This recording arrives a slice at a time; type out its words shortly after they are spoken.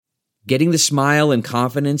Getting the smile and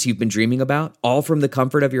confidence you've been dreaming about, all from the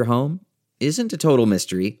comfort of your home, isn't a total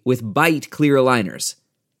mystery with Bite clear aligners.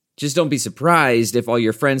 Just don't be surprised if all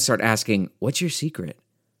your friends start asking, "What's your secret?"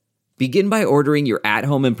 Begin by ordering your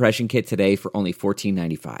at-home impression kit today for only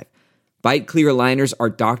 $14.95. Bite clear aligners are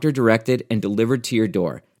doctor-directed and delivered to your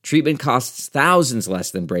door. Treatment costs thousands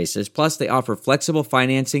less than braces, plus they offer flexible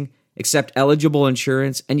financing, accept eligible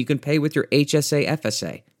insurance, and you can pay with your HSA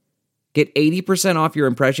FSA. Get 80% off your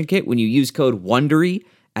impression kit when you use code WONDERY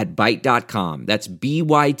at Byte.com. That's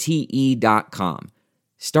BYTE.com.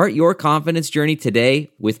 Start your confidence journey today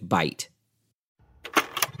with Byte.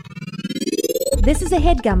 This is a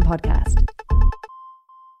HeadGum podcast.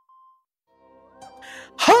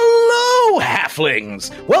 Hello,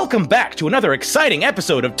 halflings! Welcome back to another exciting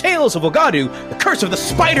episode of Tales of Wagadu, the Curse of the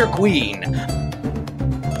Spider Queen!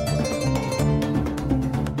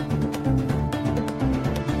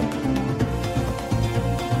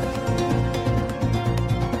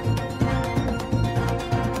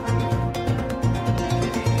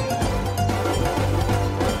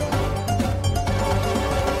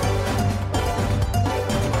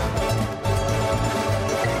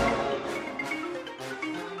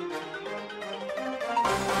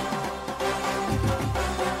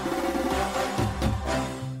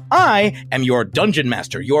 I am your dungeon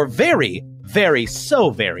master, your very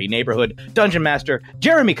neighborhood dungeon master,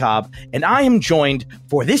 Jeremy Cobb, and I am joined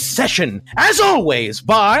for this session, as always,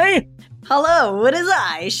 by... Hello, it is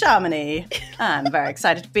I, Shamini. I'm very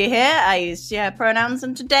excited to be here. I use she, her pronouns,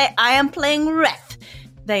 and today I am playing Reth.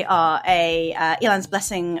 They are a Elan's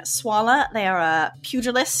Blessing Swala. They are a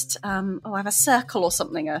pugilist. I have a circle or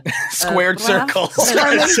something. Squared circle.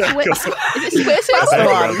 Squared circle. Is it square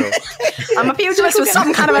circle? I'm a pugilist with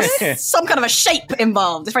some kind of a shape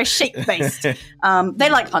involved. It's very shape based. They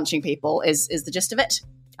like punching people. Is the gist of it.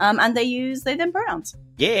 And they use they them pronouns.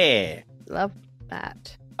 Yeah, love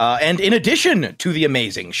that. And in addition to the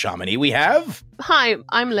amazing Shamini, we have... Hi,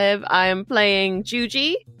 I'm Liv. I am playing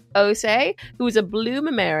Juji Osei, who is a blue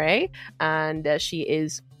Mamere, and she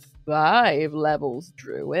is 5 levels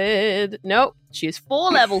druid. No, she is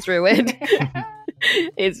 4 levels druid.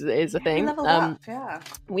 is a thing. Level up,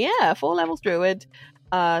 yeah, 4 levels druid,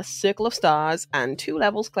 Circle of Stars, and 2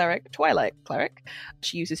 levels cleric, Twilight cleric.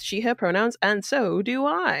 She uses she, her pronouns, and so do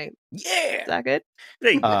I. Yeah! Is that good?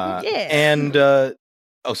 Yeah. And,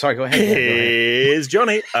 oh, sorry, go ahead. Here's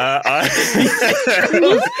Johnny. I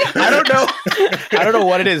don't know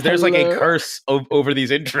what it is. There's like a curse over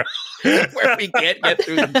these intros where we can't get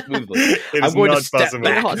through them smoothly. I'm going to step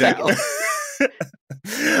back now.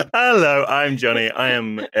 Hello, I'm Johnny.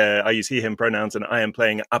 I use he, him pronouns, and I am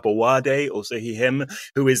playing Abawade, also he, him,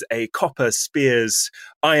 who is a copper spears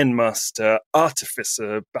ironmaster,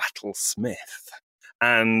 artificer, battlesmith,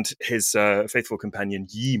 and his faithful companion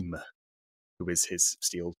Yim, who is his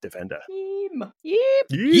steel defender. Yim!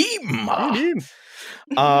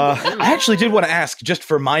 I actually did want to ask, just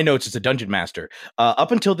for my notes as a dungeon master,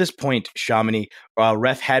 up until this point, Shamini,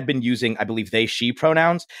 Reth had been using, I believe, they, she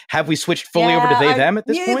pronouns. Have we switched fully over to they, them at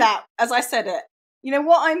this point? I knew that as I said it. You know,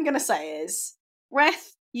 what I'm going to say is,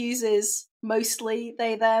 Reth uses mostly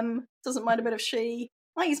they, them, doesn't mind a bit of she.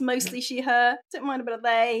 I use mostly she, her, don't mind a bit of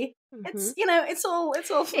they. It's, you know, it's all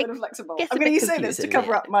fluid and flexible. I'm going to say this to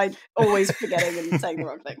cover up my always forgetting and saying the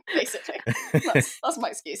wrong thing, basically. That's my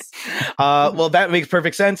excuse. Well, that makes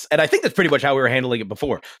perfect sense, and I think that's pretty much how we were handling it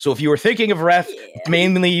before. So if you were thinking of Reth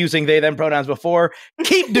mainly using they, them pronouns before,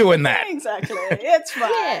 keep doing that. Exactly. It's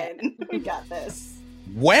fine. We got this.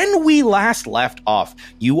 When we last left off,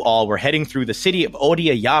 you all were heading through the city of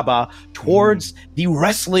Odia Yaba towards the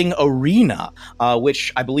wrestling arena,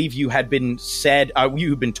 which I believe you had been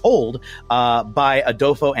told by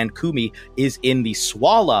Adolfo and Kumi is in the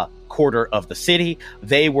Swala quarter of the city.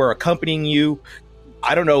 They were accompanying you.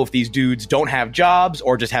 I don't know if these dudes don't have jobs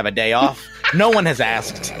or just have a day off. No one has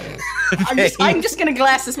asked. I'm just going to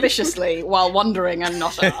glare suspiciously while wandering and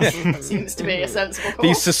not ask. That seems to be a sensible course.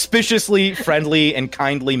 These suspiciously friendly and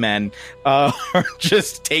kindly men are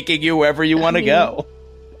just taking you wherever you want to go.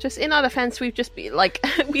 Just in our defense, we've just been like,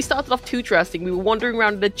 we started off too trusting. We were wandering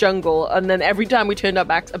around in the jungle, and then every time we turned our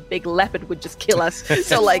backs, a big leopard would just kill us.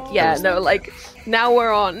 So, now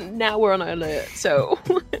we're on alert. So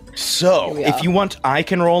if you want, I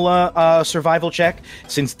can roll a survival check,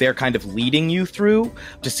 since they're kind of leading you through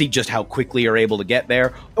to see just how quickly you're able to get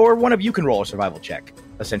there, or one of you can roll a survival check,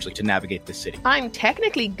 essentially, to navigate this city. I'm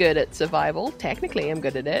technically good at survival. Technically, I'm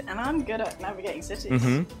good at it. And I'm good at navigating cities.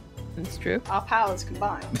 Mm-hmm. That's true. Our powers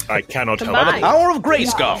combined. I cannot help the power of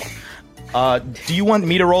Grayskull. Do you want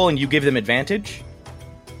me to roll and you give them advantage?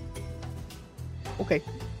 Okay.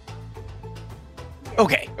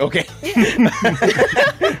 Okay. Okay.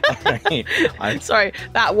 Alright. Sorry,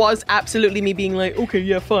 that was absolutely me being like, okay,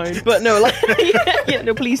 yeah, fine. But no, like, yeah,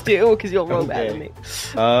 no, please do, because you'll roll better than me.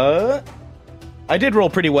 I did roll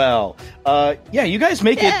pretty well. Yeah, you guys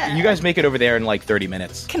make it. You guys make it over there in like 30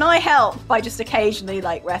 minutes. Can I help by just occasionally,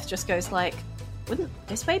 like, Reth just goes like, wouldn't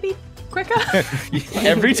this way be quicker?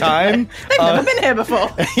 Every time. They've never been here before.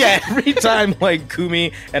 Yeah, every time, like,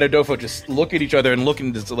 Kumi and Adolfo just look at each other and look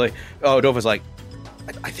into like, oh, Adolfo's like,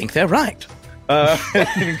 I think they're right.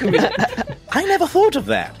 Kumi's like, I never thought of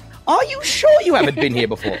that. Are you sure you haven't been here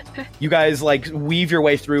before? You guys, like, weave your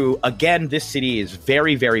way through. Again, this city is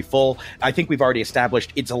very, very full. I think we've already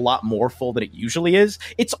established it's a lot more full than it usually is.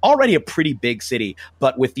 It's already a pretty big city,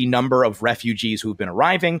 but with the number of refugees who've been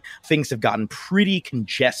arriving, things have gotten pretty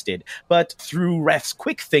congested. But through Ref's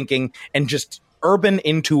quick thinking and just urban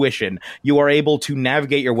intuition, you are able to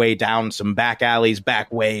navigate your way down some back alleys,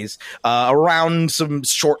 back ways, around some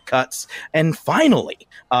shortcuts, and finally,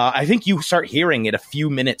 I think you start hearing it a few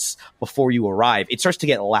minutes before you arrive. It starts to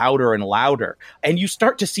get louder and louder, and you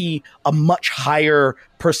start to see a much higher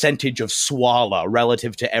percentage of Swala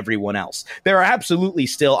relative to everyone else. There are absolutely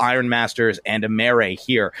still Iron Masters and a Mere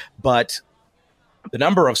here, but the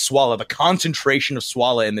number of Swala, the concentration of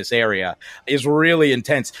Swala in this area is really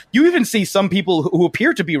intense. You even see some people who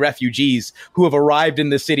appear to be refugees who have arrived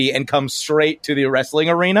in the city and come straight to the wrestling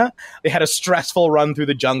arena. They had a stressful run through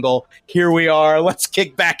the jungle. Here we are. Let's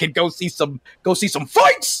kick back and go see some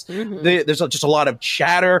fights. Mm-hmm. There's just a lot of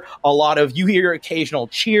chatter, you hear occasional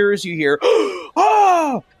cheers. You hear,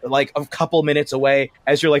 like a couple minutes away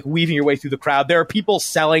as you're like weaving your way through the crowd. There are people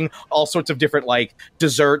selling all sorts of different like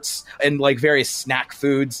desserts and like various snack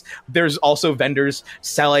foods. There's also vendors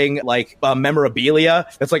selling like memorabilia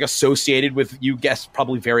that's like associated with, you guess,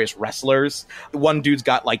 probably various wrestlers. One dude's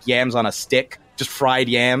got like yams on a stick, just fried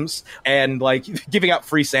yams, and like giving out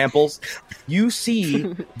free samples. You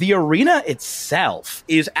see the arena itself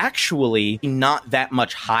is actually not that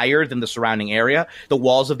much higher than the surrounding area. The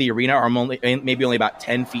walls of the arena are maybe only about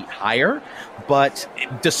 10 feet higher, but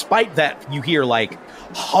despite that, you hear like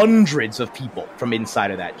hundreds of people from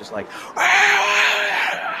inside of that just like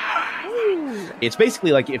it's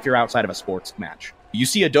basically like if you're outside of a sports match. You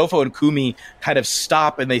see Adolfo and Kumi kind of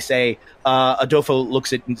stop, and they say, Adolfo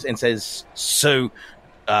looks at it and says, so,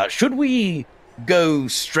 should we go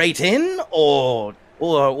straight in, or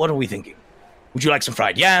what are we thinking? Would you like some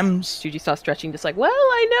fried yams? Juji starts stretching, just like, well,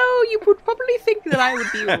 I know you would probably think that I would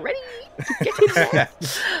be ready to get in there.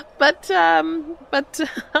 But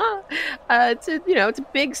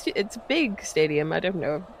it's a big stadium. I don't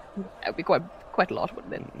know. That would be quite a lot,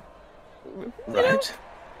 wouldn't it? Right.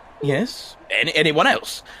 Yes. Anyone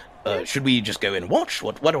else? Should we just go and watch?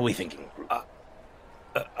 What are we thinking?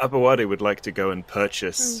 Abawadi would like to go and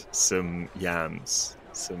purchase some yams.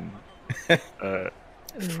 Some I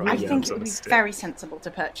fried think yams it on would a be stick. very sensible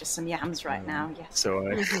to purchase some yams right now, yes. So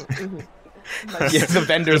I... Yeah, the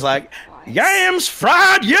vendor's like, yams,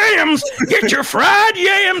 fried yams! Get your fried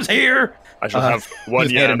yams here! I shall have one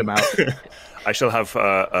he's yam. handing them out. I shall have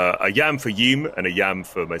a yam for Yim and a yam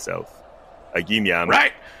for myself. A Yim yam.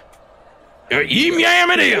 Right. Yim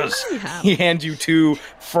yam it is! He hands you 2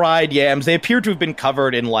 fried yams. They appear to have been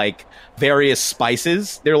covered in, like, various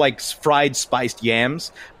spices. They're, like, fried spiced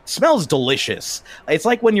yams. Smells delicious. It's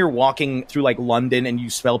like when you're walking through, like, London and you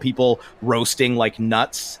smell people roasting, like,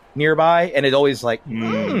 nuts nearby, and it's always like,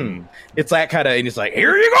 It's that kind of, and it's like,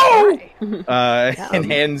 here you go!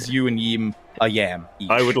 And hands you and Yim a yam each.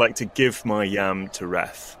 I would like to give my yam to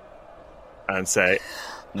Reth and say,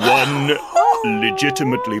 one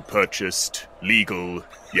legitimately purchased legal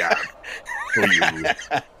yam for you,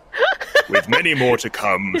 with many more to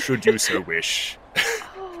come should you so wish.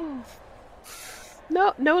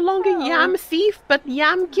 No longer yam thief, but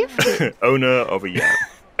yam gifted. Owner of a yam.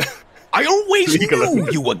 I always knew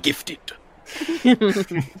you were gifted.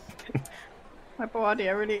 My body,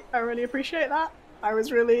 I really appreciate that. I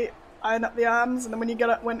was really eyeing up the yams, and then when you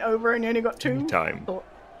went over and you only got 2, Time. I thought,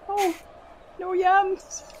 no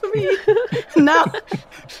yams for me. now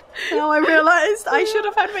I realised I should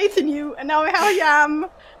have had faith in you, and now I have a yam.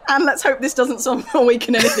 And let's hope this doesn't somehow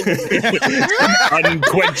weaken anything.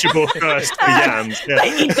 Unquenchable thirst for yams. Yeah.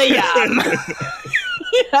 They eat the yam.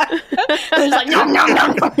 Yeah. There's like, nom, nom,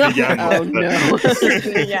 nom, nom, nom. Yam. Oh no.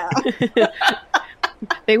 Yeah.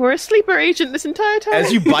 They were a sleeper agent this entire time.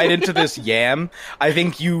 As you bite into this yam, I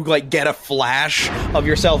think you like get a flash of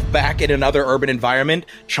yourself back in another urban environment,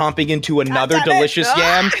 chomping into another delicious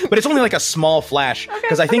yam. But it's only like a small flash,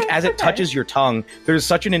 because I think as it touches your tongue, there's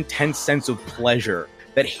such an intense sense of pleasure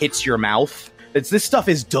that hits your mouth This stuff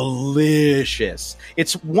is delicious.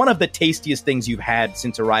 It's one of the tastiest things you've had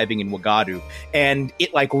since arriving in Wagadu, and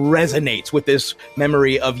it like resonates with this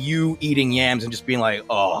memory of you eating yams and just being like,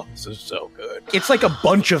 oh, this is so good. It's like a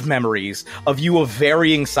bunch of memories of you of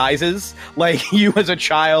varying sizes, like you as a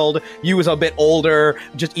child, you as a bit older,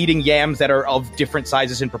 just eating yams that are of different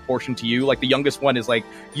sizes in proportion to you. Like the youngest one is like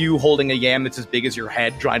you holding a yam that's as big as your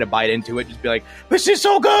head, trying to bite into it, just be like, this is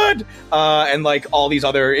so good! And like all these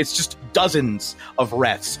other, it's just dozens of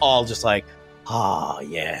refs, all just like,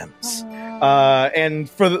 yams. And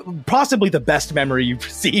for possibly the best memory you've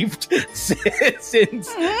received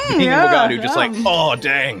since being in Wagadu, just like, oh,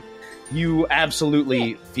 dang. You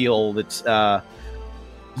absolutely feel that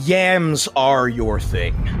yams are your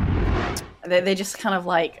thing. They just kind of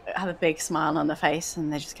like have a big smile on their face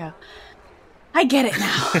and they just go, I get it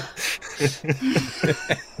now.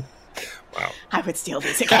 Wow. I would steal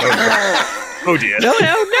these again. Oh dear. No.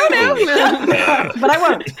 But I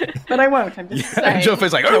won't. I'm just saying.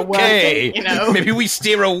 Joffa's like, okay, maybe we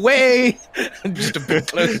steer away. Just a bit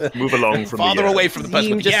closer. Move along from farther away from the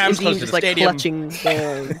person with yams, close to the like stadium. Clutching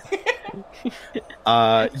down.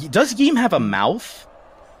 Does Yeem have a mouth?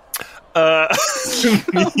 Because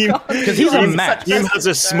he's a mess. Yeem has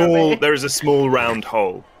a small. There is a small round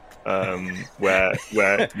hole. Where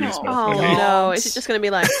Yeem's mouth Oh no! Is it just going to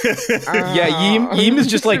be like? Yeah, Yeem is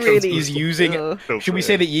just like really he's using. Should we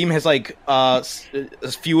say that Yeem has like a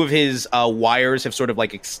few of his wires have sort of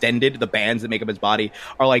like extended, the bands that make up his body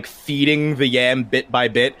are like feeding the yam bit by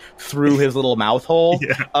bit through his little mouth hole,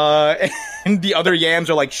 and the other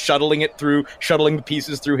yams are like shuttling the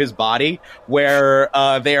pieces through his body, where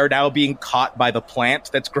they are now being caught by the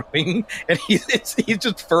plant that's growing, and he's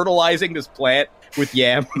just fertilizing this plant with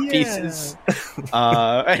yam pieces.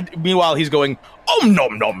 And meanwhile, he's going,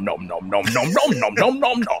 nom nom nom nom nom nom nom nom nom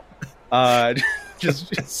nom nom.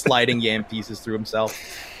 Just sliding yam pieces through himself.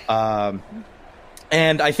 And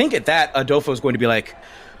I think at that, Adolfo is going to be like,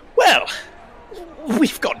 well,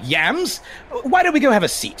 we've got yams. Why don't we go have a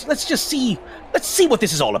seat? Let's see what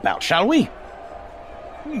this is all about, shall we?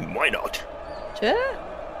 Why not? Sure.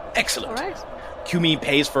 Excellent. All right. Kumi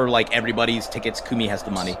pays for like everybody's tickets. Kumi has the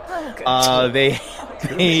money. Oh, good.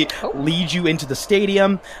 They lead you into the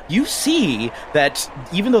stadium. You see that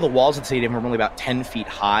even though the walls of the stadium are only about 10 feet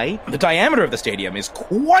high, the diameter of the stadium is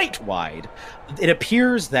quite wide. It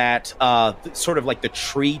appears that sort of like the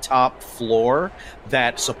treetop floor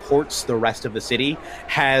that supports the rest of the city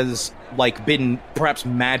has like been perhaps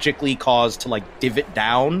magically caused to like divot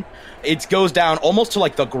down. It goes down almost to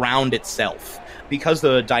like the ground itself. Because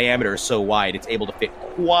the diameter is so wide, it's able to fit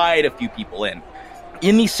quite a few people in.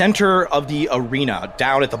 In the center of the arena,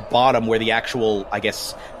 down at the bottom where the actual, I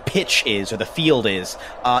guess, pitch is, or the field is,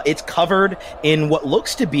 it's covered in what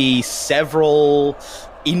looks to be several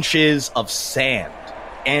inches of sand.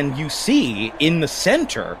 And you see, in the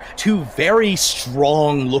center, two very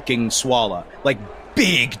strong-looking Swala, like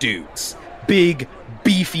big dudes. Big,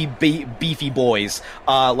 beefy boys,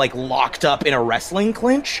 like locked up in a wrestling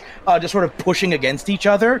clinch, just sort of pushing against each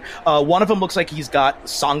other. One of them looks like he's got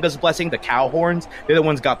Sanga's blessing, the cow horns. The other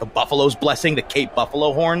one's got the buffalo's blessing, the Cape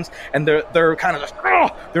buffalo horns. And they're kind of just,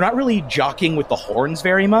 they're not really jockeying with the horns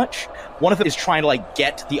very much. One of them is trying to like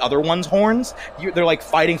get the other one's horns. They're like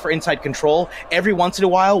fighting for inside control. Every once in a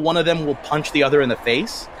while, one of them will punch the other in the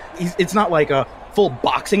face. It's not like a full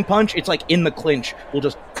boxing punch. It's like in the clinch, we'll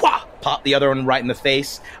just pop the other one right in the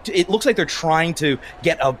face. It looks like they're trying to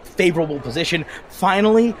get a favorable position.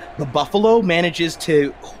 Finally, the buffalo manages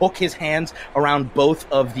to hook his hands around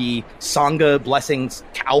both of the Sangha Blessing's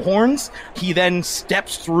cow horns. He then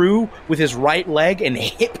steps through with his right leg and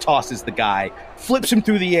hip tosses the guy, flips him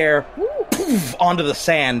through the air, poof, onto the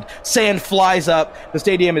sand. Sand flies up. The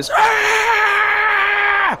stadium is...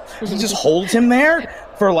 He just holds him there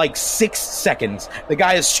for like 6 seconds. The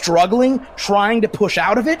guy is struggling, trying to push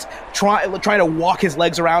out of it, trying to walk his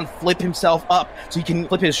legs around, flip himself up so he can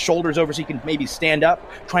flip his shoulders over so he can maybe stand up,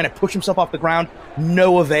 trying to push himself off the ground.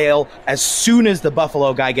 No avail. As soon as the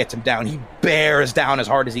buffalo guy gets him down, he bears down as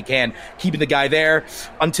hard as he can, keeping the guy there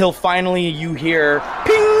until finally you hear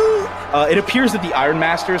ping! It appears that the Iron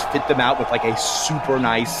Masters fit them out with like a super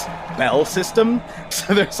nice bell system.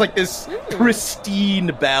 So there's like this pristine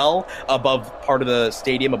bell above part of the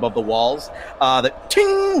stadium, above the walls, that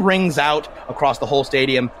ting rings out across the whole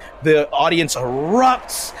stadium. The audience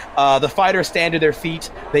erupts. The fighters stand to their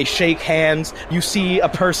feet. They shake hands. You see a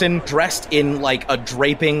person dressed in like a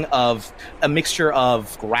draping of a mixture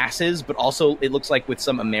of grasses, but also it looks like with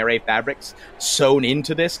some Amere fabrics sewn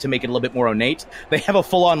into this to make it a little bit more ornate. They have a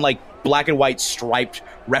full-on like black and white striped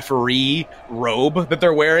referee robe that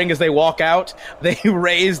they're wearing as they walk out. They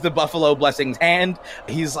raise the Buffalo Blessing's hand.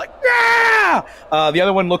 He's like, yeah! The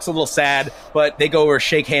other one looks a little sad, but they go over,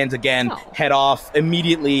 shake hands again, head off.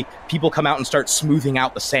 Immediately, people come out and start smoothing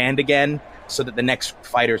out the sand again, so that the next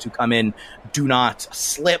fighters who come in do not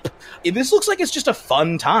slip. This looks like it's just a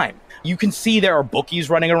fun time. You can see there are bookies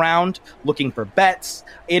running around looking for bets.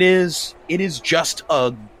 It is just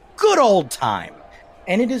a good old time.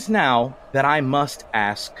 And it is now that I must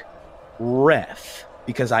ask Ref,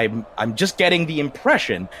 because I'm just getting the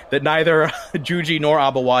impression that neither Juji nor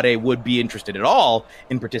Abawade would be interested at all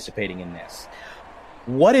in participating in this.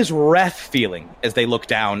 What is Reth feeling as they look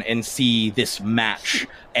down and see this match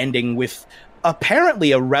ending with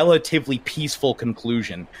apparently a relatively peaceful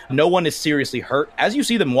conclusion? No one is seriously hurt. As you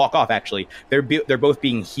see them walk off, actually, they're both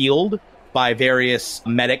being healed by various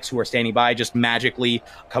medics who are standing by, just magically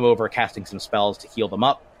come over, casting some spells to heal them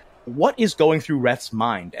up. What is going through Reth's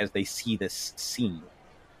mind as they see this scene?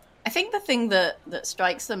 I think the thing that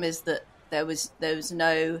strikes them is that there was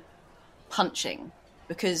no punching,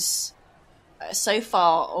 because so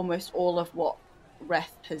far, almost all of what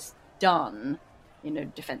Reth has done,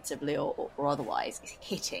 defensively or otherwise, is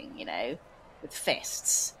hitting, with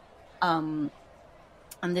fists.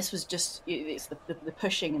 And this was just, it's the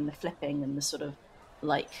pushing and the flipping and the sort of,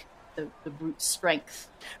 like, the brute strength.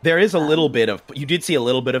 There is a little bit of, you did see a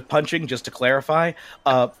little bit of punching, just to clarify.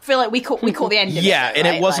 I feel like we caught the end of it. Yeah, and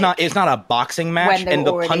right? it was it's not a boxing match, and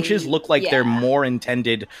the punches look like they're more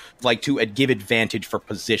intended, like, to give advantage for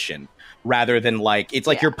position, rather than, like, it's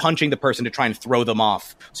like you're punching the person to try and throw them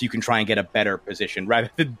off so you can try and get a better position,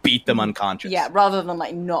 rather than beat them unconscious. Yeah, rather than,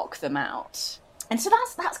 like, knock them out. And so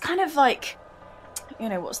that's kind of like,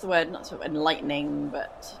 what's the word? Not sort of enlightening,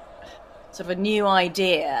 but sort of a new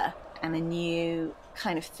idea and a new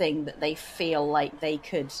kind of thing that they feel like they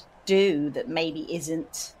could do that maybe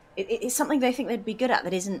isn't... It's something they think they'd be good at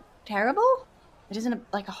that isn't terrible. It isn't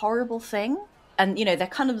like a horrible thing. And, they're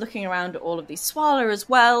kind of looking around at all of these Swala as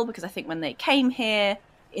well, because I think when they came here,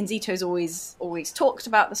 Inzito's always talked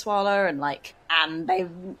about the Swala, and they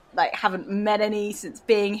haven't met any since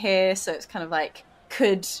being here, so it's kind of like,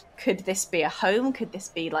 could this be a home? Could this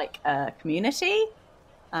be like a community?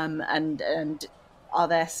 And are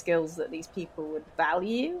there skills that these people would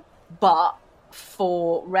value? But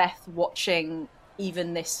for Reth watching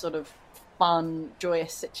even this sort of fun,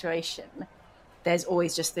 joyous situation, there's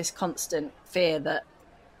always just this constant fear that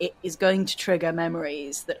it is going to trigger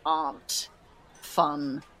memories that aren't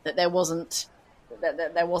fun, that there wasn't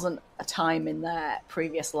a time in their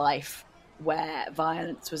previous life where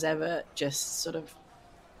violence was ever just sort of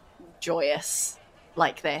joyous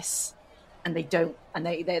like this, and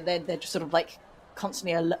they're just sort of like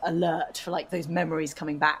constantly alert for like those memories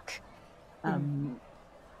coming back,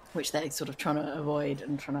 which they're sort of trying to avoid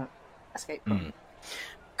and trying to escape from.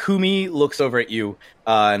 Kumi looks over at you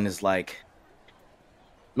and is like,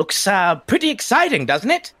 looks pretty exciting, doesn't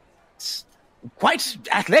it? It's quite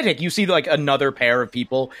athletic. You see like another pair of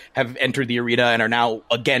people have entered the arena and are now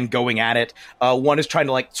again going at it. One is trying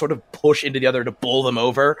to like sort of push into the other to bowl them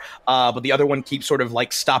over, but the other one keeps sort of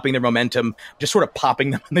like stopping their momentum, just sort of popping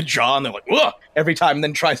them in the jaw, and they're like, ugh, every time, and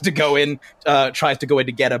then tries to go in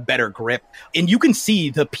to get a better grip. And you can see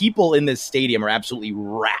the people in this stadium are absolutely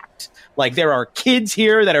rapt. Like, there are kids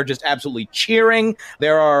here that are just absolutely cheering.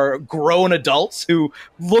 There are grown adults who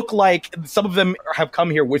look like some of them have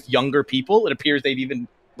come here with younger people. It appears they've even,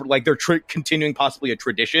 like, they're continuing possibly a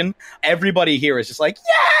tradition. Everybody here is just like,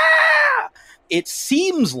 yeah! It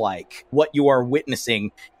seems like what you are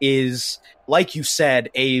witnessing is, like you said,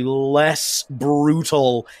 a less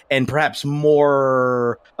brutal and perhaps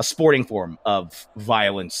more a sporting form of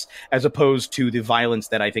violence, as opposed to the violence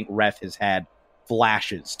that I think Reth has had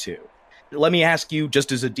flashes to. Let me ask you,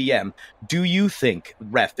 just as a DM, do you think,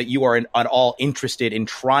 Ref, that you are at all interested in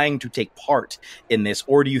trying to take part in this,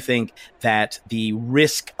 or do you think that the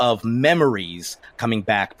risk of memories coming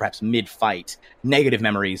back, perhaps mid-fight, negative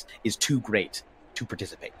memories, is too great to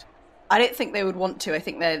participate? I don't think they would want to. I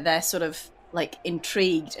think they're sort of like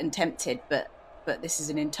intrigued and tempted, but this is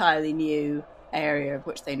an entirely new area of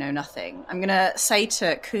which they know nothing. I'm gonna say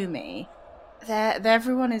to Kumi,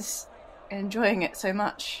 everyone is enjoying it so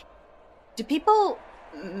much. Do people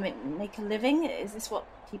make a living? Is this what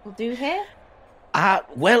people do here?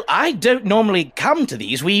 Well, I don't normally come to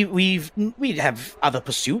these. We have other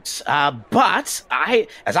pursuits. But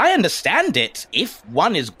as I understand it, if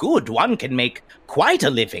one is good, one can make quite a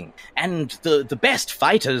living. And the best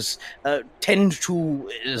fighters tend to,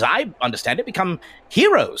 as I understand it, become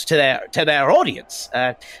heroes to their audience.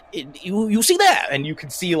 You see there, and you can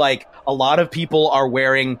see like a lot of people are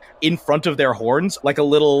wearing in front of their horns like a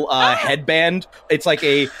little headband. It's like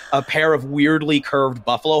a pair of weirdly curved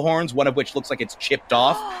buffalo horns, one of which looks like it's chipped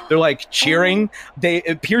off. They're like cheering. It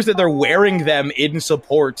appears that they're wearing them in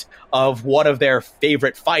support of one of their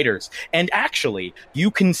favorite fighters. And actually, you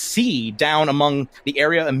can see down among the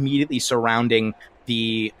area immediately surrounding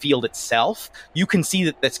the field itself, you can see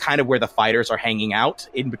that that's kind of where the fighters are hanging out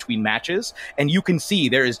in between matches. And you can see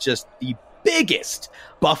there is just the biggest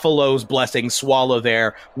buffalo's blessing swallow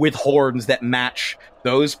there with horns that match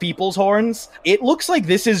those people's horns. It looks like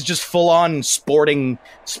this is just full-on sporting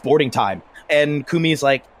time. And Kumi's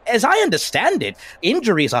like, as I understand it,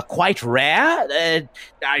 injuries are quite rare.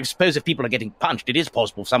 I suppose if people are getting punched, it is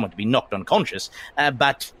possible for someone to be knocked unconscious.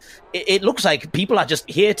 But it looks like people are just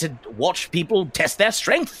here to watch people test their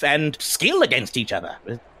strength and skill against each other.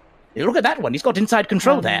 Look at that one. He's got inside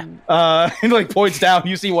control there. And like points down.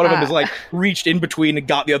 You see one of them is like reached in between and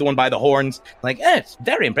got the other one by the horns. Like, it's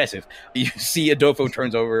very impressive. You see Adolfo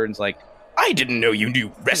turns over and is like, I didn't know you knew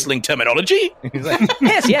wrestling terminology. He's like,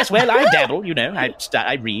 yes, well, I dabble,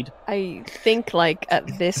 I read. I think, like,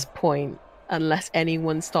 at this point, unless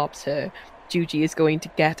anyone stops her, Juji is going to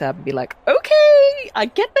get up and be like, okay, I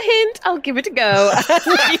get the hint, I'll give it a go.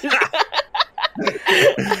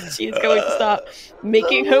 She's going to start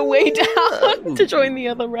making her way down to join the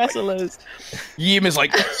other wrestlers. Yim is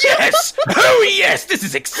like, yes! Oh, yes! This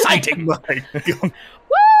is exciting! My God. Woo!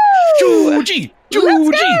 Juji!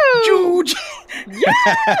 Yeah!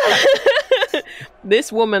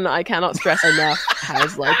 This woman, I cannot stress enough,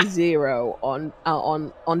 has like 0 on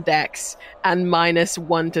dex and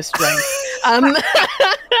 -1 to strength.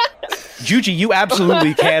 Juji, you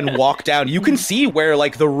absolutely can walk down. You can see where,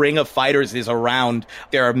 like, the ring of fighters is around.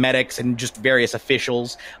 There are medics and just various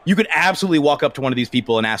officials. You could absolutely walk up to one of these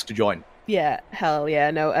people and ask to join. Yeah, hell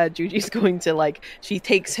yeah. No, Juji's going to, like, she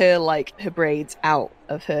takes her, like, her braids out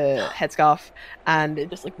of her headscarf and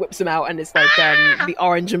it just, like, whips them out and it's, like, the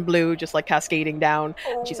orange and blue just, like, cascading down.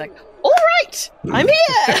 And she's like, all right, I'm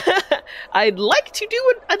here. I'd like to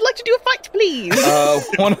do a fight, please.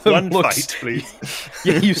 One of them One looks, fight, please.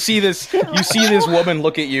 Yeah, you see this woman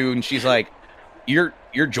look at you and she's like, you're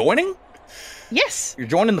joining? Yes. You're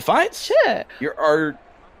joining the fights? Sure.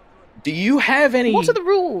 Do you have any... What are the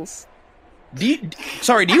rules? Do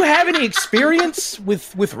you have any experience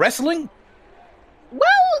with wrestling?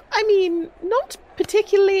 Well, I mean, not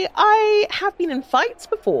particularly. I have been in fights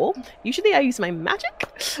before. Usually I use my magic.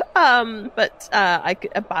 But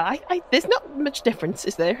there's not much difference,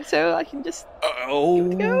 is there? So I can just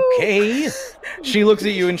Okay. She looks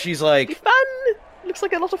at you and she's be like, fun. Looks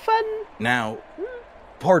like a lot of fun. now,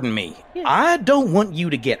 pardon me. Yeah. I don't want you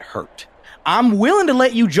to get hurt. I'm willing to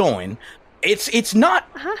let you join. It's not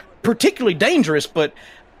particularly dangerous, but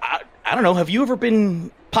I don't know. Have you ever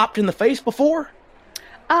been popped in the face before?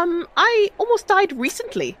 I almost died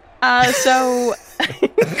recently. So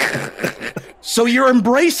So you're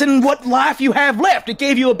embracing what life you have left. It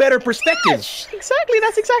gave you a better perspective. yes, exactly.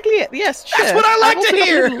 That's exactly it. Yes, sure. That's what I like to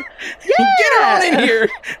hear. Get her on in here.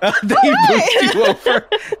 Boost you over.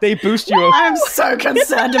 They boost you over. I'm so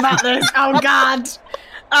concerned about this. Oh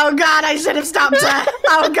God, I should have stopped her.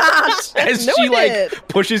 Oh God. As No, she I did.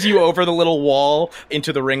 pushes you over the little wall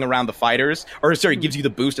into the ring around the fighters, or sorry, gives you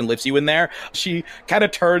the boost and lifts you in there. She kind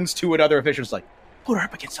of turns to another official, like, put her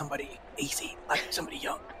up against somebody easy, like somebody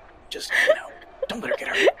young. Just don't let her get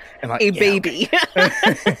hurt. And like, A yeah, baby.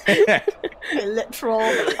 okay. Literal.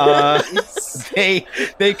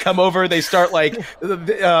 They come over. They start like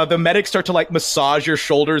the medics start to like massage your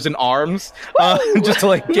shoulders and arms, just to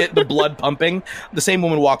like get the blood pumping. The same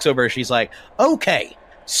woman walks over. She's like, "Okay,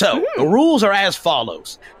 so the rules are as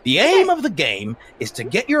follows. The aim of the game is to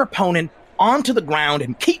get your opponent onto the ground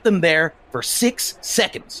and keep them there for 6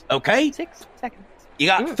 seconds. Okay, 6 seconds. you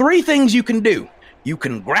got 3 things you can do. You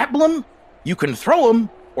can grapple them, you can throw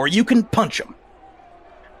them, or you can punch them."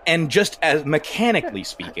 And just as mechanically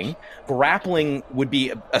speaking, grappling would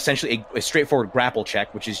be essentially a straightforward grapple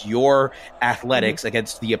check, which is your athletics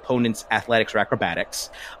against the opponent's athletics or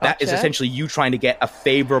acrobatics. That is Gotcha. essentially you trying to get a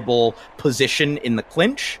favorable position in the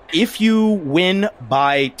clinch. If you win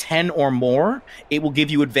by 10 or more, it will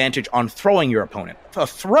give you advantage on throwing your opponent. A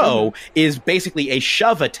throw is basically a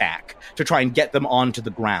shove attack to try and get them onto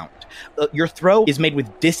the ground. Your throw is made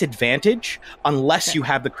with disadvantage unless you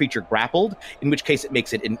have the creature grappled, in which case it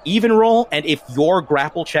makes it an even roll, and if your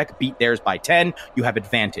grapple check beat theirs by 10, you have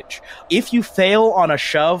advantage. If you fail on a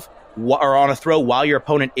shove or on a throw while your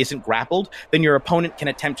opponent isn't grappled, then your opponent can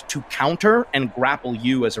attempt to counter and grapple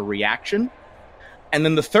you as a reaction. And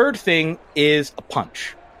then the third thing is a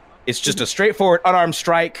punch. It's just a straightforward unarmed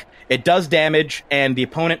strike. It does damage, and the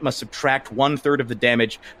opponent must subtract 1/3 of the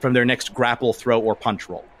damage from their next grapple, throw, or punch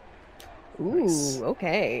roll. Ooh,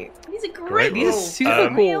 okay. These are great. These are rules. super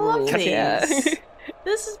cool. I love rules. these. Yeah.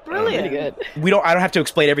 This is brilliant. Really good. I don't have to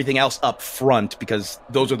explain everything else up front because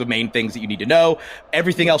those are the main things that you need to know.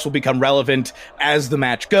 Everything else will become relevant as the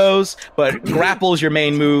match goes, but grapple is your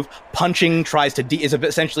main move. Punching tries to is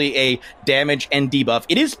essentially a damage and debuff.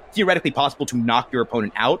 It is theoretically possible to knock your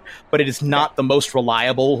opponent out, but it is not the most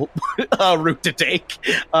reliable route to take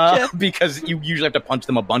because you usually have to punch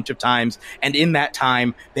them a bunch of times, and in that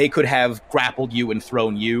time, they could have grappled you and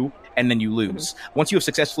thrown you, and then you lose. Once you have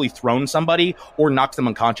successfully thrown somebody or knocked them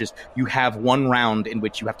unconscious, you have one round in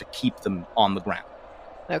which you have to keep them on the ground.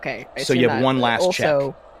 Okay. So you have one last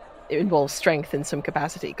also, it involves strength in some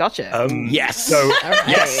capacity. Gotcha. Yes. So Right.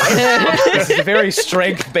 yes. This is a very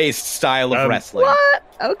strength-based style of wrestling. What?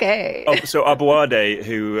 Okay. So Abuade,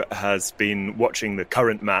 who has been watching the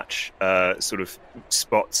current match, sort of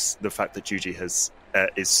spots the fact that Juji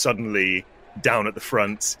is suddenly down at the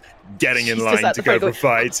front, getting in She's line just at to the go front for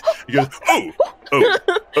a fight. He goes,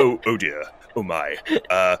 oh dear. Oh my.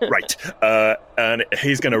 Right. And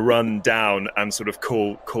he's going to run down and sort of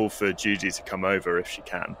call for Juji to come over if she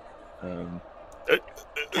can.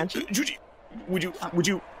 Can she? Juji, would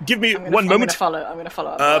you give me I'm one moment? I'm going to follow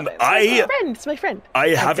up. It's my friend. I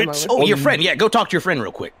have a it. moment. Oh, your friend. Yeah, go talk to your friend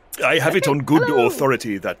real quick. I have it on good Hello.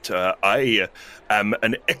 authority that I am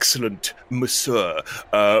an excellent masseur.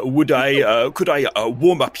 Could I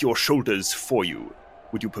warm up your shoulders for you?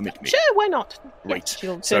 Would you permit me? Sure, why not? Right.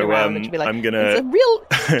 She'll turn So, around and she'll be like, I'm gonna- there's a real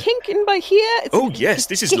kink in by here. Oh yes,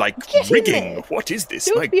 this is like Get in rigging. there. What is this?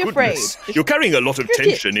 Don't My be afraid. goodness, Just you're carrying a lot of grip it.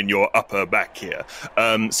 tension in your upper back here. So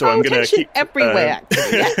I'm gonna tension keep everywhere,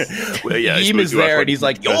 actually, yes. well, yeah, I Yeem suppose is you are there, quite and he's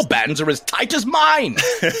like, your first. bands are as tight as mine.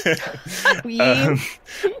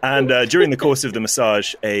 And during the course of the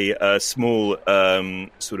massage, a small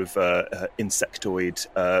sort of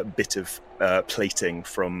insectoid bit of plating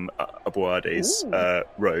from Abuade's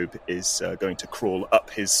robe is going to crawl up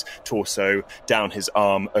his torso, down his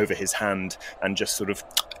arm, over his hand, and just sort of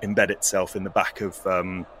embed itself in the back of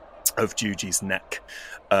Juji's neck,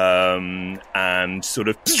 and sort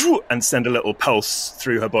of and send a little pulse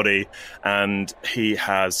through her body. And he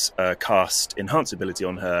has cast Enhance ability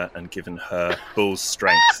on her and given her bull's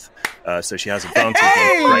strength, so she has advantage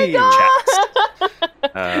on strength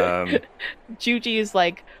checks. Juji is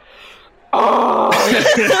like,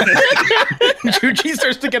 Juji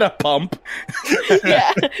starts to get a pump.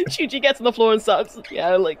 yeah. Juji gets on the floor and starts,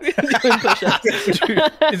 like doing push-ups.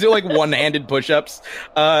 Is it like one-handed push-ups?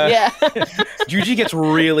 Yeah. Juji gets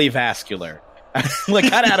really vascular. Like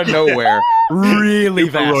kind of out of nowhere. Really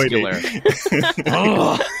vascular.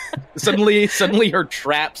 Ugh. Suddenly her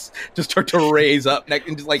traps just start to raise up,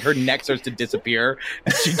 and just like her neck starts to disappear.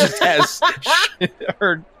 And she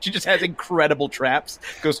just has incredible traps.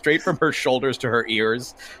 Go straight from her shoulders to her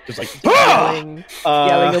ears, just like yelling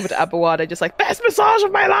over to Abuade, just like, best massage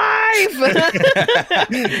of my life.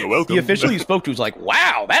 You're welcome. The official you spoke to was like,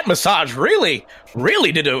 "Wow, that massage really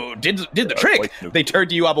did the trick." quite no- They turned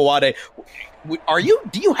to you, Abuade.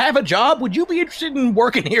 Do you have a job? Would you be interested in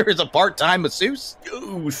working here as a part-time masseuse?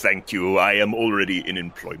 Oh, thank you. I am already in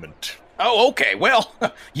employment. Oh, okay. Well,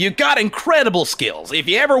 you got incredible skills. If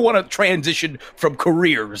you ever want to transition from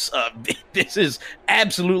careers, this is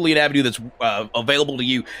absolutely an avenue that's available to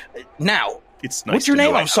you. Now, It's nice what's your to know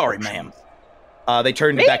name? I I'm have sorry, options. ma'am. They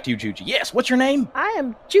turned Me? back to you, Juji. Yes, what's your name? I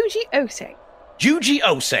am Juji Ose. Juji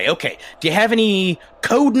Ose. Okay. Do you have any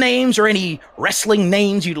code names or any wrestling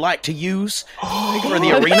names you'd like to use for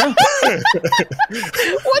the arena?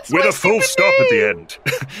 What's With my a full stupid stop at the name? end.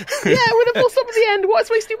 Yeah, with a full stop at the end. What's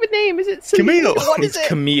my stupid name? Is it Celine? Camille. What is It's it?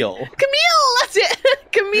 Camille. Camille, that's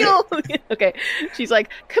it. Camille. Okay. She's like,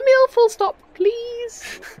 Camille, full stop,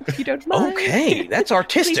 please. If you don't mind. Okay, that's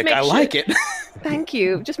artistic. make I sure- like it. Thank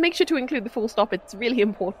you. Just make sure to include the full stop. It's really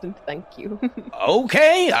important. Thank you.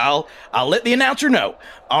 Okay, I'll let the announcer know.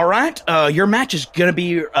 All right, your match is gonna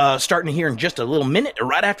be starting here in just a little minute.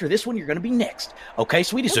 Right after this one, you're gonna be next. Okay,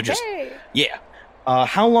 sweetie. So just Okay. yeah.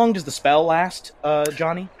 How long does the spell last,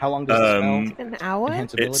 Johnny? How long does the spell An hour?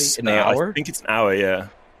 enhance ability? It's An hour, I think it's an hour. Yeah.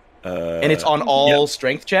 and it's on all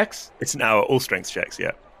strength checks. It's an hour. All strength checks.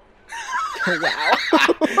 Yeah. Wow.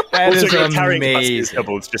 That Also, is your carrying capacity is amazing.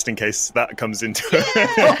 doubled just in case that comes into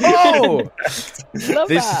Oh, Love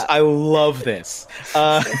this that. I love this.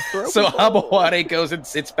 So people. Habawade goes and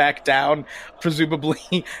sits back down.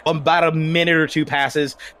 Presumably, about a minute or two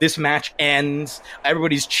passes. This match ends.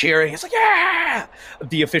 Everybody's cheering. It's like, yeah!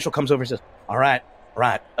 The official comes over and says, all right,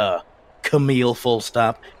 Camille, full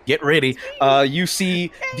stop. Get ready. You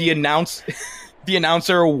see the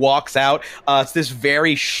announcer walks out. It's this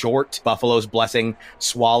very short Buffalo's Blessing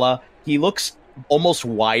Swalla. He looks almost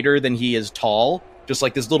wider than he is tall. Just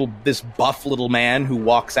like this buff little man who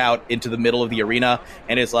walks out into the middle of the arena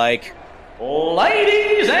and is like,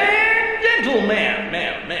 ladies and gentlemen,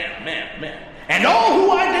 and all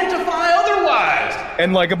who identify otherwise.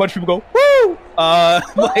 And like a bunch of people go, woo!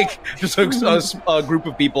 Like just a group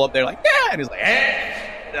of people up there like, yeah! And he's like, hey!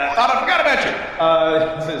 Thought I forgot about you.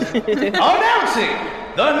 Announcing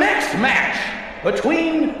the next match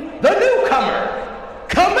between the newcomer,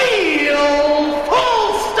 Camille,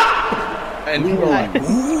 full stop. And people are like,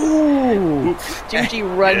 ooh. Juji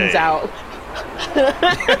runs out.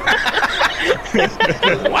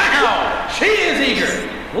 Wow, she is eager.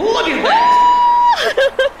 Look at that.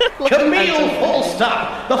 Camille, full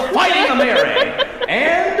stop. The Fighting Ameri.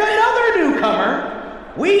 And another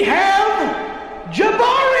newcomer, we have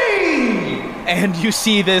Jabari! And you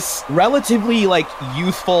see this relatively, like,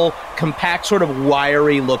 youthful, compact, sort of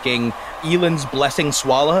wiry-looking Elan's Blessing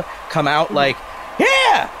Swalla come out like,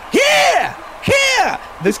 yeah!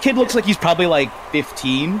 This kid looks like he's probably, like,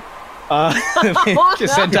 15.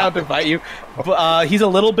 Just sent out to fight you. He's a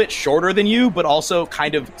little bit shorter than you, but also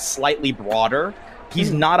kind of slightly broader.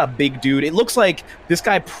 He's not a big dude. It looks like this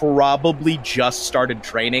guy probably just started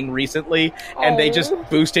training recently, and they just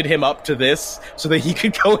boosted him up to this so that he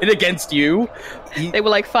could go in against you. They were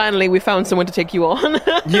like, finally, we found someone to take you on.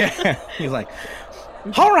 Yeah. He's like,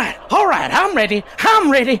 all right, I'm ready.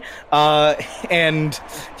 And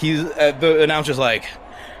he's the announcer's like,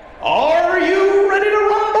 are you ready to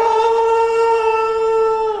rumble?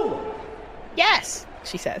 Yes,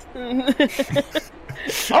 she says.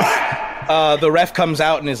 All right. The ref comes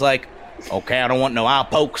out and is like, okay, I don't want no eye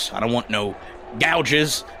pokes. I don't want no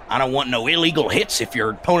gouges. I don't want no illegal hits. If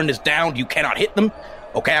your opponent is down, you cannot hit them.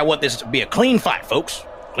 Okay, I want this to be a clean fight, folks.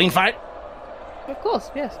 Clean fight? Of course,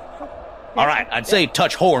 yes. All right, I'd say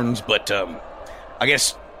touch horns, but I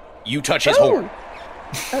guess you touch his horn.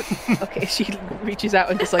 Okay, she reaches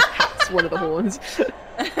out and just like hats one of the horns.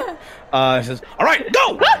 Says, all right,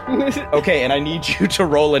 go! Okay, and I need you to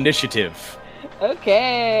roll initiative.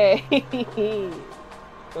 Okay.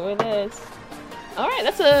 Doing this. All right,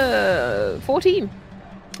 that's a 14.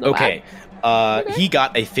 Not Okay. bad. He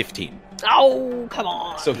got a 15. Oh, come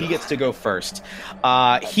on. So he gets to go first.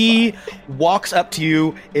 He walks up to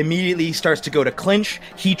you, immediately starts to go to clinch.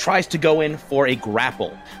 He tries to go in for a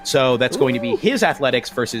grapple. So that's going to be his athletics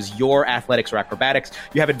versus your athletics or acrobatics.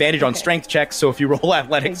 You have advantage on strength checks, so if you roll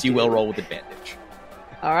athletics, you will roll with advantage.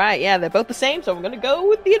 All right, yeah, they're both the same, so I'm going to go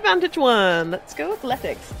with the advantage one. Let's go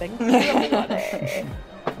athletics. Thank you, everybody.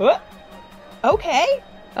 Okay.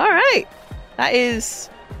 All right. That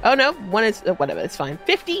is... Oh, no. One is... whatever, it's fine.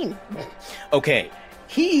 15. Okay.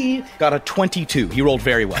 He got a 22. He rolled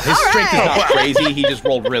very well. His strength is not crazy. He just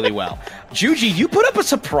rolled really well. Juji, you put up a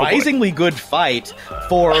surprisingly good fight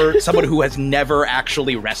for someone who has never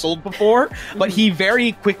actually wrestled before, but he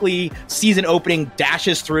very quickly sees an opening,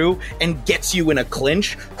 dashes through, and gets you in a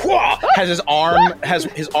clinch. Has his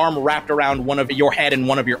arm wrapped around one of your head and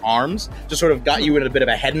one of your arms, just sort of got you in a bit of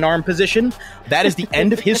a head and arm position. That is the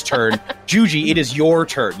end of his turn. Juji, it is your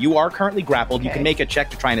turn. You are currently grappled. Okay. You can make a check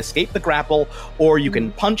to try and escape the grapple, or you can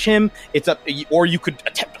punch him. It's up, or you could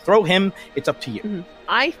attempt to throw him. It's up to you.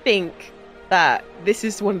 I think that this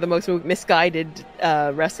is one of the most misguided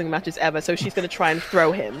wrestling matches ever, so she's going to try and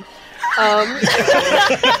throw him. Ref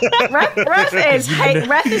is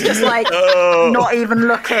just like not even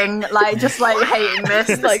looking, like just like hating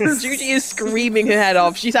this. Like Judy is screaming her head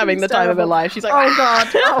off. She's having the time of her life. She's like, oh god.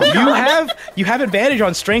 You have advantage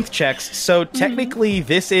on strength checks, so technically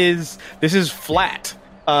this is flat.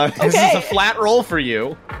 This is a flat roll for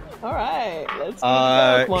you. All right, let's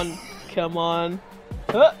go. Come on.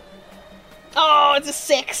 Oh, it's a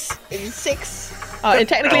 6. It's a 6. And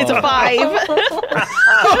technically it's a 5.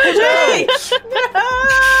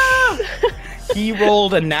 He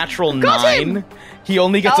rolled a natural 9. He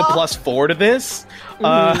only gets a +4 to this.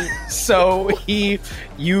 So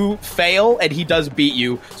you fail and he does beat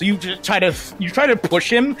you. So you try to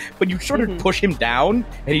push him, but you sort of push him down,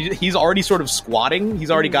 and he's already sort of squatting.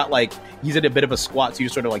 He's already got he's in a bit of a squat, so you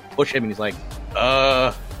sort of like push him and he's like,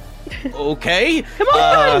 okay. Come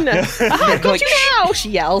on! I've got you now!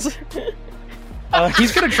 She yells.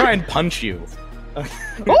 He's gonna try and punch you on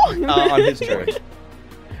his turn.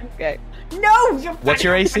 Okay. No! You're What's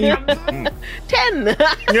your AC? 10! No!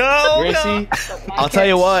 Your AC? I'll tell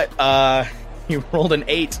you what, you rolled an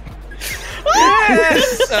 8. So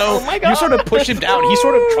Oh my God. you sort of push him down. He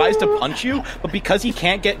sort of tries to punch you, but because he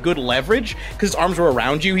can't get good leverage, because his arms are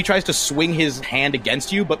around you, he tries to swing his hand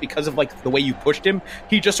against you, but because of like the way you pushed him,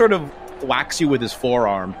 he just sort of whacks you with his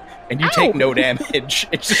forearm, and you take no damage.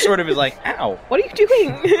 It just sort of is like, ow. What are you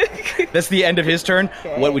doing? That's the end of his turn.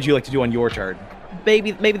 Okay. What would you like to do on your turn?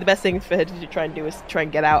 Maybe the best thing for her to try and do is try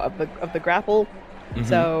and get out of the grapple. Mhm.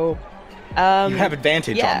 So, You have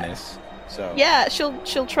advantage yeah. on this. So yeah,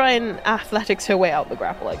 she'll try and athletics her way out the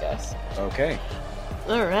grapple, I guess. Okay.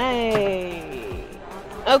 All right.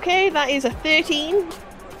 Okay, that is a 13.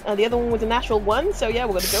 The other one was a natural 1, so yeah,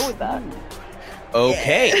 we're gonna go with that.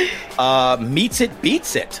 Okay. Meets it,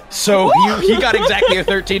 beats it. So he got exactly a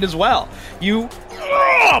 13 as well. You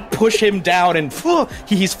push him down, and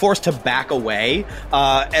he's forced to back away.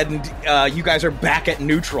 And you guys are back at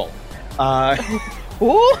neutral.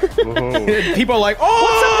 Ooh. And people are like,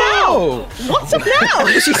 "Oh, What's up now?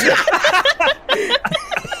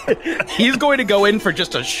 He's going to go in for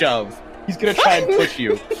just a shove. He's going to try and push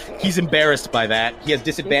you. He's embarrassed by that. He has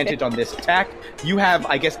disadvantage on this attack. You have,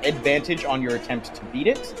 I guess, advantage on your attempt to beat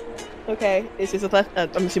it. Okay, this is I'm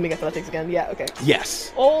assuming athletics again. Yeah, okay.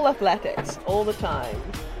 Yes. All athletics, all the time.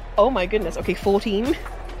 Oh my goodness. Okay, 14.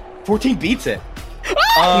 14 beats it.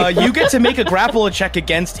 You get to make a grapple check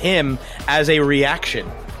against him as a reaction.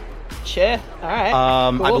 Sure. All right.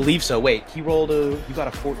 I Cool. believe so. Wait, you got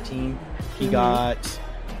a 14. He got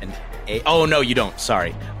an 8. Oh, no, you don't.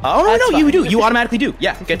 Sorry. Oh, That's no, you fine. do. You automatically do.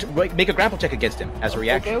 Yeah, get to make a grapple check against him as a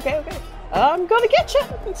reaction. Okay. I'm gonna get you.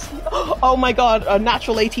 Oh my god, a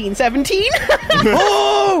natural 18, 17.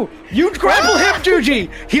 Oh! You grapple him, Juji!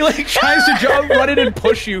 He, like, tries to run in and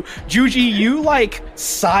push you. Juji, you, like,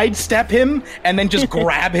 sidestep him and then just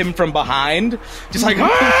grab him from behind. Just like,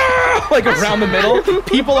 like, around the middle.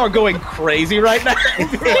 People are going crazy right now. They're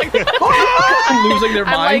like, losing their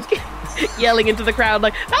I'm minds. like yelling into the crowd,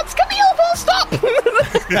 like, that's Camille, full stop!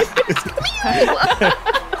 It's Camille!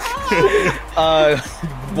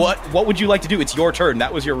 What would you like to do? It's your turn.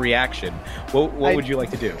 That was your reaction. What would you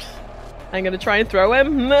like to do? I'm gonna try and throw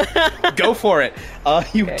him. Go for it.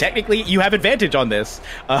 You Okay. technically you have advantage on this.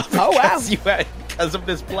 Oh, wow. Because of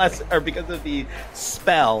this because of the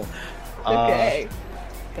spell. Okay.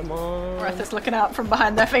 Come on. Breath is looking out from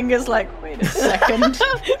behind their fingers like, wait a second.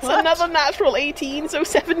 It's another natural 18, so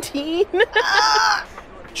 17.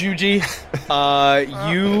 Juji,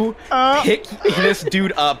 you pick this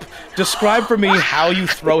dude up. Describe for me how you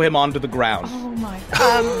throw him onto the ground. Oh my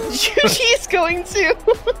god. She's going to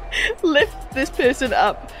lift this person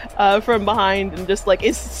up from behind and just like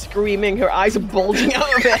is screaming. Her eyes are bulging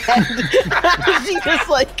out of her head. She just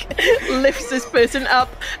like lifts this person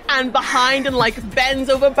up and behind and like bends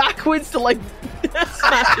over backwards to like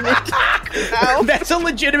smash him into the ground. That's a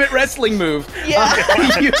legitimate wrestling move. Yeah.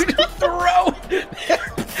 You throw.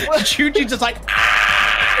 Juji's just like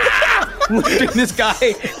lifting this guy.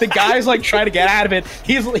 The guy's like trying to get out of it.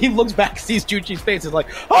 He looks back, sees Juji's face, is like,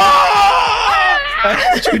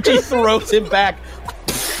 Juji throws him back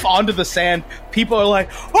onto the sand. People are like,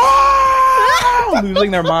 losing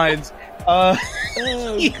their minds.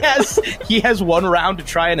 He has one round to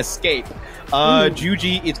try and escape.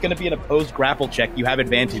 Juji, it's going to be an opposed grapple check. You have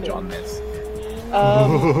advantage on this.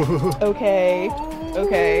 Okay.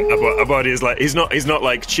 Abadi is like he's not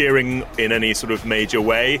like cheering in any sort of major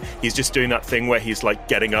way. He's just doing that thing where he's like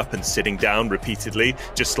getting up and sitting down repeatedly,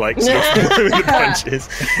 just like sort of throwing the punches.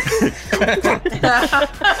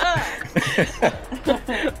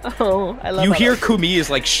 Oh, I love You that. hear Kumi is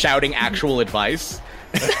like shouting actual advice.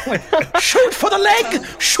 Like, shoot for the leg!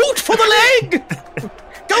 Shoot for the leg!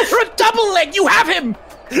 Go for a double leg! You have him!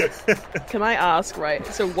 Can I ask, right?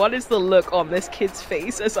 So, what is the look on this kid's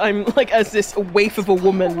face as this waif of a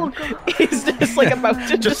woman is just like about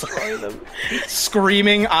to Just destroy them?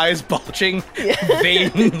 Screaming, eyes bulging,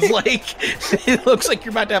 veins like it looks like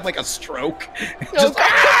you're about to have like a stroke. Just,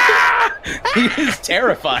 He is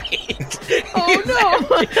terrified. Oh no!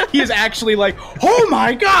 He is actually like, oh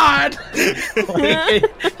my god! Like,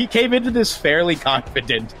 he came into this fairly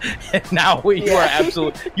confident, and now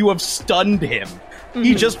you have stunned him.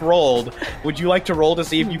 He just rolled. Would you like to roll to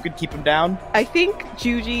see if you could keep him down? I think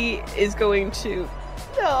Juji is going to.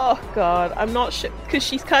 Oh god, I'm not sure because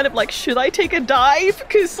she's kind of like, should I take a dive?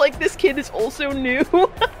 Because like this kid is also new.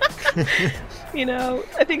 You know,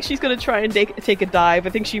 I think she's going to try and take a dive. I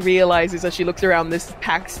think she realizes as she looks around this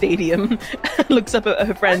packed stadium, looks up at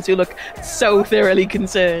her friends who look so thoroughly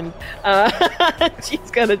concerned. She's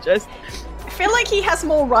going to just... I feel like he has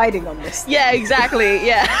more riding on this. Yeah, exactly,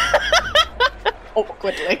 yeah.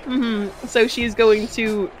 Awkwardly. Mm-hmm. So she's going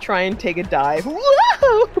to try and take a dive.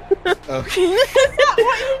 Whoa! Okay.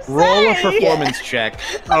 Roll a performance check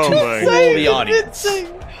Oh to my. fool the audience.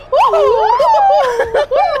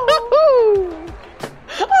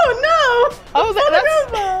 Oh no!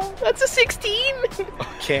 Oh, that's a 16.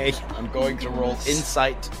 Okay, I'm going to roll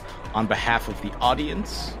insight on behalf of the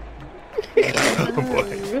audience. Oh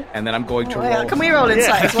boy. And then I'm going to Oh, yeah. roll... Can we roll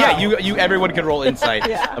insight as well? Yeah, you everyone can roll insight.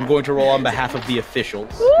 Yeah. I'm going to roll on behalf of the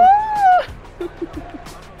officials.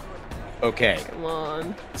 Okay. Come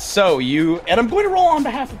on. So and I'm going to roll on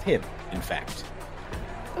behalf of him, in fact.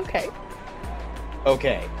 Okay.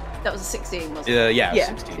 Okay. That was a 16, wasn't it? Yeah, Yeah.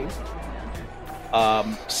 16.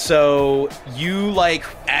 So you, like,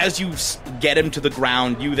 as you get him to the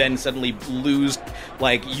ground, you then suddenly lose,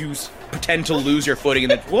 like, pretend to lose your footing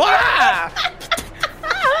and then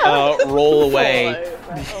roll away.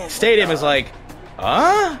 Stadium is like,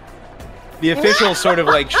 huh? The officials sort of,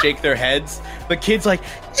 like, shake their heads. The kid's like,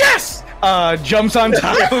 yes! Jumps on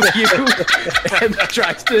top of you and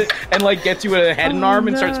tries to, and, like, gets you a head and arm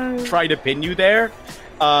and starts trying to pin you there.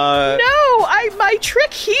 No, my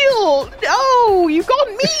trick healed. No, you got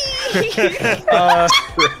me.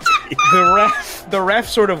 The ref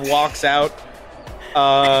sort of walks out,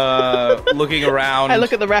 looking around. I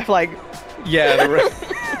look at the ref like, yeah, the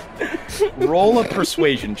ref. Roll a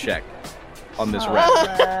persuasion check on this ref,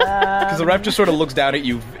 because the ref just sort of looks down at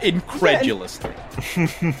you incredulously.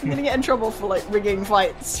 I'm gonna get in trouble for like rigging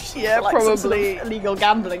fights. Yeah, for, like, some sort probably. of illegal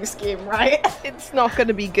gambling scheme, right? it's not going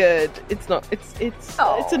to be good. It's not.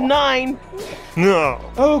 It's a 9. No.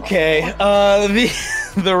 Okay,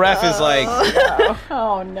 the ref is like,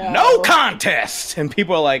 Oh no! no contest, and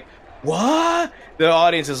people are like, what? The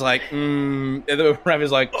audience is like, and the ref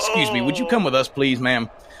is like, excuse me, would you come with us, please, ma'am?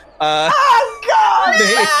 Oh god!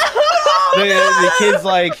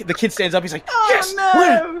 The kid stands up. He's like, yes.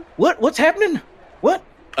 no. What's happening? What?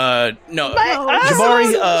 No. ass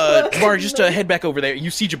Jabari, just head back over there.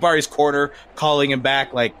 You see Jabari's corner calling him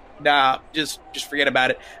back, like, nah, just forget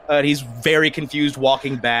about it. He's very confused,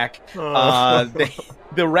 walking back.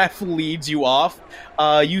 The ref leads you off.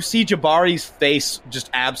 You see Jabari's face just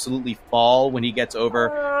absolutely fall when he gets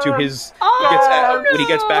over to his. When he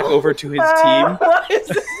gets back over to his team, What is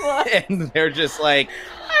this one? and they're just like.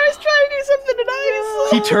 I was trying to do something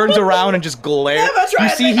nice. He turns around and just glares. Never try You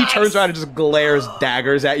to see, be he nice. turns around and just glares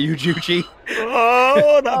daggers at you, Juji,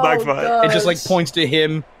 Oh, that Oh, backfired. God. and just like points to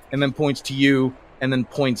him, and then points to you, and then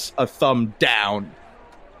points a thumb down.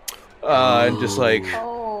 And just like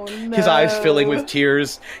Oh no! his eyes filling with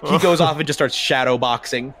tears, he goes off and just starts shadow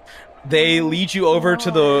boxing. They lead you over to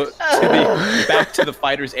the back to the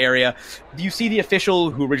fighters area. You see the official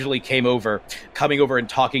who originally came over, coming over and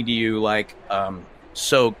talking to you like,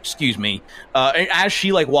 so, excuse me. And as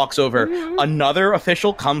she like walks over, another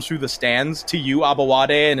official comes through the stands to you,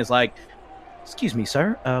 Abawade, and is like, excuse me,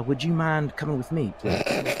 sir, would you mind coming with me,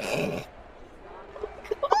 please?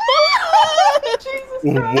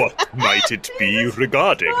 What might it be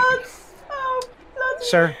regarding?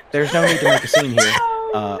 Sir, there's no need to make a scene here.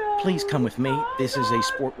 Please come with me. This is a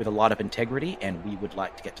sport with a lot of integrity, and we would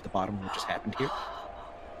like to get to the bottom of what just happened here.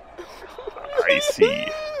 I see.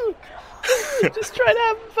 Just trying to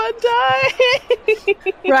have a fun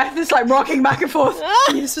time. Wrath is like rocking back and forth.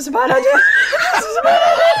 This was a bad idea. This was a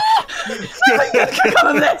bad idea. I'm gonna kick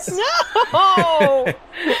on this. No.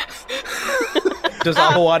 Does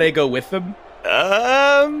Abawade go with them?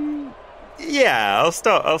 Yeah, I'll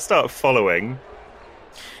start following.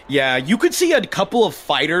 Yeah, you could see a couple of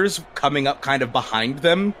fighters coming up kind of behind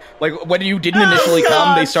them. Like, when you didn't initially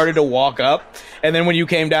come, they started to walk up. And then when you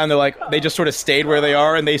came down, they just sort of stayed where they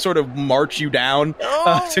are, and they sort of march you down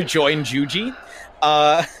to join Juji.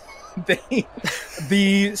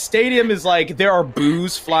 The stadium is like, there are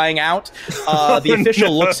boos flying out. The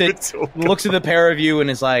official looks at the pair of you and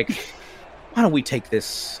is like, why don't we take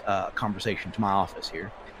this conversation to my office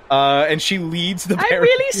here? And she leads the pair. I'm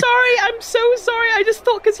really sorry. I'm so sorry. I just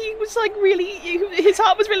thought because he was like really, his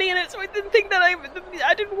heart was really in it, so I didn't think that I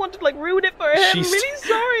didn't want to like ruin it for him. I'm really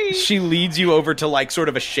sorry. She leads you over to like sort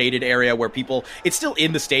of a shaded area where people. It's still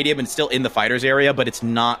in the stadium and still in the fighters area, but it's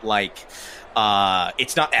not like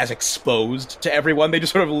it's not as exposed to everyone. They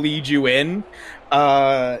just sort of lead you in.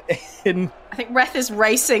 And I think Wrath is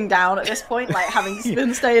racing down at this point, like having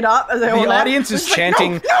been stayed up. As the audience is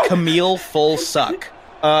chanting "Camille full suck."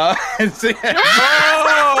 Oh!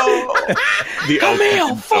 The Camille,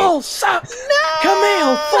 ultimate full suck!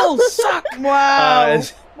 Camille, full suck! Wow.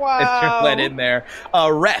 As you're let in there.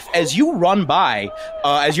 Ref, as you run by,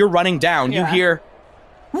 as you're running down, you hear,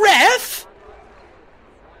 Ref?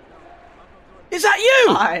 Is that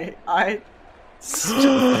you? I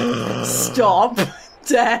stop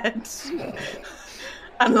dead.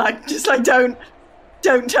 And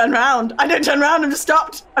don't turn around. I don't turn around, I'm just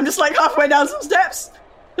stopped. I'm just like halfway down some steps.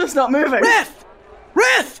 Just not moving.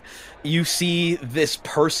 Ref! You see this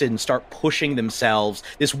person start pushing themselves,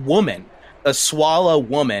 this woman, a Swallow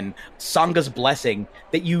woman, Sanga's blessing,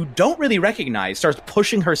 that you don't really recognize, starts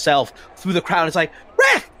pushing herself through the crowd. It's like,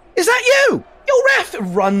 Ref, is that you? Yo, Ref!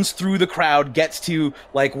 Runs through the crowd, gets to,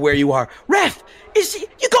 like, where you are. Ref, it's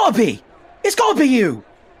gotta be you.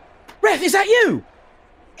 Ref, is that you?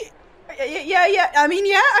 Yeah. I mean,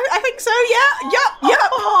 yeah, I think so, yeah.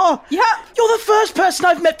 Oh, Yeah. You're the first person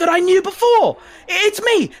I've met that I knew before. It's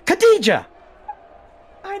me, Khadija.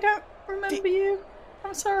 I don't remember you.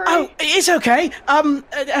 I'm sorry. Oh, it's okay.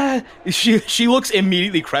 She looks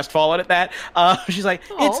immediately crestfallen at that. She's like,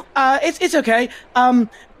 it's okay. I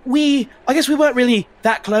guess we weren't really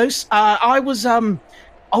that close. I was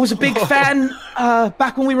a big fan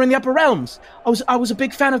back when we were in the Upper Realms. I was a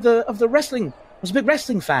big fan of the wrestling. I was a big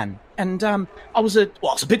wrestling fan, and I was a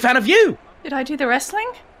big fan of you. Did I do the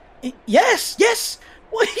wrestling? Yes.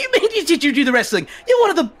 What do you mean? Did you do the wrestling? You're one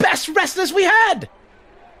of the best wrestlers we had.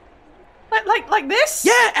 Like this?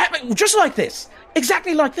 Yeah, just like this.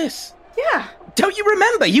 Exactly like this. Yeah. Don't you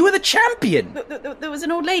remember? You were the champion. There was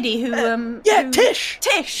an old lady who, Tish.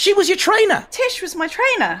 Tish. She was your trainer. Tish was my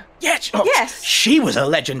trainer. Yeah, yes. She was a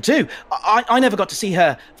legend too. I never got to see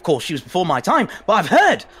her. Of course, she was before my time.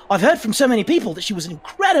 But I've heard from so many people that she was an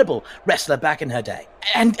incredible wrestler back in her day.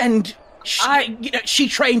 And she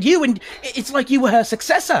trained you, and it's like you were her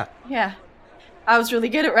successor. Yeah. I was really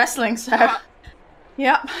good at wrestling, so...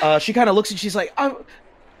 Yeah. She kind of looks and she's like,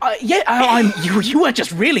 you were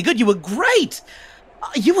just really good. You were great.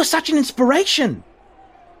 You were such an inspiration.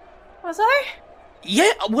 Was I? Yeah,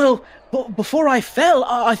 well, before I fell,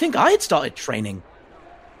 I think I had started training.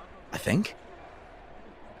 I think.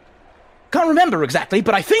 Can't remember exactly,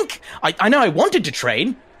 but I think, I know I wanted to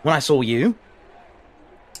train when I saw you.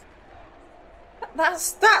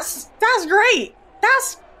 That's great.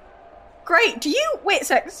 That's great. Do you wait a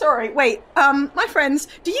sec? Sorry, wait. My friends,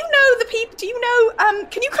 do you know the people? Do you know?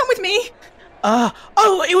 Can you come with me?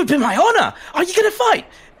 It would be my honor. Are you gonna fight?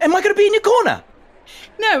 Am I gonna be in your corner?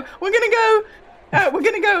 No, we're gonna go. We're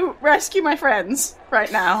gonna go rescue my friends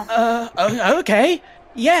right now. Okay.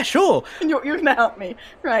 Yeah, sure. And you're gonna help me,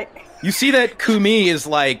 right? You see that Kumi is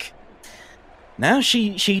like. Now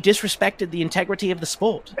she disrespected the integrity of the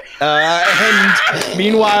sport. And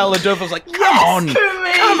meanwhile, Adolfo's like, come on,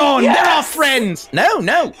 yes! they're our friends.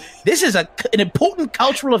 No, this is an important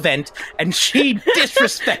cultural event, and she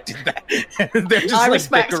disrespected that. They're just I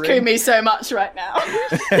respect bickering. Kumi so much right now.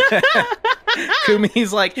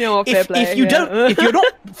 Kumi's like, You know what, fair play, if you're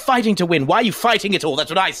not fighting to win, why are you fighting at all? That's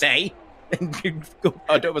what I say. And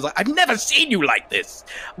Adolfo's like, I've never seen you like this.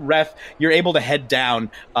 Ref, you're able to head down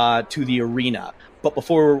to the arena. But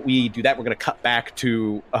before we do that, we're going to cut back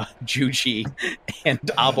to Juji and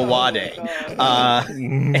Abawade.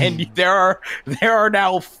 And there are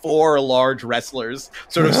now 4 large wrestlers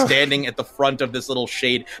sort of standing at the front of this little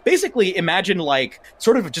shade. Basically, imagine like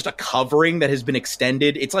sort of just a covering that has been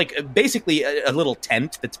extended. It's like basically a little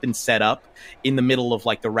tent that's been set up in the middle of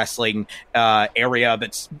like the wrestling area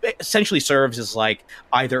that's essentially serves as like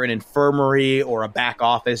either an infirmary or a back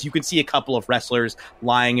office. You can see a couple of wrestlers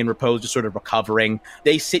lying in repose, just sort of recovering.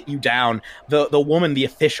 They sit you down. The woman, the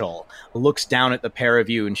official, looks down at the pair of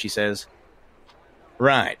you and she says,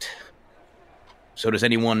 right. So does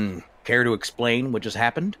anyone care to explain what just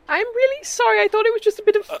happened? I'm really sorry. I thought it was just a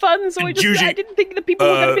bit of fun, so I didn't think the people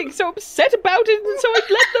were going to be so upset about it, and so I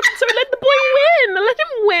let the boy win. I let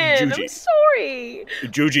him win. Juji. I'm sorry.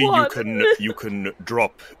 Juji, What? you can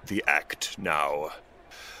drop the act now.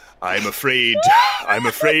 I'm afraid I'm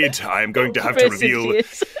going to have to reveal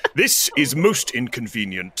this is most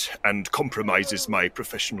inconvenient and compromises my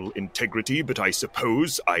professional integrity, but I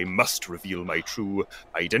suppose I must reveal my true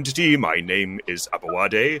identity. My name is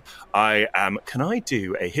Abawade. Can I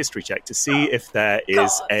do a history check to see if there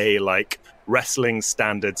is a, like, wrestling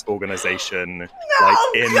standards organization, in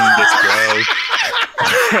this world?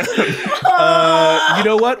 You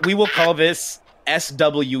know what? We will call this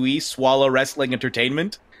SWE, Swallow Wrestling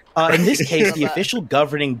Entertainment. In this case, the official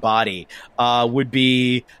governing body would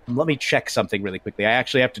be... Let me check something really quickly. I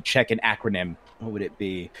actually have to check an acronym What would it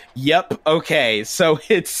be? Yep. Okay. So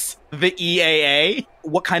it's the EAA.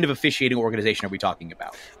 What kind of officiating organization are we talking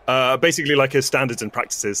about? Basically, like a standards and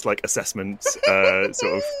practices, like assessment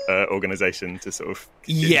organization to sort of.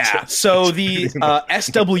 Yeah. So the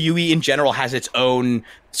SWE in general has its own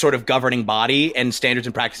sort of governing body and standards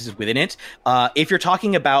and practices within it. If you're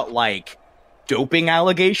talking about like doping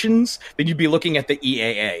allegations, then you'd be looking at the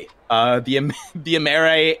EAA. The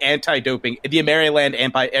Ameriland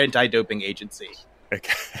Anti-Doping Agency.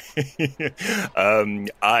 Okay.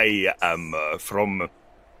 I am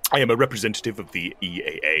a representative of the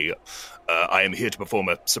EAA. I am here to perform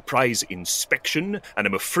a surprise inspection, and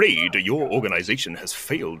I'm afraid your organization has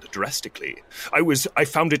failed drastically. I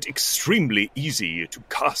found it extremely easy to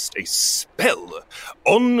cast a spell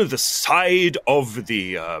on the side of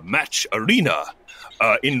the match arena,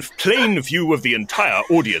 in plain view of the entire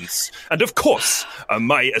audience. And of course,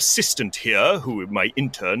 my assistant here, my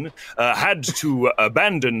intern, had to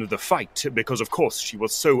abandon the fight because, of course, she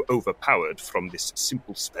was so overpowered from this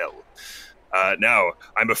simple spell. Now,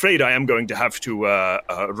 I'm afraid I am going to have to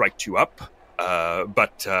write you up,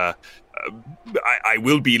 but I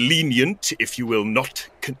will be lenient if you will not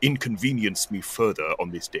inconvenience me further on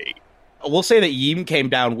this day. We'll say that Yim came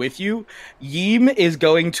down with you. Yim is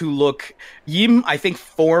going to look... Yim, I think,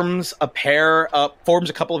 forms a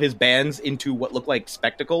couple of his bands into what look like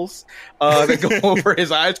spectacles that go over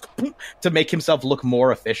his eyes to make himself look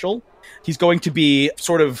more official. He's going to be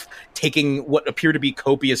sort of taking what appear to be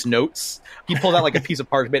copious notes. He pulls out like a piece of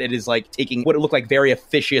parchment and is like taking what look like very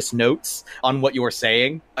officious notes on what you're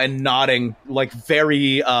saying and nodding like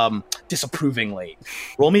very disapprovingly.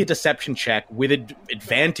 Roll me a deception check with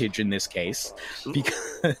advantage in this case,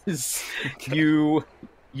 because you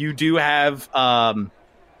do have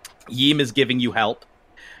Yim is giving you help.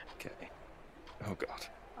 Okay. Oh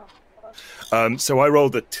god. So I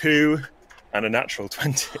rolled a 2 and a natural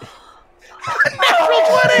 20.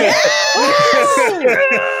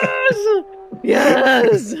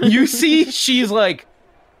 Yes! You see, she's like,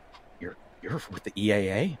 You're with the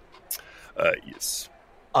EAA? Yes.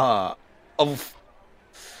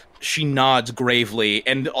 She nods gravely,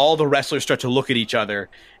 and all the wrestlers start to look at each other,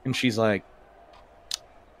 and she's like,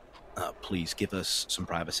 please give us some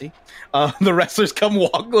privacy. The wrestlers come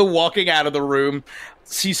walking out of the room.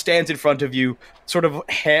 She stands in front of you, sort of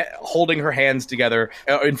holding her hands together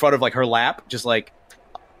in front of like her lap, just like,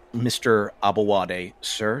 Mr. Abawade,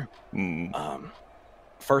 sir.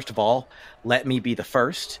 First of all, let me be the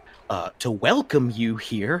first to welcome you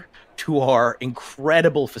here to our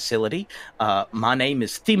incredible facility. My name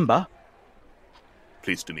is Thimba.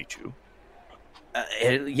 Pleased to meet you.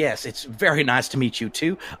 Yes, it's very nice to meet you,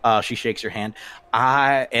 too. She shakes her hand.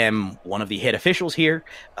 I am one of the head officials here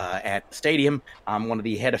at the stadium. I'm one of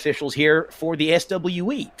the head officials here for the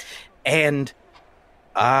SWE. And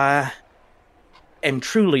I am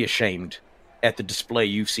truly ashamed at the display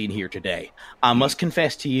you've seen here today. I must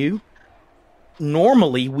confess to you,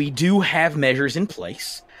 normally we do have measures in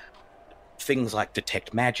place. Things like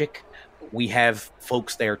detect magic. We have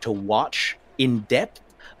folks there to watch in depth.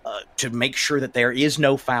 To make sure that there is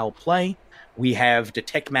no foul play. We have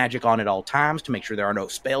detect magic on at all times to make sure there are no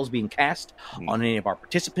spells being cast on any of our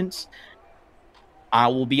participants. I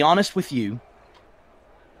will be honest with you.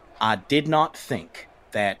 I did not think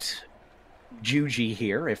that Juji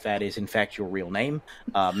here, if that is in fact your real name,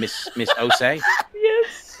 Miss Osei.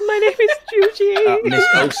 Yes, my name is Juji. Miss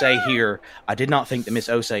Osei here. I did not think that Miss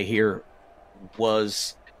Osei here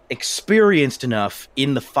was experienced enough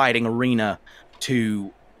in the fighting arena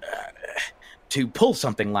to pull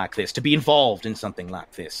something like this, to be involved in something like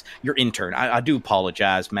this. Your intern. I do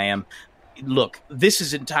apologize, ma'am. Look, this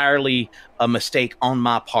is entirely a mistake on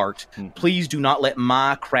my part. Please do not let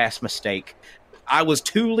my crass mistake. I was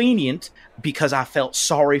too lenient because I felt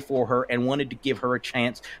sorry for her and wanted to give her a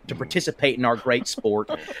chance to participate in our great sport.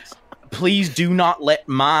 Please do not let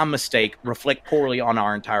my mistake reflect poorly on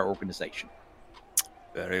our entire organization.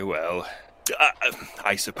 Very well.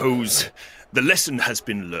 I suppose the lesson has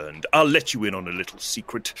been learned. I'll let you in on a little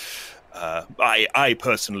secret. I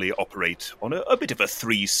personally operate on a bit of a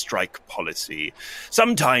 3-strike policy.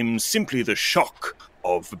 Sometimes simply the shock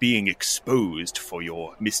of being exposed for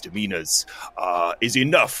your misdemeanors is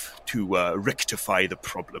enough to rectify the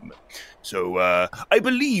problem. So I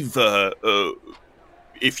believe,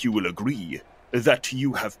 if you will agree, that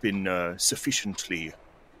you have been sufficiently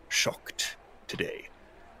shocked today.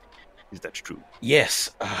 Is that true? Yes,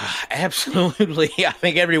 absolutely. I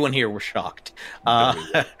think everyone here was shocked.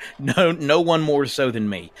 No one more so than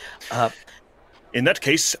me. In that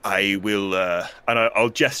case, I will, and I'll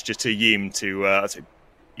gesture to Yim to say,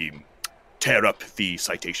 Yim, tear up the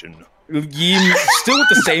citation Yim still with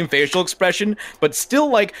the same facial expression, but still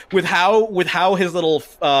like with how his little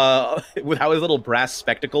brass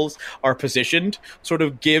spectacles are positioned, sort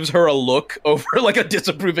of gives her a look over, like a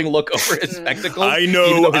disapproving look over his spectacles. I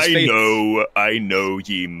know,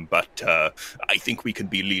 Yim, but I think we can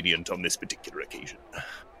be lenient on this particular occasion.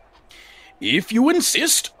 If you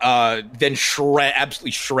insist, then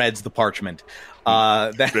absolutely shreds the parchment.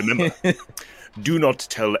 Remember, do not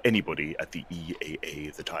tell anybody at the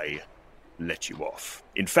EAA that I let you off.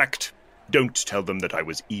 In fact, don't tell them that I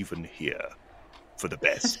was even here for the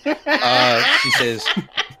best. She says,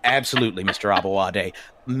 absolutely, Mr. Abawade.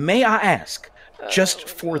 May I ask, just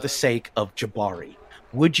for the sake of Jabari,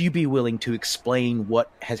 would you be willing to explain what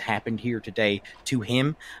has happened here today to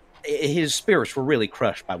him? His spirits were really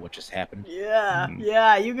crushed by what just happened.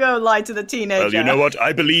 Yeah, you go lie to the teenager. Well, you know what?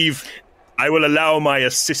 I believe I will allow my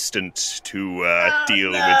assistant to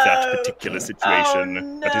deal with that particular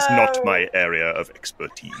situation. That is not my area of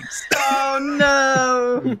expertise. Oh,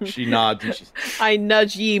 no. She nods and she's... I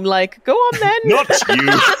nudge Yim like, go on then. Not you.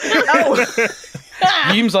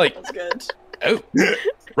 Oh. Yim's like, That's good. oh,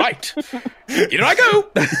 right. Here I go.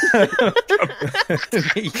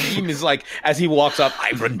 Yim is like, as he walks up,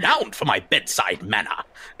 I'm renowned for my bedside manner.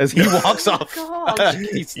 As he walks off,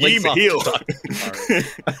 he slinks off. Heel.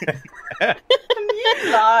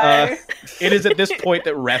 It is at this point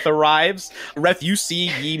that Reth arrives. Reth, you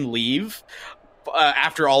see Yim leave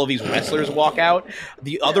after all of these wrestlers walk out.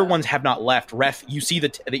 The other ones have not left. Reth, you see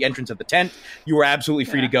the entrance of the tent. You are absolutely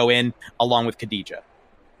free to go in along with Khadija.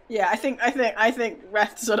 Yeah, I think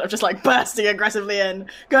Reth sort of just like bursting aggressively in,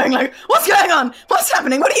 going like, "What's going on? What's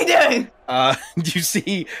happening? What are you doing?" You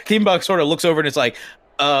see Timbuk sort of looks over and it's like,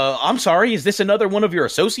 I'm sorry, is this another one of your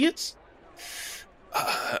associates?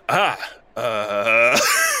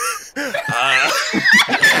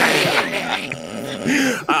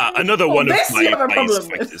 Another one of my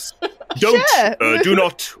fighters. Do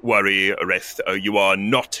not worry, Reth. You are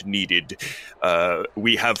not needed.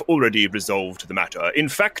 We have already resolved the matter. In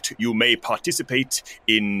fact, you may participate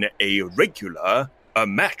in a regular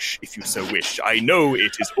match if you so wish. I know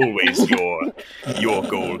it is always your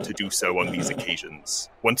goal to do so on these occasions.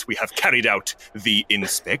 Once we have carried out the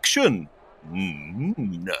inspection.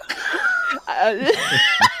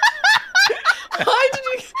 Why did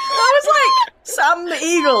you? I was like Sam the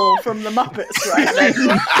Eagle from the Muppets, right? Like,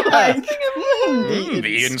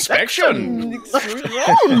 the inspection.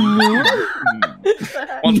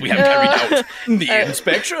 Once we have carried out the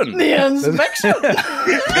inspection. The inspection.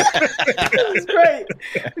 That's great.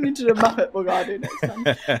 We need to do a Muppet Wagadu next time.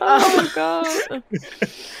 Oh, God.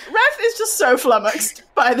 Ref is just so flummoxed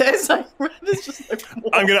by this. Like, Ref is just like,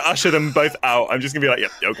 what? I'm going to usher them both out. I'm just going to be like,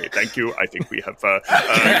 yeah, okay, thank you. I think we have...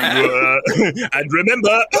 and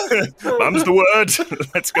remember, mum's the word.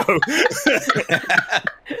 Let's go.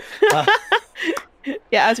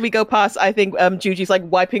 Yeah, as we go past, I think Juji's like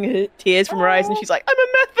wiping her tears from her eyes, and she's like, "I'm a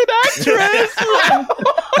method actress."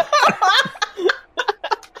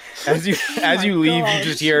 As you leave, you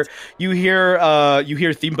just hear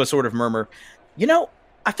Thimba sort of murmur, "You know,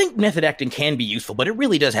 I think method acting can be useful, but it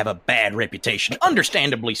really does have a bad reputation,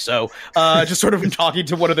 understandably so." Just sort of talking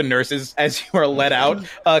to one of the nurses as you are let out.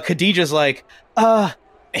 Khadija's like,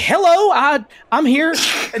 "Hello, I'm here.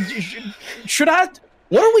 Should I?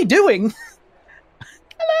 What are we doing?"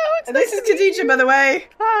 Hello, this is Khadija, by the way.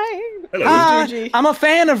 Hi. Hello. I'm a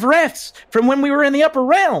fan of Reth's from when we were in the Upper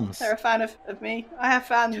Realms. They're a fan of me. I have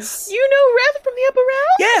fans. You know Reth from the Upper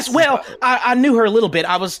Realms? Yes, well, I knew her a little bit.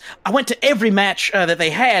 I went to every match that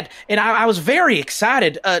they had, and I was very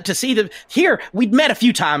excited to see them here. We'd met a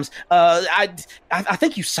few times. I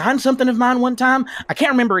think you signed something of mine one time. I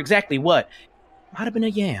can't remember exactly what. Might have been a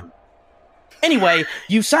yam. Anyway,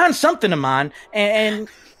 you signed something of mine, and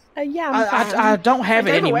I don't have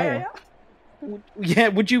it anymore. Yeah,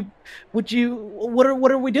 would you? What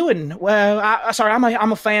are we doing? Well, sorry,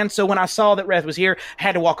 I'm a fan. So when I saw that Reth was here, I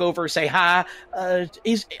had to walk over and say hi.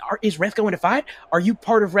 Is Reth going to fight? Are you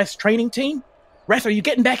part of Reth's training team? Reth, are you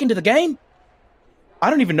getting back into the game? I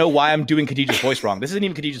don't even know why I'm doing Khadija's voice wrong. This isn't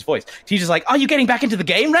even Khadija's voice. Khadija's like, "Are you getting back into the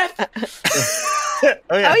game, Reth?"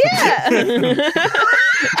 Oh yeah.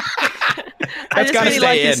 That's got to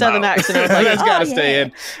stay in. Southern accent. I was like, That's got to stay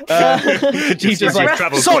in. Khadija's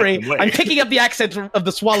like, "Sorry, I'm picking up the accent of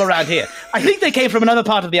the swallow around here. I think they came from another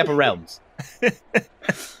part of the Upper Realms." Okay,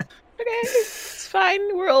 it's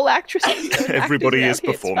fine. We're all actresses. Everybody is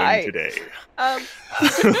performing today.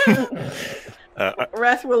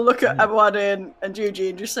 Reth will look at Abwada and Juji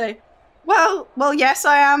and just say, well, yes,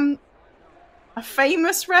 I am a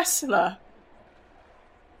famous wrestler.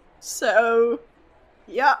 So,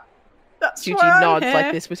 yeah, That's Juji why I'm nods here.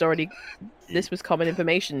 like this was common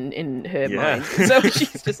information in her Yeah. mind. So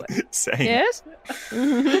she's just like, Same. yes?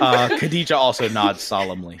 Khadija also nods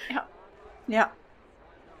solemnly. Yeah.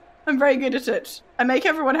 I'm very good at it. I make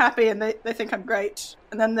everyone happy and they think I'm great.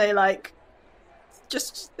 And then they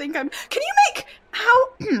just think I'm... Can you make... How...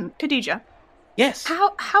 Khadija, Yes.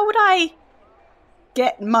 how would I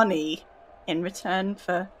get money in return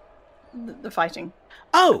for the fighting?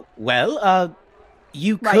 Oh, well,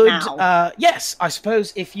 you Right could... now. yes, I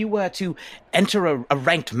suppose if you were to enter a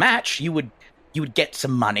ranked match, you would get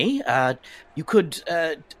some money. You could...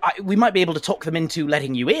 we might be able to talk them into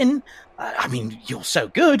letting you in. I mean, you're so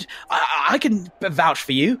good. I can vouch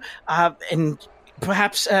for you. And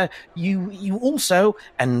perhaps you also...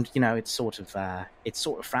 And, it's sort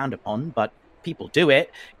of frowned upon, but people do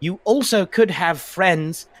it. You also could have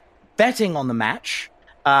friends betting on the match,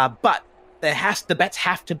 but the bets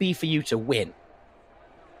have to be for you to win.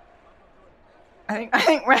 I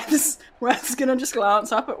think Reth's gonna just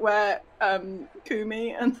glance up at where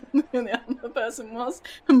Kumi and the other person was,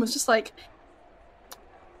 and was just like,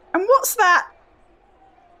 and what's that?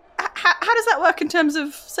 How does that work in terms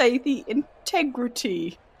of, say, the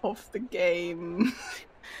integrity of the game?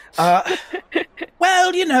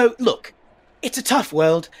 Well, look, it's a tough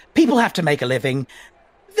world. People have to make a living.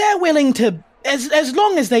 They're willing to, as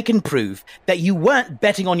long as they can prove that you weren't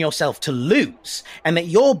betting on yourself to lose, and that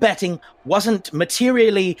your betting wasn't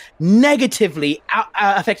materially negatively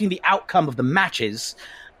affecting the outcome of the matches,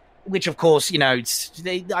 which, of course, I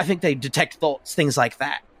think they detect things like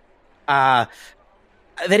that.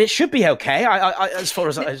 That it should be okay. I as far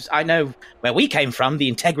as I know, where we came from, the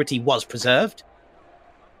integrity was preserved.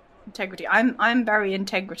 Integrity. I'm very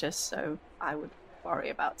integritous, so I would worry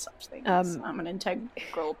about such things. I'm an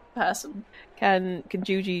integral person. Can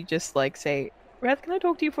Juji just say, Reth, can I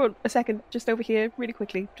talk to you for a second, just over here, really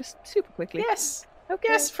quickly, just super quickly? Yes. Okay.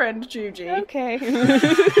 Yes, friend Juji. Okay.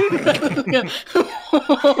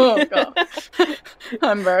 Oh, God.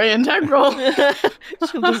 I'm very integral.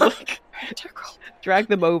 She'll just Very integral. drag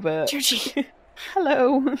them over. Juji.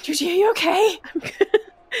 Hello. Juji, are you okay?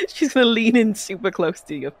 She's gonna lean in super close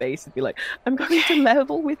to your face and be like, I'm going to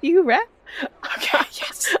level with you, Reth. Okay,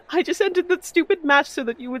 yes. I just entered that stupid match so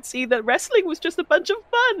that you would see that wrestling was just a bunch of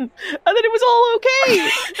fun and that it was all okay.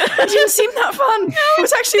 It didn't seem that fun. It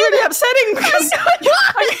was actually really upsetting because it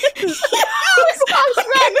was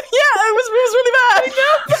really bad.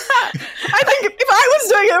 I think if I was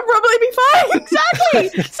doing it, it would probably be fine. Exactly.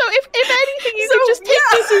 So if anything, you could just take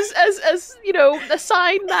this as a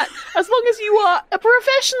sign that as long as you are a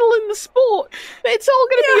professional in the sport, it's all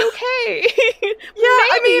going to be okay.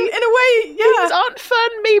 I mean, in a way, things aren't fun.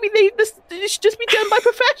 Maybe they should just be done by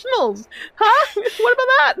professionals. Huh? What about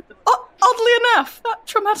that? Oddly enough, that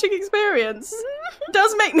traumatic experience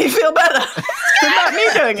does make me feel better about me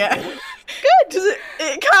doing it. Good. Because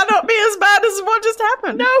it cannot be as bad as what just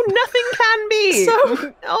happened. No, nothing can be.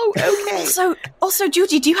 So, okay. Also,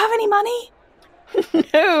 Juji, do you have any money?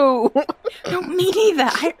 No. No, me neither.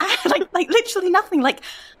 I like literally nothing.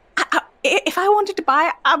 If I wanted to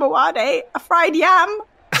buy abawade, a fried yam,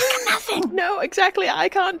 I got nothing. No, exactly. I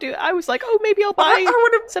can't do it. I was like, maybe I'll buy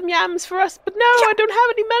some yams for us, but no, I don't have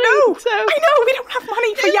any money. No, so. I know we don't have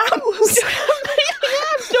money for yams. We don't have money for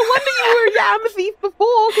yams. No wonder you were a yam thief before.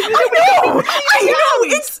 I know.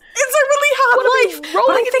 It's a really hard life.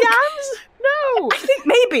 Rolling in yams? No. I think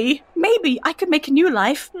maybe I could make a new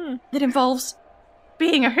life that involves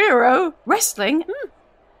being a hero, wrestling,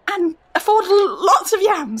 and afford lots of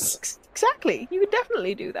yams. Exactly. You could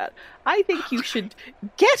definitely do that. I think you should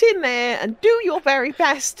get in there and do your very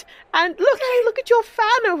best. And look at your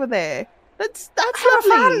fan over there. That's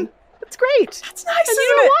lovely. That's great. That's nice. And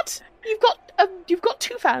you know what? You've got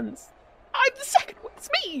two fans. I'm the second one. It's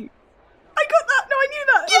me. I got that. No, I knew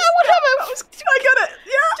that. Yeah, whatever. I got it.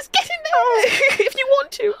 Yeah. Just get in there if you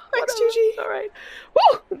want to. Thanks, Whatever. Juji. All right.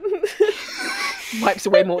 Woo! Wipes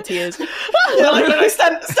away more tears.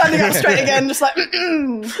 Standing up straight again, just like,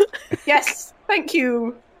 yes, thank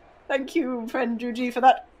you, friend Juji, for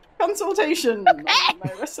that consultation on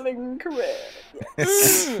my wrestling career.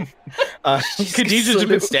 Yes. Khadijah's just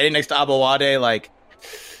been standing next to Abawade,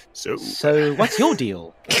 So, what's your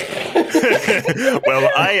deal? well,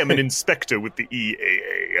 I am an inspector with the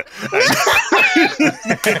EAA.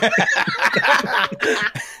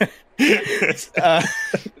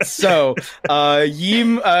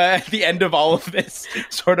 Yim, at the end of all of this,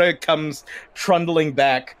 sort of comes trundling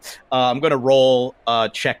back. I'm going to roll a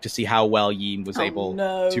check to see how well Yim was able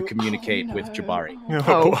to communicate with Jabari.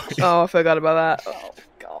 Oh, I forgot about that. Oh,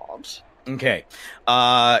 God. Okay.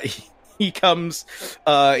 he comes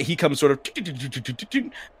sort of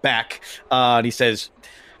back, and he says,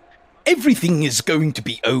 "Everything is going to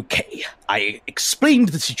be okay. I explained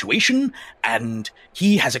the situation, and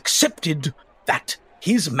he has accepted that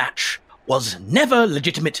his match was never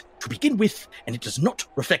legitimate to begin with, and it does not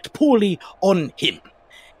reflect poorly on him.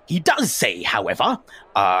 He does say, however,"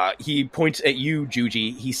 he points at you,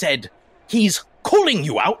 Juji, he said, "he's calling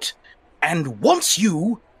you out and wants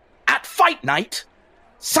you at fight night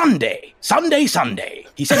Sunday.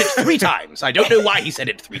 He said it 3 times. I don't know why he said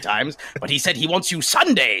it 3 times, but he said he wants you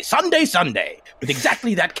Sunday, with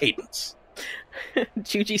exactly that cadence."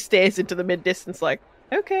 Juji stares into the mid-distance like,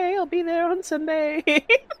 okay, I'll be there on Sunday.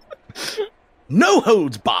 No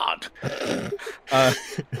holds barred.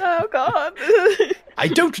 Oh, God. I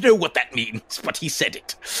don't know what that means, but he said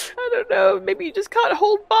it. I don't know. Maybe you just can't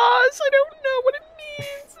hold bars. I don't know what it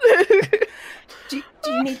means.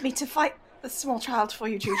 Do you need me to fight the small child for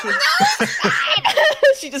you, Juju?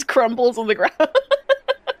 She just crumbles on the ground.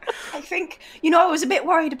 I think, I was a bit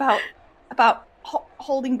worried about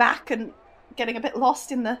holding back and getting a bit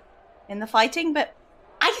lost in the fighting, but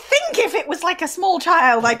I think if it was like a small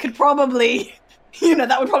child, I could probably,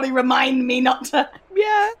 that would probably remind me not to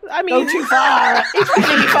go too far. It's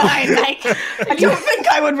really fine. Like, I don't think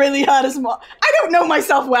I would really hurt as much. I don't know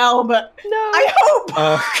myself well, but no. I hope.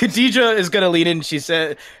 Khadija is going to lean in. She's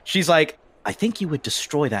like, "I think you would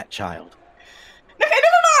destroy that child." Okay,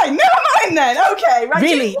 never mind then. Okay, right.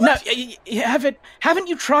 Really? No, haven't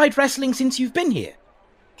you tried wrestling since you've been here?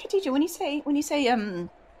 Khadija, when you say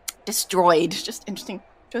destroyed, just interesting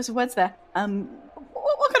choice of words there.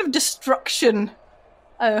 What kind of destruction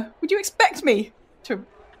would you expect me to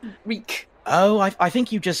wreak? Oh, I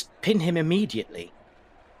think you just pin him immediately.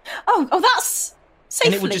 Oh, that's safely.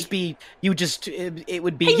 And it would just be, it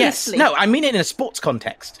would be, Painlessly. yes. No, I mean it in a sports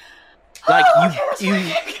context. Like,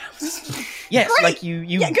 yes, Great. like you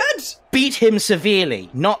good. beat him severely,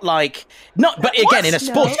 but again, in a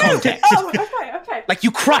sports context. Oh, okay. Like,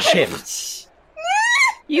 you crush him.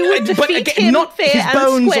 You would defeat but again, him not fair his and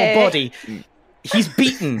bones square. or body. He's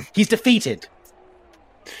beaten. He's defeated.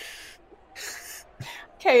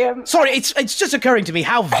 Okay, Sorry, it's just occurring to me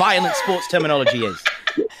how violent sports terminology is.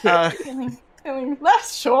 feeling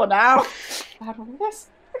less sure now about all this.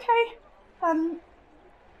 Okay,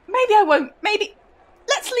 maybe I won't. Maybe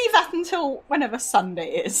let's leave that until whenever Sunday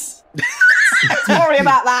is. Let's worry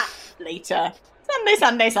about that later.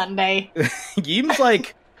 Sunday. Yim's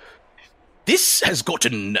like, "This has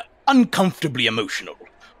gotten uncomfortably emotional.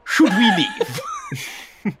 Should we leave?"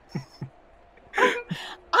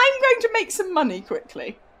 I'm going to make some money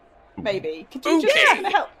quickly. Maybe. Could you just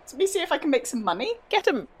help me see if I can make some money? Get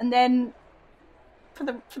him. And then for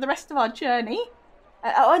the rest of our journey,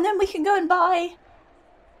 and then we can go and buy.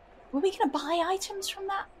 Were we going to buy items from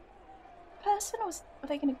that person, or were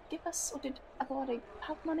they going to give us, or did Abuade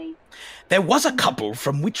have money? There was a couple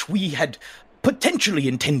from which we had potentially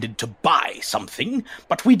intended to buy something,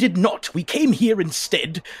 but we did not. We came here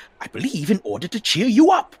instead, I believe, in order to cheer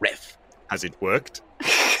you up, Ref. Has it worked?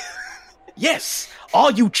 Yes.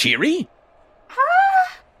 Are you cheery?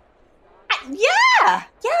 Yeah,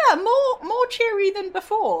 more cheery than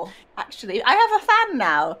before. Actually, I have a fan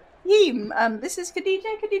now. Yim, this is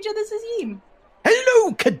Khadija. Khadija, this is Yim.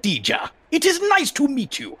 Hello, Khadija. It is nice to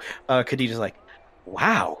meet you. Khadija's like,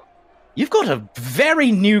 wow, you've got a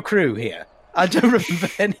very new crew here. I don't remember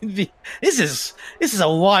any of the... This is a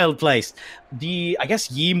wild place. I guess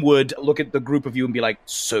Yim would look at the group of you and be like,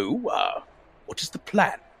 "So, what is the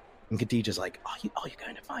plan?" And Khadija's like, Are you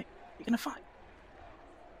going to fight? You're going to fight?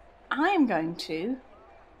 I am going to.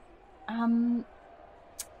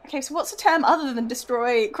 Okay, so what's a term other than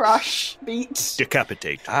destroy, crush, beat?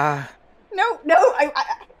 Decapitate. No.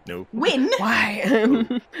 No. Win.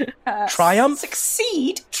 Why? Triumph?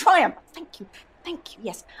 Succeed. Triumph. Thank you.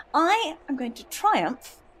 Yes. I am going to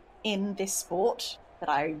triumph in this sport that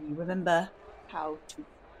I remember how to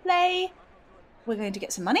play. We're going to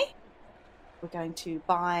get some money. We're going to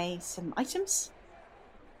buy some items.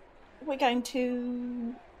 We're going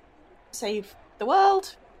to save the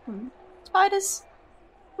world from spiders.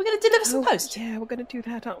 We're going to deliver some post. Yeah, we're going to do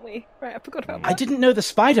that, aren't we? Right, I forgot about I that. didn't know the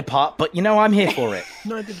spider part, but I'm here for it.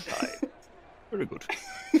 Neither did I. Very good.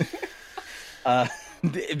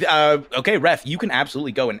 Okay, Ref, you can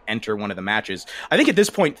absolutely go and enter one of the matches. I think at this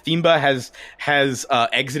point, Thimba has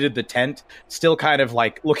exited the tent, still kind of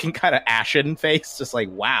like looking kind of ashen face, just like,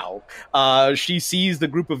 wow. She sees the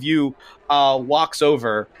group of you, walks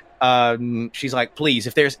over. She's like, "Please,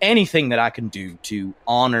 if there's anything that I can do to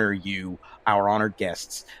honor you, our honored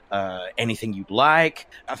guests. Anything you'd like?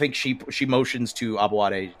 I think she motions to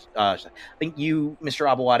Abuade. I think you, Mr.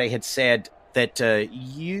 Abuade, had said that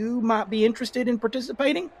you might be interested in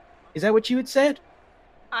participating. Is that what you had said?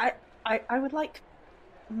 I would like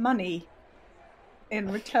money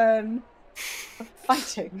in return for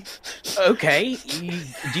fighting. Okay.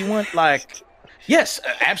 Do you want, like... Yes,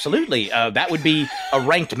 absolutely. That would be a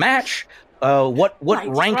ranked match. What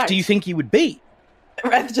rank do you think you would be?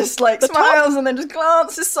 Reth just like smiles and then just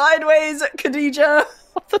glances sideways at Khadija.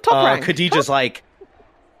 What's the top rank? Khadija's like,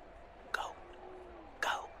 go.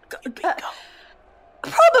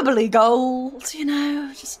 Probably gold,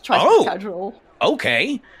 just try to be casual.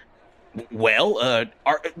 Okay. Well,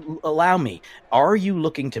 allow me. Are you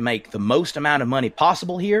looking to make the most amount of money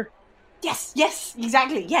possible here? Yes,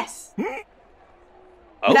 exactly, yes. Okay.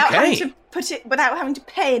 Without having to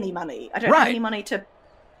pay any money. I don't have any money to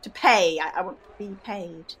pay. I want to be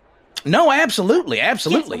paid. No, absolutely. Yes,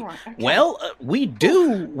 okay. Well, we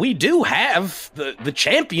do have the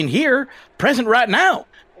champion here present right now.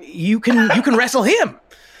 You can wrestle him.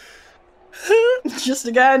 Just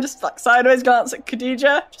like sideways glance at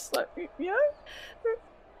Khadija, just like,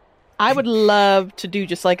 I would love to do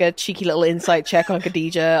just like a cheeky little insight check on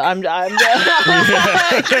Khadija. I'm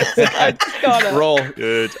gotta roll.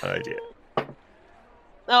 Good idea.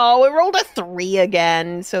 Oh, we rolled a 3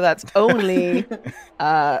 again, so that's only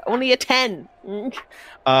a 10.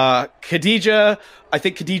 Khadija, I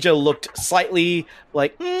think Khadija looked slightly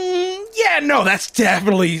like, that's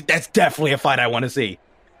definitely a fight I want to see.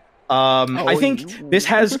 I think this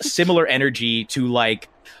has similar energy to like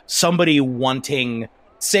somebody wanting,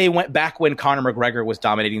 say, back when Conor McGregor was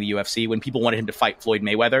dominating the UFC, when people wanted him to fight Floyd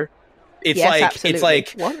Mayweather. It's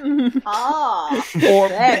like or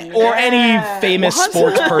any famous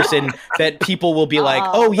sports person that people will be like,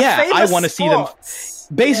 oh yeah, I want to see them.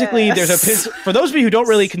 Basically, there's for those of you who don't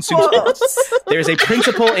really consume sports, there's a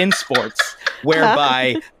principle in sports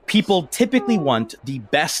whereby people typically want the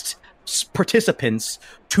best participants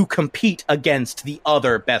to compete against the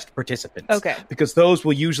other best participants. Okay. Because those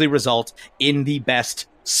will usually result in the best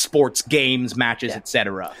sports games, matches,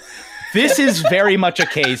 etc. This is very much a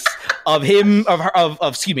case of her,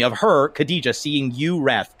 Khadija, seeing you,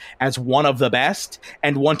 Reth, as one of the best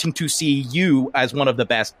and wanting to see you as one of the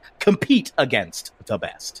best compete against the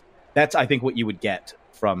best. That's, I think, what you would get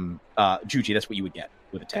from Juji. That's what you would get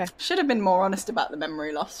with a 10. Okay. Should have been more honest about the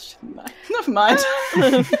memory loss, shouldn't I? Never mind.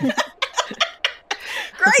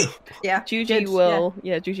 Great. Yeah. Juji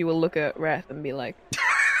will look at Reth and be like,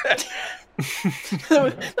 there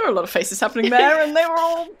were a lot of faces happening there, and they were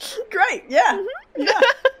all great. Yeah.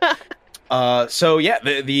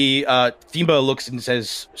 The Thimba looks and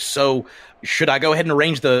says, "So, should I go ahead and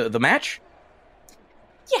arrange the match?"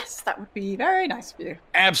 Yes, that would be very nice of you.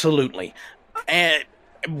 Absolutely. And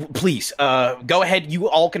please, go ahead. You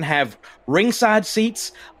all can have ringside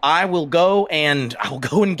seats. I will go and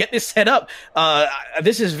get this set up.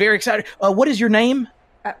 This is very exciting. What is your name?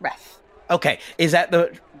 Reth. Okay. Is that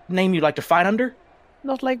the name you'd like to fight under?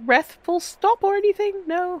 Not like Reth full stop or anything?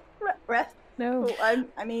 No. Reth? No.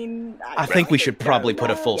 I think we should probably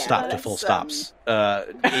put a full stop to full stops.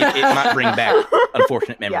 It might bring back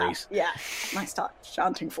unfortunate memories. Yeah. I might start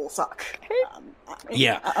chanting full suck.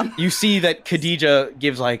 You see that Khadija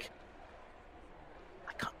gives like,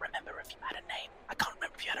 I can't remember if you had a name. I can't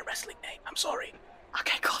remember if you had a wrestling name. I'm sorry.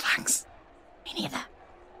 Okay, cool, thanks. Me neither.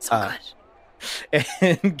 It's all good.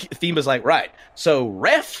 And Thima's like, right. So,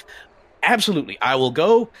 Ref, absolutely, I will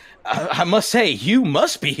go. I must say, you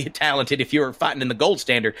must be talented if you're fighting in the gold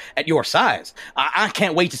standard at your size. I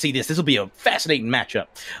can't wait to see this. This will be a fascinating matchup.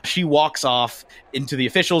 She walks off into the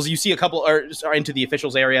officials. You see into the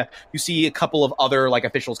officials area. You see a couple of other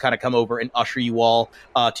officials kind of come over and usher you all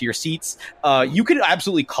to your seats. You could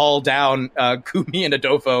absolutely call down Kumi and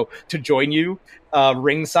Adolfo to join you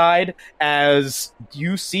ringside as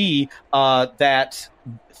you see that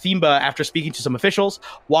Thimba, after speaking to some officials,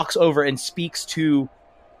 walks over and speaks to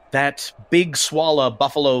that big swallow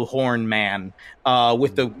buffalo horn man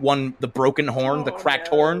with the broken horn, the cracked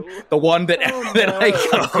horn, the one that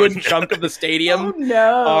a good chunk of the stadium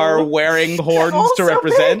are wearing horns to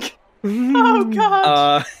represent. Oh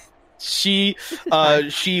god! She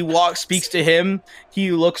speaks to him.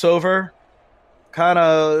 He looks over, kind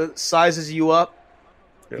of sizes you up.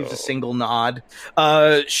 Gives a single nod.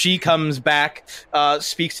 She comes back,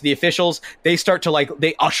 speaks to the officials. They start to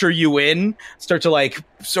they usher you in, start to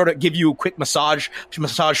sort of give you a quick massage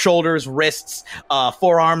shoulders, wrists,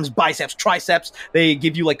 forearms, biceps, triceps. They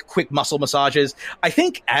give you quick muscle massages. I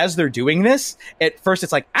think as they're doing this, at first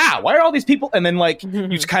it's why are all these people? And then you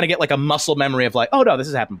just kind of get a muscle memory of oh no, this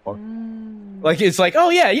has happened before. Like, it's like, oh,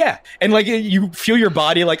 yeah. And, like, you feel your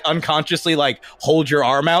body, like, unconsciously, like, hold your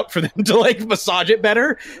arm out for them to, like, massage it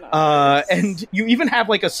better. And you even have,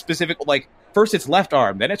 like, a specific, like, first it's left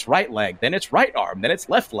arm, then it's right leg, then it's right arm, then it's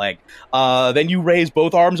left leg. Then you raise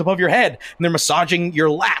both arms above your head, and they're massaging your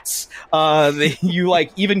lats. You,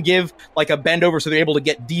 like, even give, like, a bend over so they're able to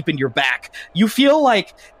get deep in your back. You feel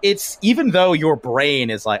like it's, even though your brain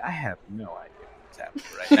is like, I have no idea what's happening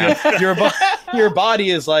right now, your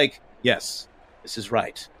body is like, yes, this is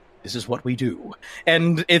right. This is what we do.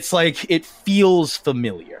 And it's like, it feels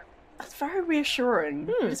familiar. That's very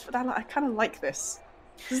reassuring. I kind of like this.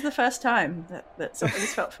 This is the first time that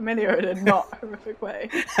something's felt familiar in a not horrific way.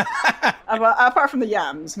 Apart from the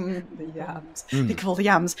yams. The yams. Think of all the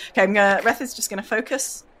yams. Okay, Reth is just going to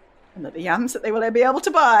focus on the yams that they will be able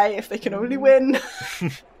to buy if they can only win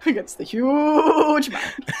against the huge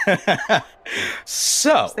man.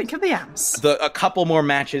 So, just think of the yams. A couple more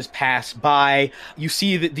matches pass by. You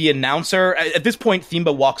see that the announcer, at this point,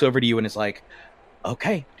 Thimba walks over to you and is like,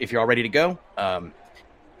 okay, if you're all ready to go,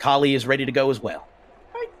 Kali is ready to go as well.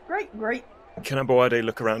 Great. Can Abawade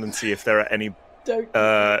look around and see if there are any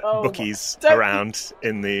bookies around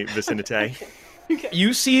in the vicinity? Okay.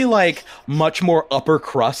 You see, like, much more upper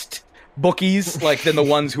crust bookies, like, than the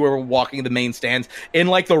ones who are walking the main stands. In,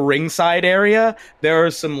 like, the ringside area, there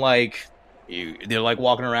are some, like, they're, like,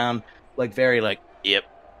 walking around, like, very, like, yep,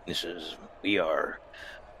 we are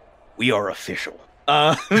official.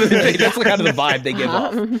 That's kind of the vibe they give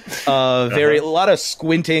off. A lot of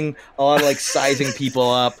squinting, a lot of, like, sizing people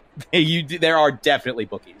up. There are definitely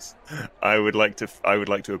bookies. I would like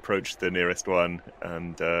to approach the nearest one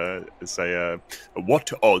and say,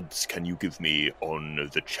 what odds can you give me on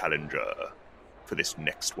the challenger for this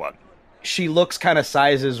next one? She looks, kind of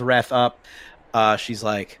sizes Reth up. She's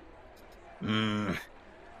like,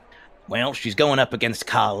 well, she's going up against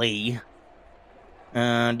Kali.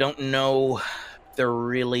 Don't know. They're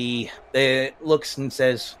really... looks and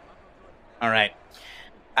says, all right,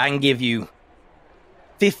 I can give you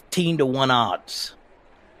 15-1 odds.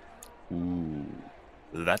 Ooh,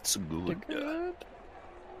 that's good.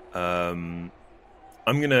 I'm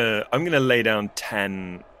gonna lay down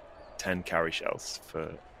 10 cowrie shells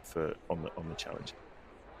for on the challenge.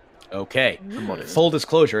 Okay. Full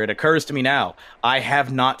disclosure, it occurs to me now, I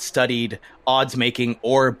have not studied odds making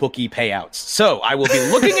or bookie payouts. So I will be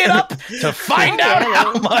looking it up to find out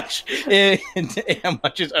how much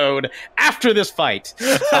is owed after this fight.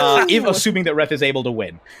 Assuming that Reth is able to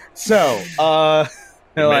win. So,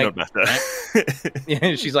 like,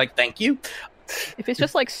 yeah, she's like, thank you. If it's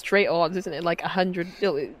just like straight odds, isn't it like 100,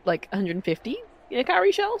 like 150?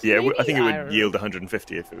 Cowrie shells? Yeah, maybe? I think it would yield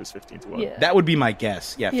 150 if it was 15-1. Yeah. That would be my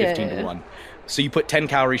guess. Yeah, 15-1. So you put 10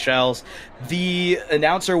 cowrie shells. The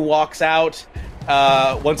announcer walks out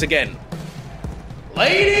once again.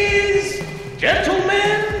 Ladies,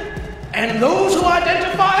 gentlemen, and those who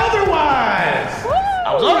identify otherwise. Woo!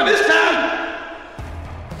 I was over this time.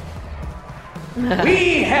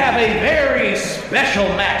 We have a very special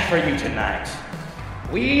match for you tonight.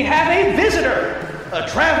 We have a visitor.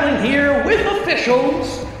 Traveling here with official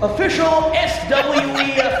SWE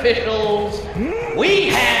officials, we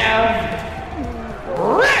have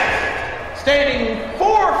Reth, standing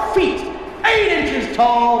 4 feet, 8 inches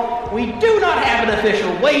tall. We do not have an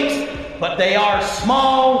official weight, but they are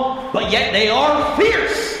small, but yet they are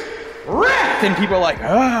fierce. Reth! And people are like,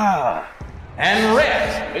 And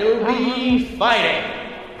Reth will be fighting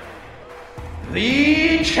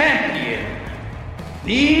the champion,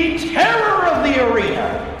 the terror of the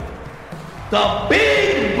arena, the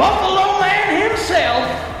big Buffalo Man himself,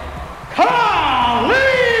 Kali!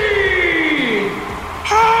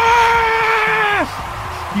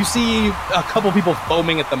 You see a couple people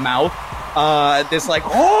foaming at the mouth. This like,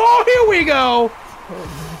 oh, here we go.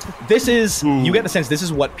 This is, you get the sense this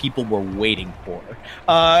is what people were waiting for.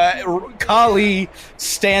 Kali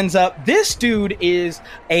stands up. This dude is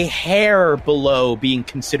a hair below being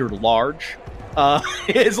considered large.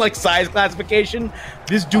 His like size classification.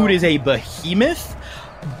 This dude is a behemoth,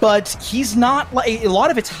 but he's not like, a lot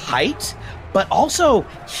of it's height, but also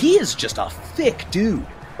he is just a thick dude.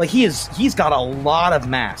 Like he's got a lot of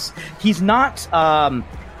mass. He's not,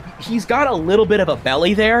 he's got a little bit of a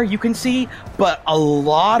belly there, you can see, but a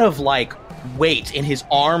lot of like weight in his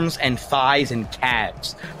arms and thighs and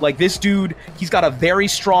calves. Like this dude, he's got a very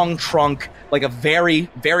strong trunk, like a very,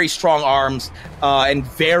 very strong arms, and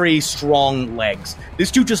very strong legs. This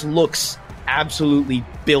dude just looks absolutely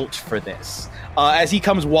built for this. As he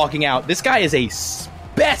comes walking out, this guy is a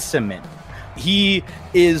specimen. He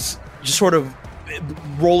is just sort of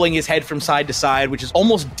rolling his head from side to side, which is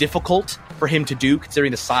almost difficult for him to do, considering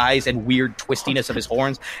the size and weird twistiness of his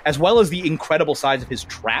horns, as well as the incredible size of his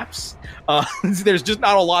traps. There's just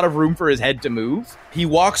not a lot of room for his head to move. He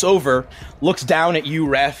walks over, looks down at you,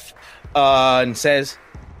 Ref, and says,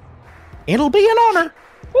 "It'll be an honor."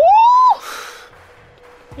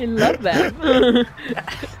 I love that.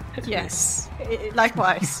 Yes,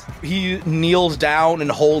 likewise. He kneels down and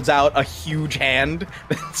holds out a huge hand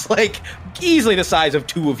that's like easily the size of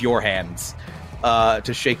two of your hands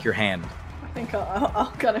to shake your hand. I think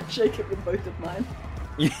I'll kind of shake it with both of mine.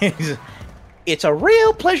 It's a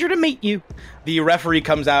real pleasure to meet you. The referee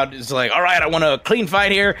comes out, is like, all right, I want a clean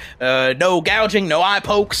fight here. No gouging, no eye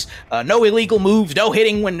pokes, no illegal moves, no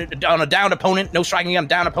hitting when on a downed opponent, no striking on a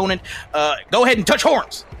downed opponent. Go ahead and touch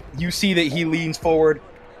horns. You see that he leans forward,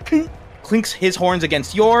 clinks his horns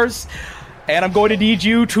against yours, and I'm going to need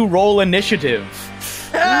you to roll initiative.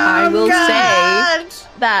 I will say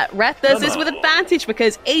that Reth does this with advantage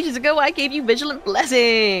because ages ago I gave you Vigilant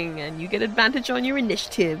Blessing, and you get advantage on your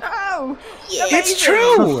initiative. Oh, It's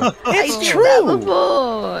true. It's true.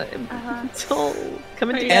 It's all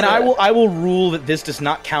coming together. And I will rule that this does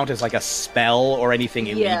not count as like a spell or anything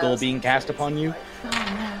illegal being cast upon you. Oh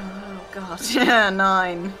no! Oh god! Yeah,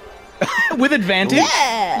 9 With advantage.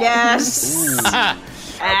 Yeah. Yes.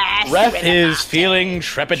 Ref is feeling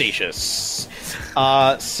trepidatious.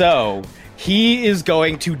 So he is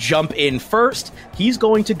going to jump in first. He's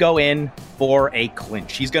going to go in for a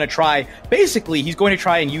clinch. He's going to try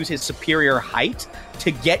and use his superior height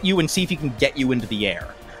to get you and see if he can get you into the air.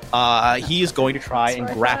 He is going to try and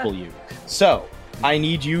grapple you. So I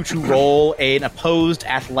need you to roll an opposed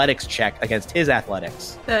athletics check against his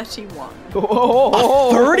athletics. 31.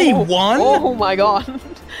 A 31? Oh my god.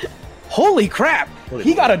 Holy crap!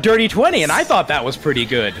 He got a dirty 20, and I thought that was pretty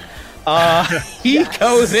good. He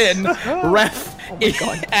goes in, Ref,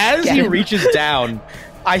 as he reaches down,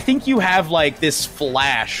 I think you have, like, this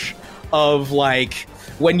flash of, like,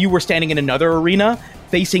 when you were standing in another arena,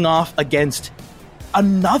 facing off against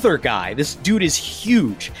another guy. This dude is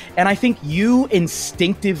huge, and I think you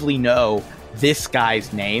instinctively know this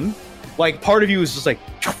guy's name. Like, part of you is just like,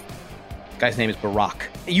 guy's name is Barack.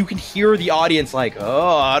 You can hear the audience like,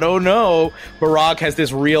 oh, I don't know. Barack has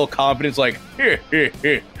this real confidence like,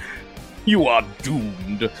 you are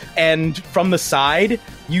doomed. And from the side,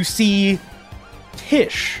 you see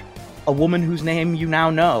Tish, a woman whose name you now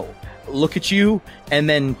know, look at you and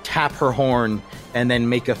then tap her horn and then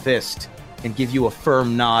make a fist and give you a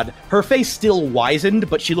firm nod. Her face still wizened,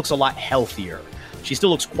 but she looks a lot healthier. She still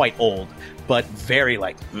looks quite old, but very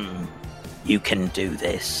like, you can do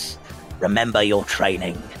this. Remember your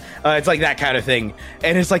training. It's like that kind of thing.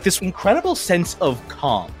 And it's like this incredible sense of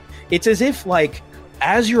calm. It's as if, like,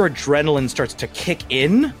 as your adrenaline starts to kick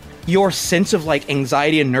in, your sense of, like,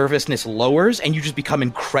 anxiety and nervousness lowers, and you just become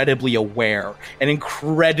incredibly aware and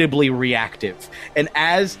incredibly reactive. And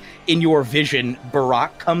as, in your vision,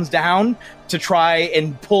 Barack comes down to try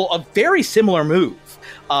and pull a very similar move,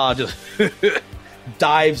 just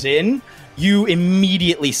dives in, you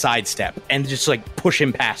immediately sidestep and just, like, push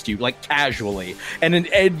him past you, like, casually. And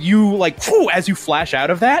you, like, whew, as you flash out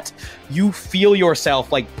of that, you feel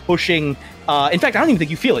yourself, like, pushing... in fact, I don't even think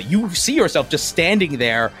you feel it. You see yourself just standing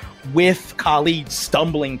there with Khalid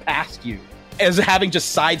stumbling past you, as having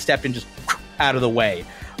just sidestepped and just out of the way.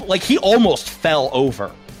 Like, he almost fell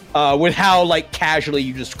over with how, like, casually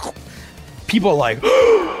you just... People are like...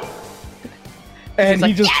 and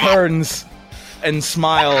he just turns... and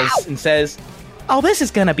smiles and says, oh, this is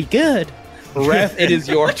gonna be good. Ref, it is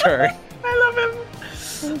your turn. I love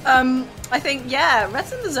him. I think,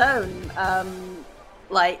 Reth's in the zone.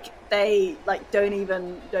 Like, they, like, don't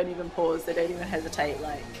even pause. They don't even hesitate.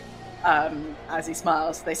 Like, as he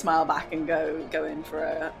smiles, they smile back and go in for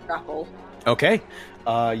a grapple. Okay.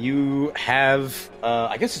 You have,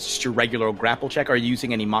 I guess it's just your regular grapple check. Are you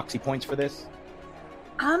using any moxie points for this?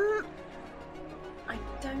 I don't...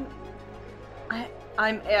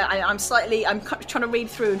 I'm slightly... I'm trying to read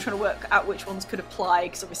through and trying to work out which ones could apply,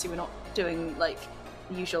 because obviously we're not doing, like,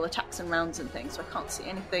 the usual attacks and rounds and things, so I can't see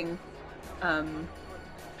anything.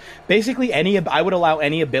 Basically, I would allow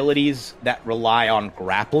any abilities that rely on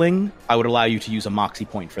grappling. I would allow you to use a moxie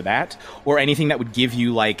point for that, or anything that would give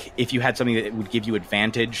you, like, if you had something that would give you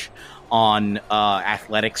advantage on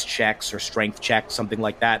athletics checks or strength checks, something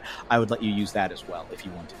like that, I would let you use that as well if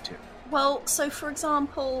you wanted to. Well, so for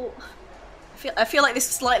example... I feel like this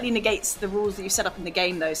slightly negates the rules that you set up in the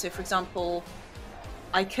game, though. So, for example,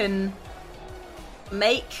 I can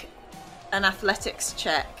make an athletics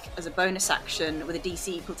check as a bonus action with a DC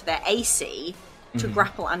equal to their AC to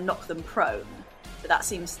grapple and knock them prone. But that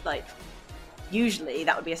seems like usually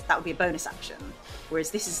that would be a bonus action,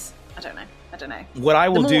 whereas this is I don't know. What I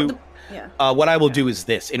will do. Yeah. What I will do is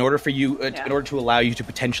this: in order for you, in order to allow you to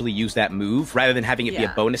potentially use that move, rather than having it be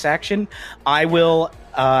a bonus action, I will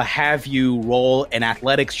have you roll an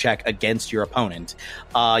athletics check against your opponent.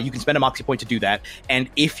 You can spend a moxie point to do that, and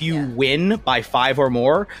if you win by 5 or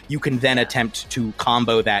more, you can then attempt to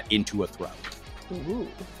combo that into a throw. Ooh.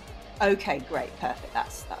 Okay, great, perfect.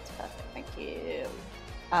 That's perfect. Thank you.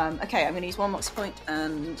 Okay, I'm going to use 1 moxie point,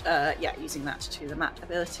 and using that to the map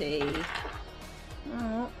ability.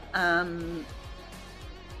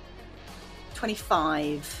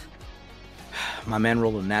 25. My man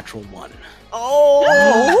rolled a natural 1.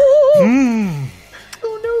 Oh!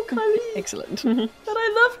 Oh no, Kali. Excellent. But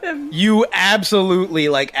I love him. You absolutely,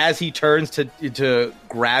 like, as he turns to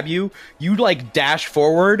grab you, you, like, dash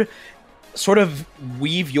forward, sort of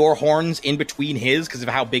weave your horns in between his because of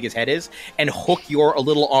how big his head is, and hook your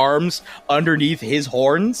little arms underneath his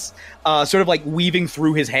horns, sort of like weaving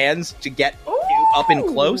through his hands to get up and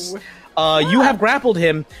close. You have grappled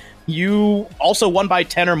him. You also won by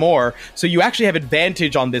 10 or more, so you actually have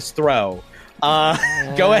advantage on this throw.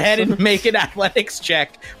 Go ahead and make an athletics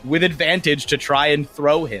check with advantage to try and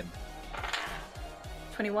throw him.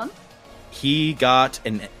 21. He got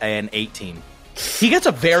an 18. He gets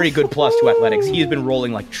a very good plus to athletics. He has been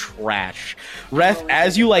rolling like trash. Reth,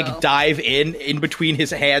 as you like dive in between his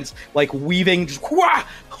hands, like weaving, just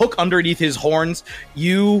hook underneath his horns,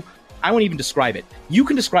 I won't even describe it. You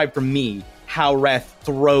can describe for me how Reth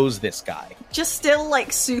throws this guy. Just still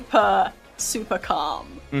like super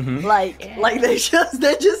calm. Mm-hmm. Like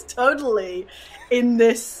they're just totally in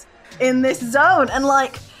this zone, and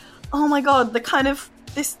like, oh my god, the kind of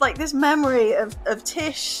this memory of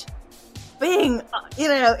Tish being,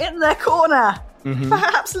 in their corner,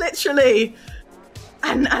 perhaps literally,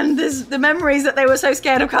 and there's the memories that they were so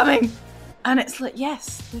scared of coming, and it's like,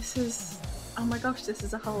 yes, this is, oh my gosh, this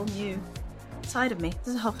is a whole new side of me. This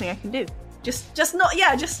is a whole thing I can do. Just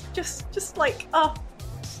like,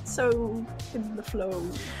 so in the flow.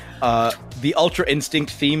 The Ultra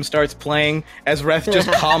Instinct theme starts playing as Reth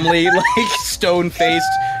just calmly, like stone-faced,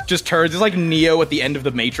 just turns. It's like Neo at the end of the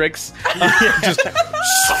Matrix.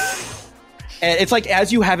 And it's like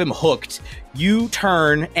as you have him hooked, you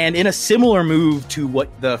turn, and in a similar move to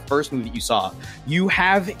what the first move that you saw, you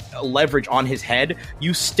have leverage on his head.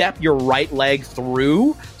 You step your right leg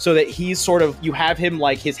through so that you have him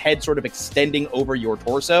like his head sort of extending over your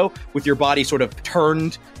torso with your body sort of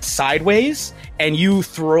turned sideways, and you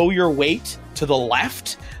throw your weight to the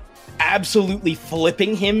left, absolutely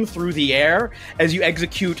flipping him through the air as you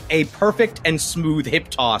execute a perfect and smooth hip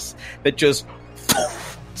toss that just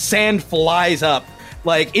sand flies up.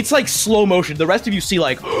 Like, it's like slow motion. The rest of you see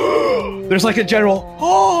like there's like a general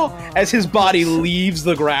as his body leaves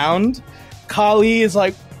the ground. Kali is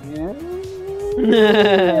like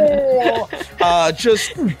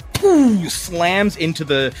just slams into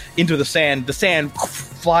the sand. The sand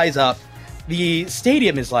flies up. The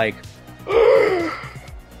stadium is like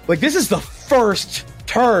this is the first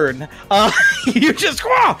turn. You just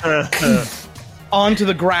onto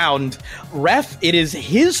the ground. Ref, it is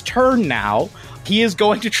his turn now. He is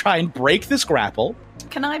going to try and break this grapple.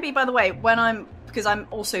 Can I be, by the way, because I'm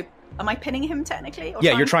also, am I pinning him technically?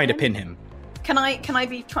 Yeah, you're trying to pin him. Can I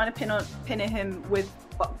be trying to pin him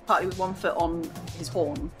partly with 1 foot on his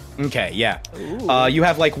horn? Okay, yeah. You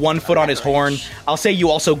have like 1 foot on his horn. I'll say you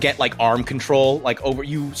also get like arm control, like over.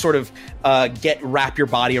 You sort of wrap your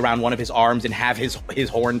body around one of his arms and have his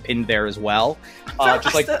horn pinned there as well.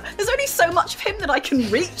 Just like there's only so much of him that I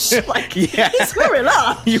can reach. Like, he's very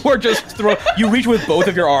large. You are just you reach with both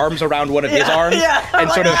of your arms around one of his arms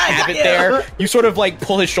and sort of have it there. You sort of like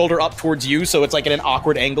pull his shoulder up towards you, so it's like at an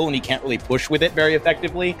awkward angle, and he can't really push with it very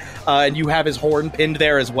effectively. And you have his horn pinned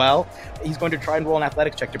there as well. He's going to try and roll an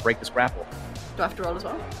athletics check to break this grapple. Do I have to roll as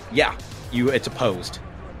well? Yeah, it's opposed.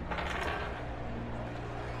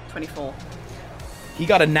 24. He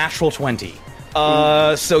got a natural 20.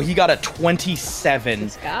 So he got a 27.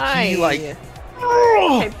 This guy. He Okay,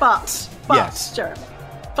 but yes. Jeremy,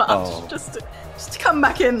 just to come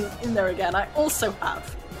back in there again, I also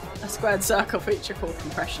have a squared circle feature called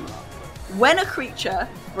compression. When a creature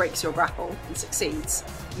breaks your grapple and succeeds,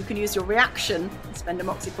 you can use your reaction and spend a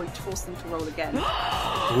moxie point to force them to roll again.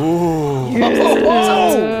 Ooh.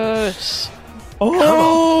 Yes.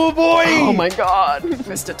 Oh boy! Oh my god.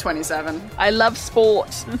 Mr. 27. I love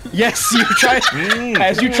sport. Yes, you try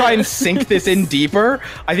as you try and sink this in deeper.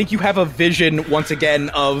 I think you have a vision once again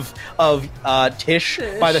of Tish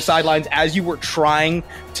by the sidelines as you were trying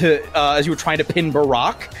to pin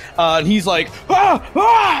Barack, and he's like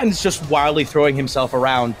and is just wildly throwing himself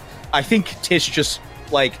around. I think Tish just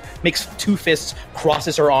makes two fists,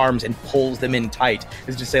 crosses her arms, and pulls them in tight.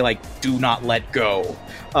 Is to say, like, do not let go.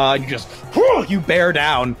 You just, you bear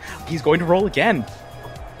down. He's going to roll again.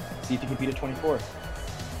 See if he can beat a 24.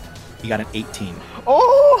 He got an 18.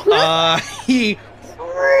 Oh! He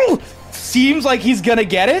seems like he's gonna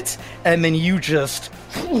get it, and then you just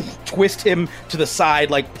twist him to the side,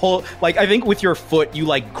 like pull, like I think with your foot you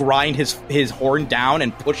like grind his horn down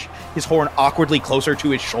and push his horn awkwardly closer to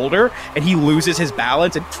his shoulder, and he loses his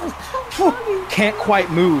balance and can't quite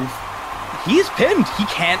move. He's pinned. He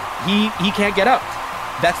can't get up.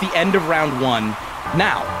 That's the end of round 1.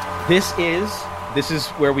 Now, this is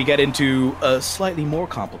where we get into a slightly more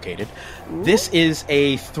complicated. This is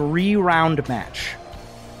a 3-round match.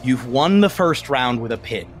 You've won the first round with a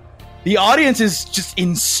pin. The audience is just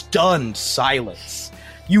in stunned silence.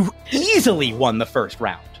 You easily won the first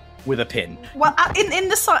round with a pin. Well, I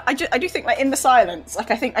do think, like, in the silence, like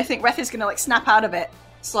I think Reth is gonna like snap out of it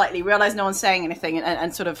slightly, realize no one's saying anything,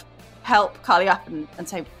 and sort of help Carly up and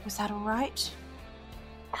say, "Was that all right?"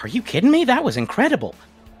 Are you kidding me? That was incredible.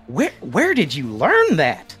 Where did you learn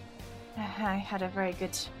that? I had a very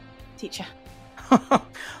good teacher.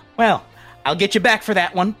 Well, I'll get you back for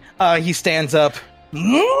that one. He stands up.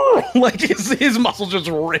 Like his muscles just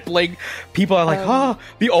rippling. People are like, oh.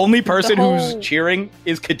 The only person who's cheering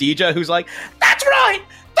is Khadija, who's like, that's right,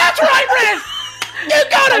 Red! You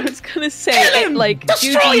got him! I was gonna say, like,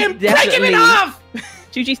 destroy him, break him in half!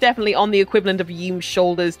 Juji's definitely on the equivalent of Yoom's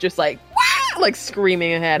shoulders, just like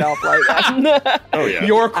screaming her head off like that. Oh yeah.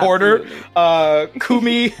 Your quarter,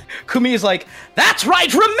 Kumi is like, that's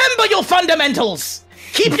right, remember your fundamentals!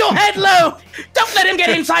 Keep your head low! Don't let him get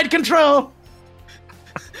inside control!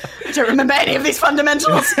 I don't remember any of these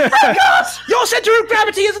fundamentals. Oh God! Your center of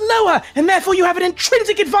gravity is lower, and therefore you have an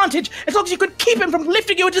intrinsic advantage as long as you can keep him from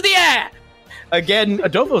lifting you into the air! Again,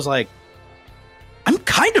 Adovo's like, I'm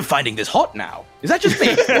kind of finding this hot now. Is that just me?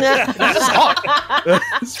 This is hot.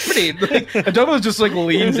 It's pretty. Like, Adovo just like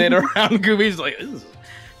leans in around Gumi. He's like,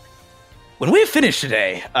 when we're finished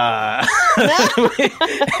today,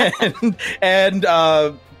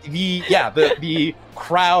 the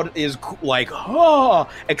crowd is like, oh,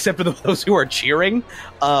 except for those who are cheering.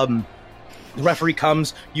 The referee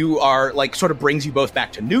comes. You are like sort of brings you both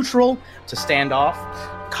back to neutral to stand off.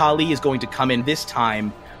 Kali is going to come in this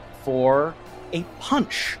time for a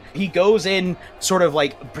punch. He goes in sort of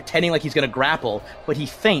like pretending like he's going to grapple, but he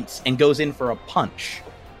feints and goes in for a punch.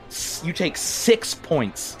 You take 6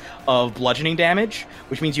 points of bludgeoning damage,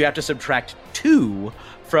 which means you have to subtract 2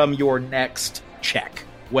 from your next check,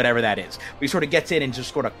 whatever that is. But he sort of gets in and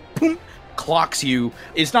just sort of boom, clocks you.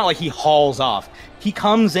 It's not like he hauls off. He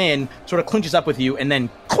comes in, sort of clinches up with you, and then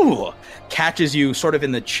catches you sort of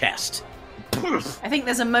in the chest. I think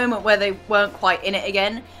there's a moment where they weren't quite in it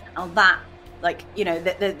again, and that, like, you know,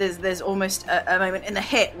 there's almost a moment in the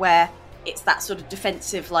hit where it's that sort of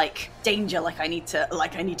defensive, like, danger, like I need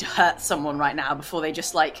to hurt someone right now before they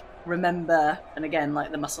just like remember, and again,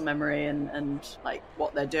 like the muscle memory and like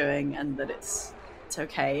what they're doing, and that it's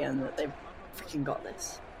okay, and that they've freaking got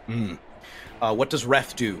this. What does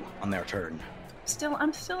Reth do on their turn?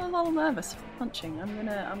 I'm still a little nervous for punching. I'm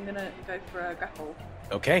gonna go for a grapple.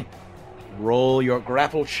 Okay. Roll your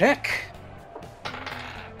grapple check.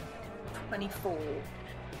 24.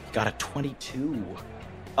 Got a 22. You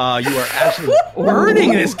are absolutely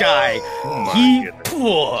burning this guy. He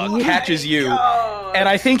catches you. And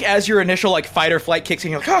I think as your initial like fight or flight kicks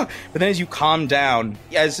in, you're like, oh! But then as you calm down,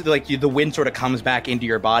 as like the wind sort of comes back into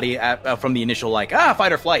your body from the initial like,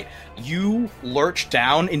 fight or flight, you lurch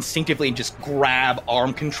down instinctively and just grab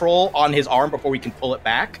arm control on his arm before we can pull it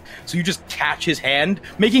back. So you just catch his hand,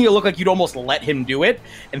 making it look like you'd almost let him do it.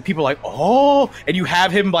 And people are like, oh! And you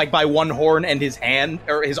have him like by one horn and his hand,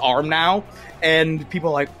 or his arm now. And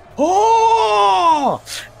people are like, oh!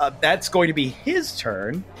 That's going to be his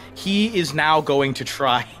turn. He is now going to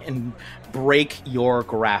try and break your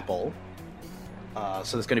grapple.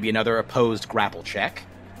 So there's going to be another opposed grapple check.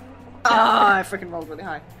 I freaking rolled really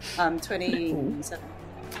high. 27.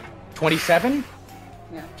 27?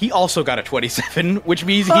 Yeah. He also got a 27, which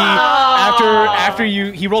means he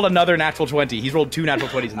rolled another natural 20. He's rolled 2 natural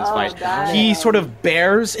 20s in this fight. Damn. He sort of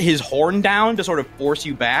bears his horn down to sort of force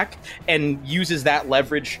you back and uses that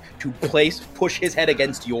leverage to push his head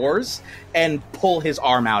against yours and pull his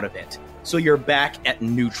arm out of it. So you're back at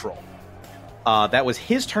neutral. That was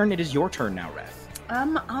his turn. It is your turn now, Reth.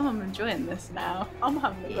 I'm enjoying this now. I'm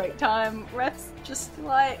having a great time. Reth's just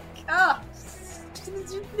like,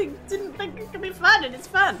 didn't think it could be fun, and it's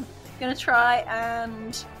fun. Gonna try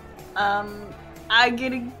and I'm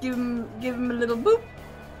gonna give him a little boop.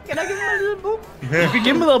 Can I give him a little boop? You can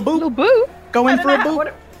give him a little boop. Little boo. go in for a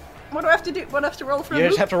boop. What do I have to do? What do I have to roll for a You boop?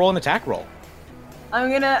 just have to roll an attack roll. I'm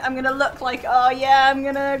gonna look like, oh yeah, I'm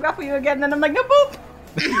gonna grapple you again. Then I'm like, no boop.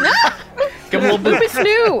 Give him a little boop.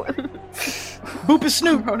 Snoo! Boop is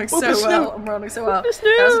Snoop. I'm rolling Boop so is well. Snoop. I'm rolling so well.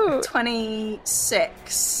 Snoo! That was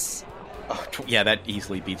 26. Oh, yeah, that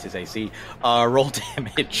easily beats his AC. Roll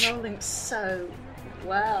damage. Rolling so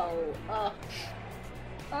well.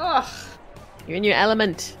 Oh. You're in your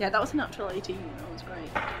element. Yeah, that was a natural 18. That was great.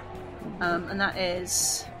 And that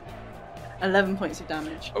is 11 points of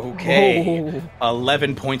damage. Okay.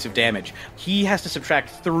 11 points of damage. He has to subtract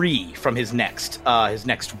 3 from his next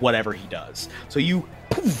whatever he does. So you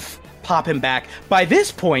pop him back. By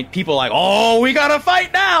this point, people are like, oh, we gotta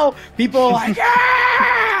fight now! People are like,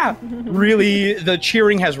 yeah! Really, the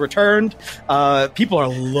cheering has returned. People are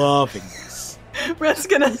loving this. Red's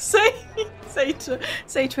gonna say to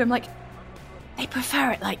him, like, they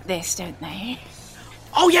prefer it like this, don't they?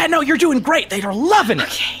 Oh yeah, no, you're doing great. They are loving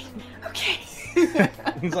it. Okay.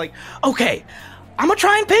 He's like, okay, I'm gonna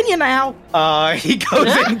try and pin you now. He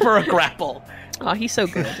goes in for a grapple. Oh, he's so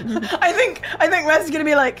good. I think Red's gonna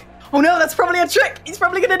be like, oh no, that's probably a trick. He's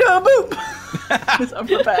probably gonna do a boop. So I'm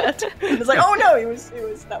prepared. It's like, oh no,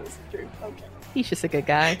 that was true. Okay. He's just a good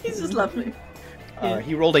guy. He's just lovely.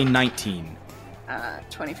 He rolled a 19.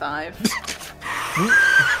 25.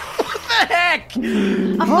 What the heck?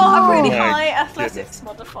 I've got a really my high athletics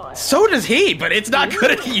modifier. So does he, but it's not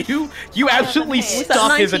good at you. You absolutely Was that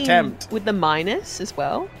stuff his 19 attempt. with the minus as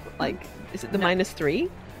well? Like, is it the -3?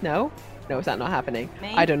 No? No, is that not happening?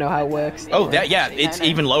 Me? I don't know how it works. Oh, that yeah, Actually, it's no.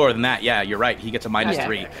 even lower than that. Yeah, you're right. He gets a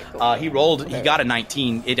 -3. Okay, cool. He got a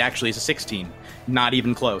 19. It actually is a 16. Not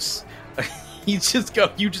even close. You just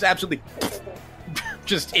absolutely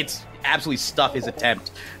it's absolutely stuff his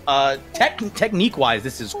attempt. Technique-wise,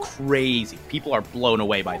 this is crazy. People are blown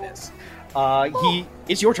away by this.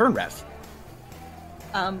 It's your turn, Ref.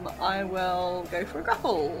 I will go for a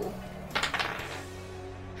grapple.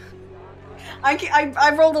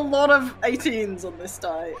 I've rolled a lot of 18s on this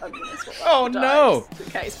die. I'm gonna swap out Oh, the no. dice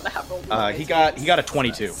in case, but I have rolled. a lot of He 18s. got a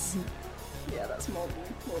 22. Yeah, that's more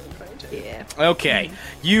than 22. Yeah. Okay,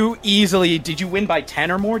 you easily. Did you win by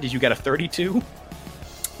 10 or more? Did you get a 32?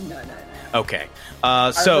 No. Okay.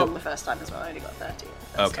 I So rolled the first time as well. I only got 30.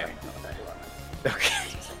 Okay. Time, not 31. okay.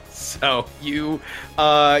 So you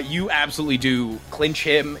absolutely do clinch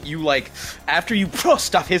him. You after you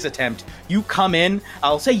stuff his attempt, you come in.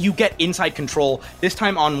 I'll say you get inside control this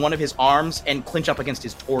time on one of his arms and clinch up against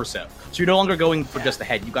his torso. So you're no longer going for just the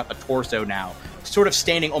head. You got the torso now, sort of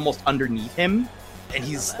standing almost underneath him, and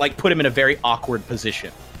he's put him in a very awkward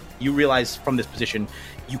position. You realize from this position,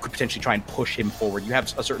 you could potentially try and push him forward. You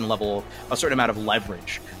have a certain amount of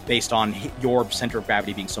leverage based on your center of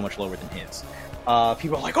gravity being so much lower than his.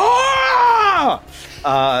 People are like, oh!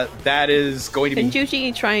 That is going to be... Can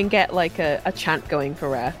Juji try and get a chant going for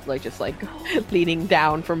Ref? Just leaning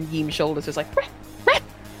down from Yim's shoulders, just like, Ref,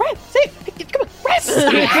 say it, come on,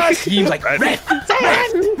 Ref! Yim's like, Ref!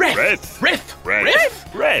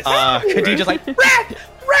 Khadijah's like, Ref!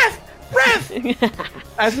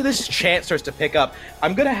 As this chant starts to pick up,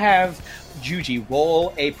 I'm going to have Juji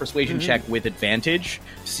roll a persuasion check with advantage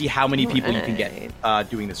to see how many people you can get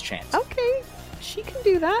doing this chant. Okay, she can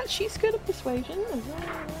do that. She's good at persuasion.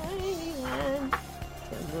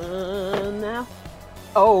 Come on now.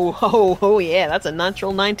 Oh, yeah, that's a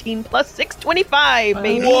natural 19 plus 6, 25,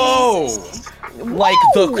 baby. Whoa!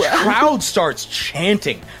 The crowd starts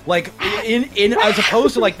chanting. In as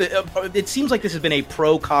opposed to it seems like this has been a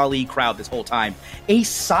pro-Kali crowd this whole time. A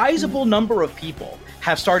sizable number of people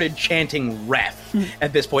have started chanting Ref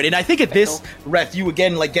at this point. And I think at this Ref, you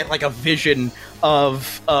again get a vision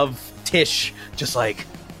of Tish just Ref.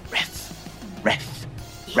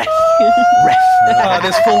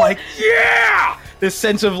 This full yeah! This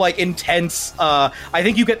sense of intense I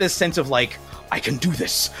think you get this sense of I can do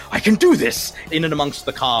this in and amongst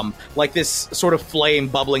the calm, this sort of flame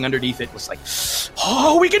bubbling underneath it was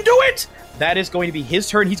oh, we can do it. That is going to be his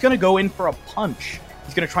turn. He's going to go in for a punch.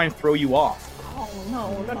 He's going to try and throw you off. Oh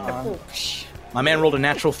no, not the push. My man rolled a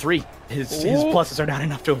natural 3. His pluses are not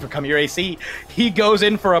enough to overcome your AC. He goes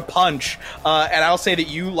in for a punch, and I'll say that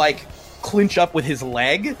you clinch up with his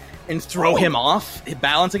leg and throw him off.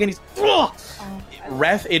 Balance again. He's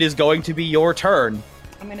Ref. It is going to be your turn.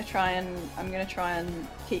 I'm gonna try and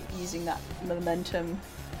keep using that momentum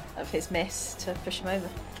of his miss to push him over.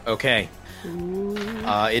 Okay.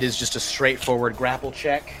 It is just a straightforward grapple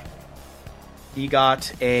check. He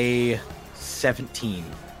got a 17.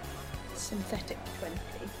 Synthetic 20.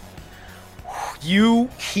 You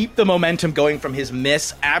keep the momentum going from his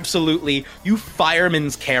miss. Absolutely. You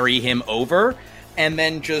fireman's carry him over and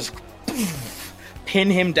then just pin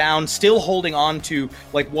him down, still holding on to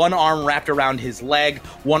like one arm wrapped around his leg,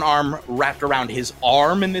 one arm wrapped around his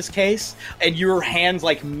arm in this case, and your hands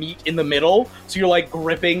like meet in the middle, so you're like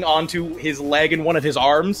gripping onto his leg and one of his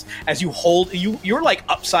arms as you hold you're like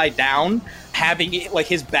upside down, having it like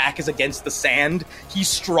his back is against the sand. He's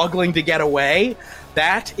struggling to get away.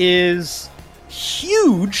 That is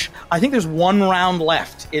huge. I think there's one round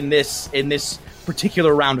left in this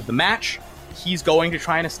particular round of the match. He's going to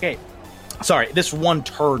try and escape. Sorry, this one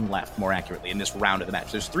turn left, more accurately, in this round of the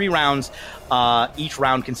match. There's 3 rounds. Each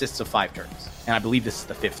round consists of 5 turns. And I believe this is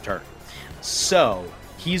the 5th turn. So,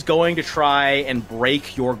 he's going to try and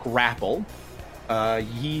break your grapple.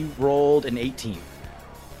 He rolled an 18.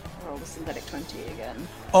 Roll the synthetic 20 again.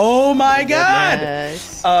 Oh my god!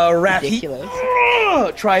 Yes. Wrath, Ridiculous.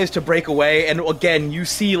 he tries to break away, and again, you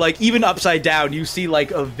see, like, even upside down, you see,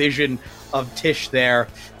 like, a vision of Tish there,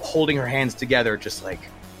 holding her hands together, just like,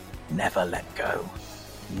 never let go.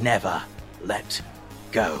 Never let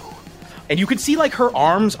go. And you can see, like, her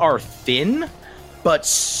arms are thin, but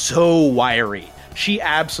so wiry. She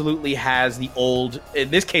absolutely has the old,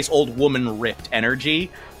 in this case, old woman ripped energy,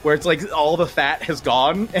 where it's like all the fat has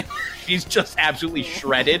gone, and she's just absolutely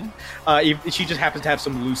shredded. She just happens to have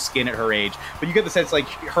some loose skin at her age. But you get the sense, like,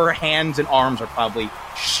 her hands and arms are probably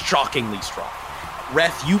shockingly strong.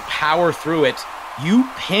 Reth, you power through it. You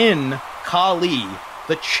pin Kali,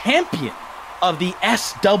 the champion of the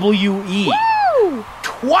SWE, Woo!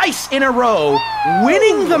 twice in a row,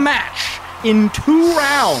 winning the match in 2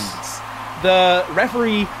 rounds. The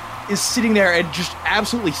referee is sitting there and just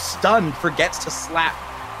absolutely stunned, forgets to slap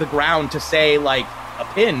the ground to say, like, a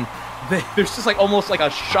pin. There's just, like, almost like a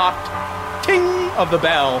shocked ting of the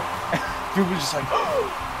bell. People are just like,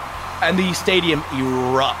 and the stadium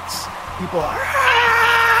erupts. People are,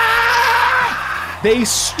 they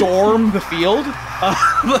storm the field,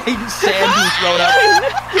 like sand being thrown up.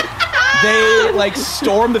 They, like,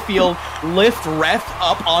 storm the field, lift Reth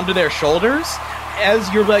up onto their shoulders.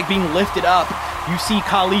 As you're, like, being lifted up, you see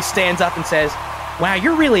Kali stands up and says, wow,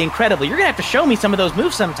 you're really incredible. You're going to have to show me some of those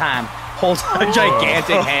moves sometime. Holds a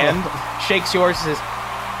gigantic hand, shakes yours, and says,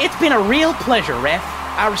 it's been a real pleasure, Reth.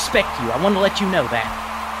 I respect you. I want to let you know that.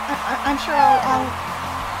 I'm sure I'll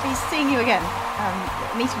be seeing you again.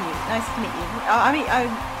 Meeting you. Nice to meet you.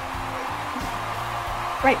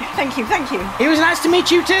 Great, thank you. It was nice to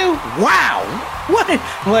meet you too. Wow. What?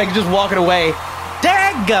 Like, just walking away.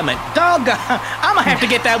 Dadgummit. I'm gonna have to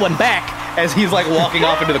get that one back. As he's, like, walking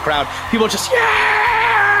off into the crowd. People just,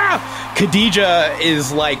 yeah! Khadija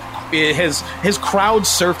is, like, his crowd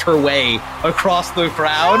surfed her way across the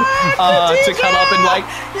crowd to come up and, like,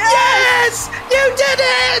 yes! You did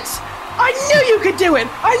it! I knew you could do it!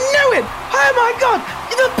 I knew it! Oh my god!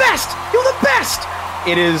 You're the best! You're the best!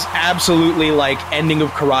 It is absolutely like ending of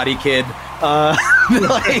Karate Kid.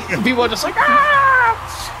 Like, people are just like,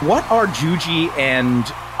 ah! What are Juji and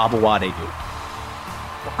Abawade doing?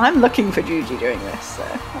 I'm looking for Juji doing this, so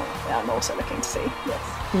I'm also looking to see. Yes.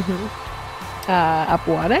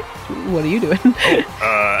 Apuade, what are you doing?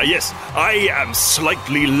 Yes, I am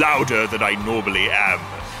slightly louder than I normally am.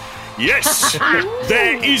 Yes,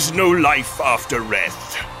 there is no life after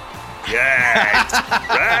Reth. Yes,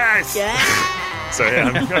 Reth. Yeah. So yeah,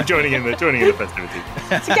 I'm joining in the festivity.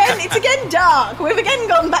 It's again dark. We've again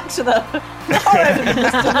gone back to the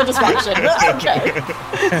distraction. Okay,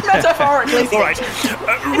 metaphorically. All right,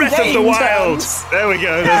 Reth of the Wild. Terms. There we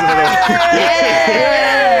go. There's another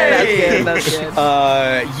one. That's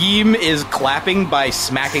good. Yim is clapping by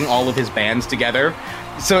smacking all of his bands together.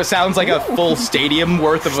 So it sounds like a full stadium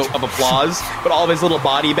worth of applause, but all of his little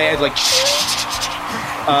body bands, like,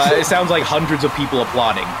 it sounds like hundreds of people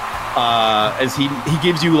applauding. As he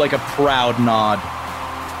gives you, like, a proud nod.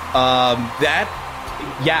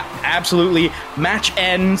 Yeah, absolutely. Match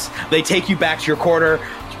ends. They take you back to your quarter.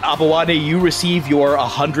 Abawade, you receive your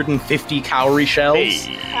 150 cowrie shells.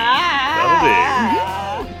 Hey,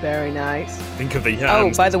 that'll do. Very nice. Think of the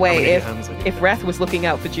yams. Oh, by the How way, many if yams are you- Reth was looking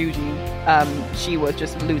out for Juji, she was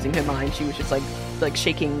just losing her mind. She was just like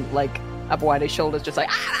shaking, like, Abuade's shoulders, just like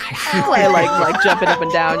like jumping up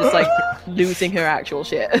and down, just like losing her actual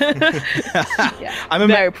shit. Yeah, I'm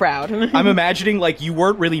very proud. I'm imagining, like, you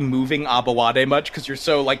weren't really moving Abawade much because you're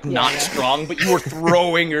so, like, not strong, but you were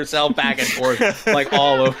throwing yourself back and forth, like,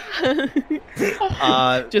 all of.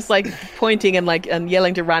 Just like pointing and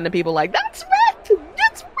yelling to random people, like, that's Reth!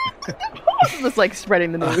 That's Reth! Just like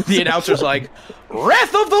spreading the news. The announcer's like,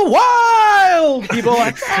 Reth of the Wild! People are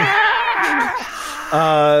like, ah!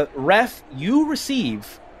 Reth, you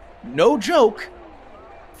receive, no joke,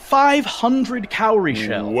 500 cowrie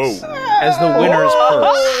shells Whoa. as the winner's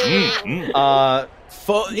purse.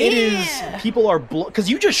 It is. People are because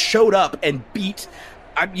you just showed up and beat.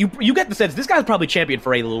 You get the sense this guy's probably champion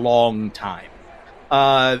for a long time.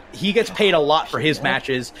 He gets paid a lot for his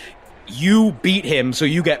matches. You beat him, so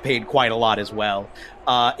you get paid quite a lot as well.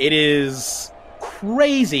 It is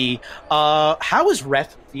crazy. How is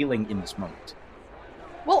Reth feeling in this moment?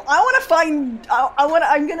 Well, I want to find.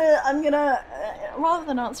 I'm gonna. Rather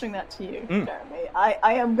than answering that to you, Jeremy,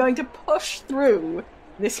 I am going to push through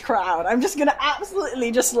this crowd. I'm just gonna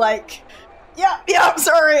absolutely just like. Yeah,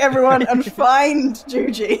 sorry everyone, and find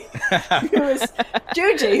Juji, who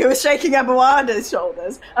is shaking Abawada's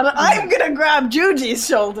shoulders, and I'm gonna grab Juji's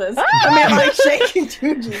shoulders. Like shaking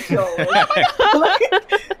Juji's shoulders.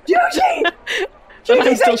 Juji!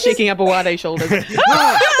 I'm still shaking Abawada's shoulders.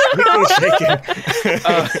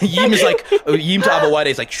 Yim to Abawade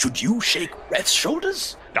is like, should you shake Reth's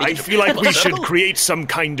shoulders? I feel like we should create some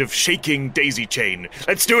kind of shaking daisy chain.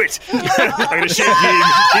 Let's do it. I'm going to shake Yim.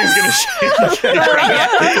 Yim's going to shake.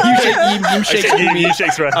 You shake Yim. Yim shakes Kumi. Yim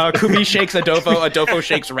shakes Reth. Kumi shakes Adolfo. Adolfo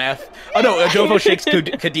shakes Reth. Oh no, Adolfo shakes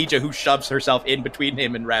Khadija, who shoves herself in between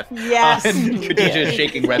him and Reth. Yes. And Khadija is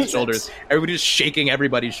shaking Reth's shoulders. Everybody's shaking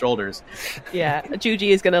everybody's shoulders. Yeah,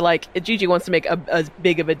 Juji is going to Juji wants to make as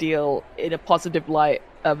big of a deal in a positive light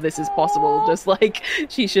of this as possible. Just like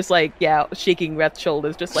she's just like shaking Reth's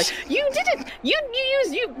shoulders, just like you did it. You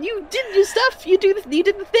did your stuff. You did the thing.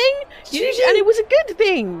 And it was a good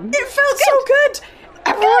thing. It felt so good.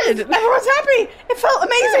 Everyone's happy. It felt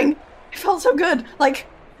amazing. It felt so good.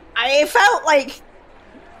 It felt like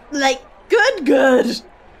good.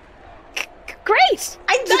 Great.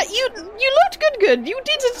 You looked good. You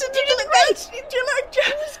did it. You did great. It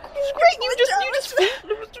was great. You just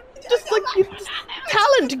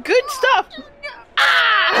talent, good stuff.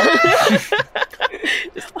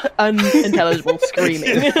 Just unintelligible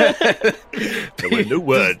screaming. There were no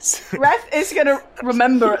words. Reth is gonna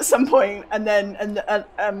remember at some point, and then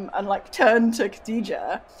turn to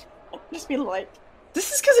Khadija, and just be like,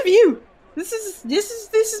 "This is because of you. This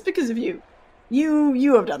is because of you.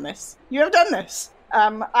 You have done this. You have done this.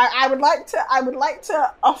 I would like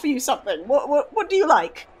to offer you something. What do you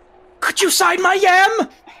like? Could you sign my yam?"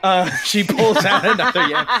 She pulls out another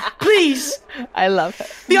yam. Please. I love her.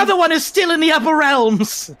 The other one is still in the upper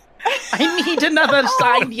realms. I need another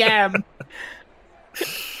signed yam.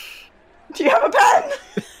 Do you have a pen?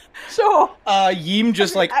 Sure. Yim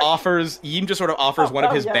just sort of offers one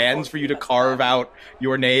of his bands for you to carve out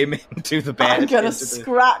your name into the band. I'm gonna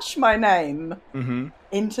scratch my name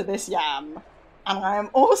into this yam, and I am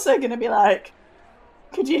also gonna be like,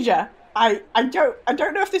 Khadija, I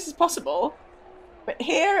don't know if this is possible, but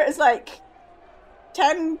here is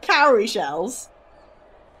 10 cowrie shells.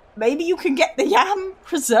 Maybe you can get the yam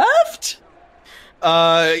preserved?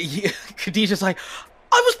 Khadija's like,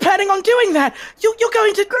 I was planning on doing that. You're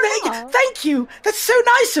going to... Thank you. That's so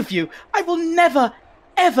nice of you. I will never,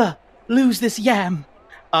 ever lose this yam.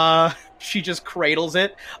 She just cradles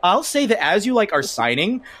it. I'll say that as you are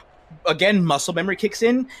signing, again, muscle memory kicks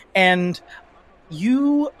in, and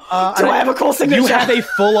you... Do I have a cool signature? You have a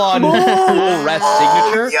full-on cool Reth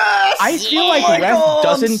signature. Yes! I feel like Reth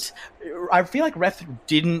doesn't... I feel like Reth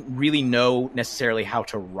didn't really know necessarily how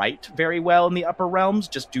to write very well in the upper realms,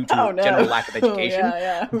 just due to general lack of education.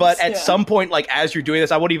 But at some point, as you're doing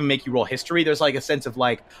this, I won't even make you roll history. There's a sense of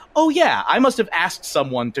oh yeah, I must have asked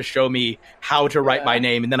someone to show me how to write my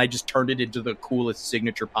name, and then I just turned it into the coolest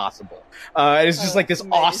signature possible. And it's just this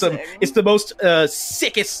amazing. Awesome. It's the most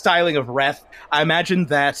sickest styling of Reth. I imagine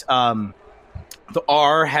that the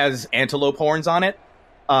R has antelope horns on it.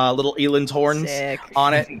 Little eland's horns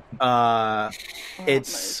on it.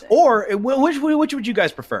 Which would you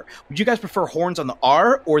guys prefer? Would you guys prefer horns on the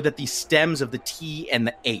R, or that the stems of the T and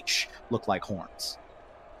the H look like horns?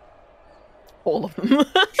 All of them.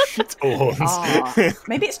 It's all horns.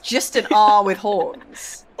 Maybe it's just an R with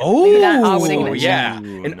horns. Oh, yeah.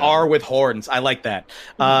 An R with horns. I like that.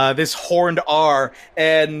 This horned R,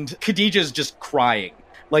 and Khadija's just crying.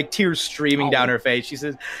 Tears streaming down her face. She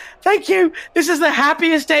says, thank you. This is the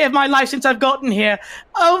happiest day of my life since I've gotten here.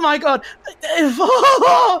 Oh my god. I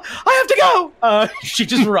have to go. She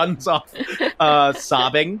just runs off,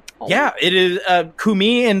 sobbing. Yeah, it is.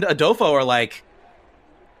 Kumi and Adolfo are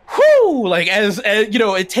whew, as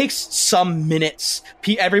it takes some minutes.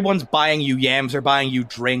 Everyone's buying you yams, they're buying you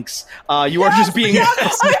drinks. You are just being... They're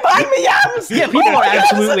buying me yams! Yeah, people are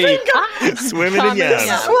absolutely... Swimming in yams.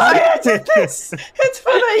 That's why I did this! It's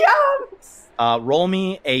for the yams! Roll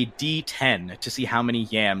me a D10 to see how many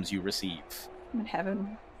yams you receive. I'm in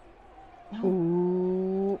heaven.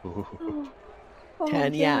 Ooh.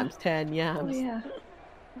 10 yams, 10 yams. Oh, yeah.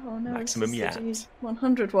 Oh, no. Maximum yams.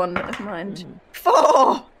 101, never mind.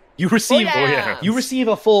 4. You receive yams. you receive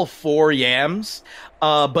a full 4 yams,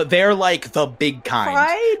 but they're like the big kind.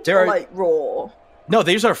 Fried They're or like raw? No,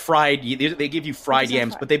 these are fried. They give you fried These are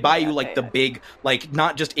yams, fried. but they buy you Yeah, like okay, the yeah. big, like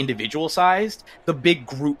not just individual sized, the big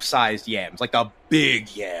group sized yams, like the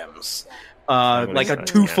big yams, like a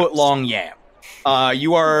Family-sized 2-foot yams. long yam.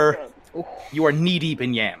 You are knee deep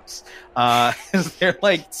in yams. They're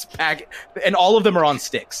like and all of them are on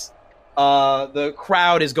sticks. The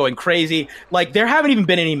crowd is going crazy. Like there haven't even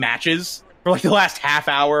been any matches for like the last half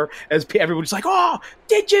hour as everybody's like, oh,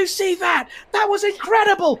 did you see that? That was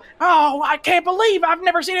incredible. Oh, I can't believe I've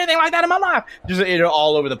never seen anything like that in my life. Just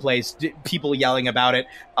all over the place. People yelling about it.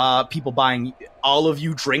 People buying all of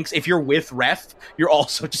you drinks. If you're with Ref, you're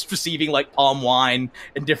also just receiving like palm wine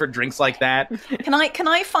and different drinks like that. Can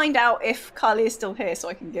I find out if Carly is still here so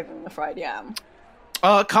I can give him the fried yam?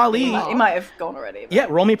 Kali. He might have gone already. Yeah,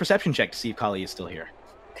 roll me a perception check to see if Kali is still here.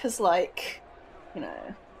 Because, like, you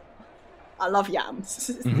know, I love yams.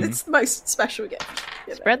 It's the most special gift.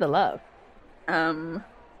 You know. Spread the love.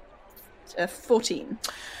 14.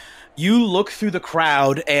 You look through the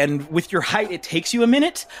crowd, and with your height, it takes you a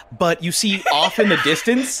minute, but you see off in the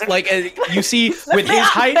distance, like you see with his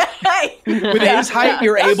height,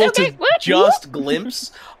 you're able to just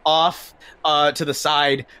glimpse off to the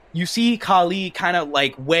side. You see Kali kind of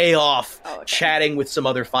like way off, chatting with some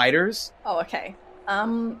other fighters. Oh, okay. I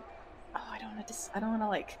don't want to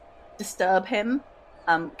like disturb him.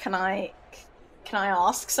 Can I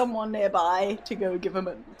ask someone nearby to go give him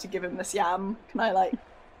this yam? Can I like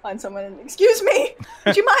find someone and, excuse me,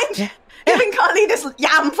 would you mind giving Carly this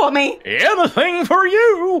yam for me? Anything for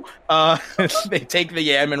you! They take the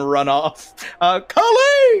yam and run off.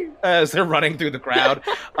 Carly! As they're running through the crowd.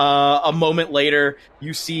 A moment later,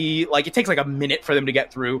 you see, like, it takes like a minute for them to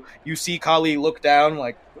get through. You see Carly look down,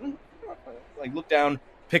 look down,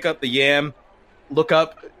 pick up the yam, look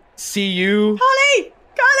up, see you. Carly!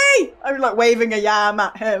 I'm like waving a yam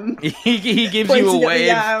at him. He gives you a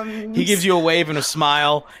wave. He gives you a wave and a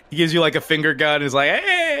smile. He gives you like a finger gun and is like,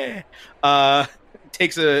 hey!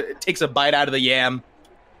 Takes a bite out of the yam.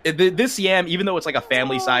 This yam, even though it's like a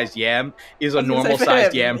family-sized yam, is a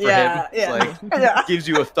normal-sized yam for him. Yeah. It's like, gives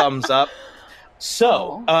you a thumbs up.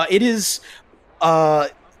 So, it is,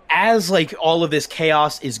 as like all of this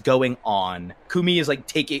chaos is going on, Kumi is like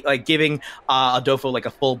giving Adolfo like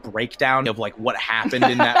a full breakdown of like what happened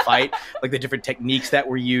in that fight, like the different techniques that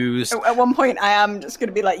were used. At one point, I am just going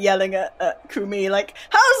to be like yelling at Kumi, like,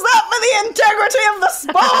 "How's that for the integrity of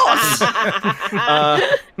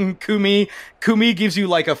the sport?" Kumi gives you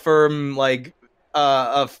like a firm like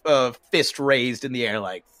a fist raised in the air,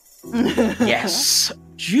 like, yes.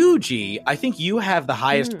 Juji, I think you have the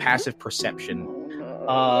highest passive perception.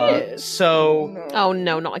 So Oh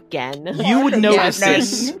no, not again. you would notice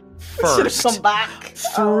this Should first. have come back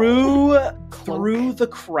Through the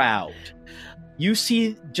crowd. You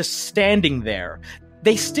see just standing there.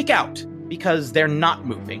 They stick out because they're not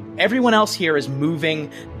moving. Everyone else here is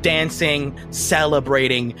moving, dancing,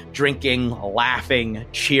 celebrating, drinking, laughing,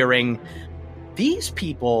 cheering. These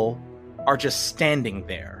people are just standing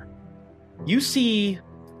there. You see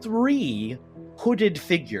 3 hooded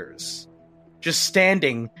figures just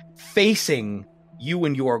standing, facing you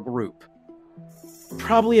and your group.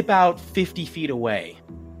 Probably about 50 feet away.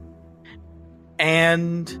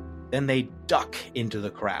 And then they duck into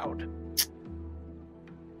the crowd.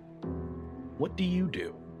 What do you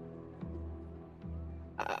do?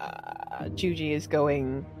 Juji is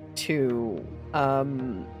going to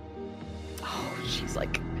she's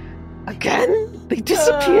like, again? They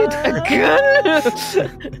disappeared again?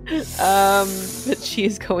 But she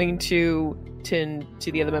is going to turn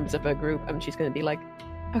to the other members of her group and she's going to be like,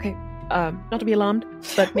 okay, not to be alarmed,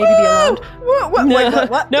 but maybe be alarmed.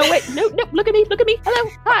 What? No, wait, no, look at me.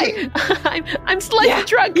 Hello, hi. I'm slightly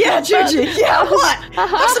drunk. Yeah, Juji. Yeah, what?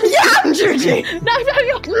 Have some yam, Juji. No.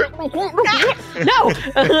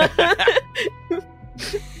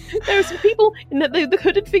 There are some people in the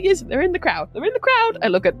hooded figures. They're in the crowd. I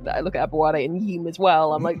look at Abuade and Yim as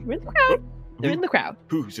well. I'm like, they're in the crowd. They're in the crowd.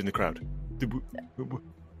 Who's in the crowd?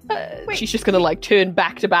 She's just gonna like turn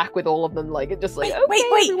back to back with all of them, like just like, Wait, okay,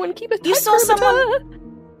 wait. everyone keep a You tight saw perimeter.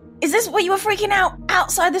 someone? Is this what you were freaking out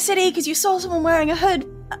outside the city because you saw someone wearing a hood?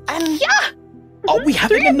 And Are we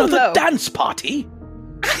having 3 of them, another though. dance party?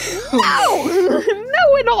 No,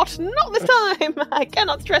 we're not. Not this time. I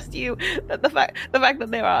cannot stress to you that the fact that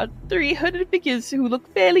there are 3 hooded figures who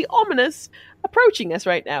look fairly ominous approaching us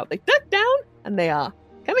right now. They duck down and they are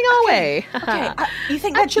coming our way. okay, you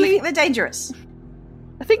think Actually- they're dangerous?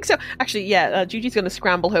 I think so. Actually, yeah, Juji's going to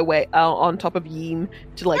scramble her way on top of Yeem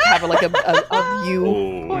to like have like a view.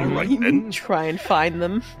 All right then. Try and find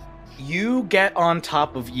them. You get on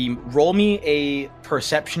top of Yeem. Roll me a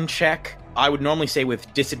perception check. I would normally say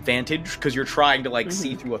with disadvantage because you're trying to like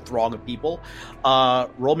see through a throng of people.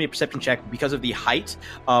 Roll me a perception check because of the height.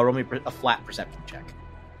 Roll me a flat perception check.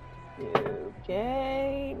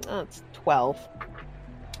 Okay, that's 12.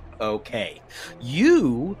 Okay,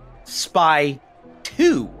 you spy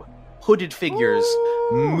 2 hooded figures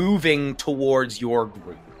moving towards your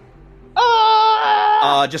group.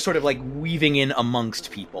 Just sort of like weaving in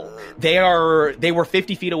amongst people. They were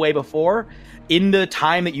 50 feet away before. In the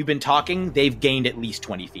time that you've been talking, they've gained at least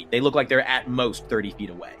 20 feet. They look like they're at most 30 feet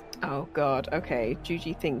away. Oh god, okay.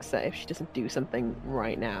 Juji thinks that if she doesn't do something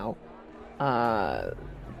right now,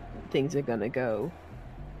 things are gonna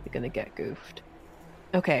get goofed.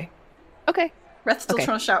 Okay. Reth's still Okay.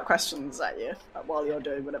 trying to shout questions at you while you're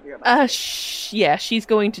doing whatever you're about. Yeah, she's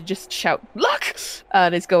going to just shout, "Look!"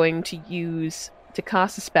 And is going to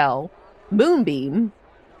cast a spell, Moonbeam.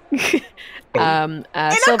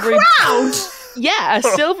 A silvery crowd? Yeah, a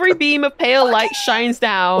silvery beam of pale light shines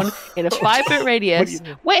down in a 5-foot radius.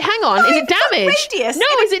 Wait, hang on, is it damage? Radius? No,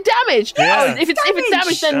 is it damage? Yeah. Oh, if it's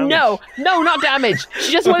damage, then no, not damage.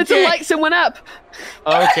 She just wanted to light someone up.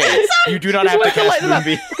 Okay, you do not have to Just wanted to light cast them up.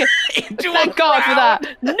 Moonbeam. Okay. Thank God for that.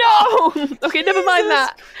 No. Okay, never mind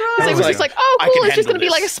that. Because it was just like, oh, I cool. can It's just going to be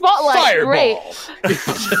handle like a this. spotlight. Great.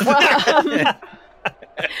 Fireball. Well,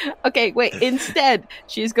 okay, wait. Instead,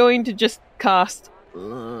 she's going to just cast. Yeah.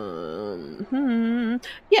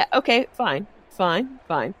 Okay. Fine.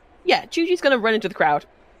 Yeah. Juji's going to run into the crowd.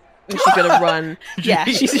 And she's going to run. Yeah.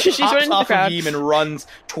 She's running into the off crowd. of Yeem and runs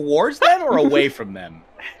towards them or away from them.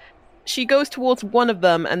 She goes towards one of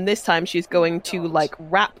them, and this time she's going to like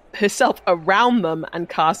wrap herself around them and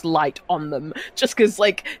cast light on them. Just because,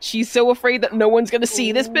 like, she's so afraid that no one's going to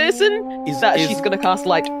see this person, Is- that is- she's going to cast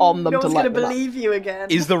light on them No to one's light going to them up. believe you again.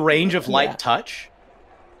 Is the range of light Yeah. touch?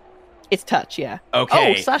 It's touch, yeah.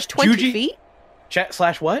 Okay. Oh, slash 20 Juji- feet.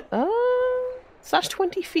 Slash what? Slash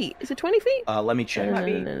 20 feet. Is it 20 feet? Let me check. It might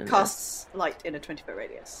be No. casts light in a 20-foot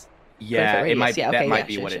radius. Yeah, 20-foot it might. radius. Yeah, that okay, might yeah,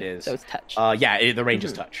 be sure, what sure. it is. So it's touch. The range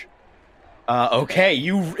is touch. Okay,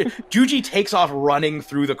 Juji takes off running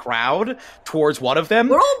through the crowd towards one of them.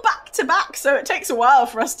 We're all back to back, so it takes a while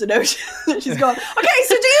for us to notice that she's gone. Okay,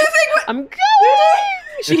 so do you think I'm going!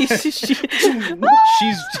 She's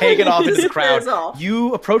taken off into the crowd. Disappears off.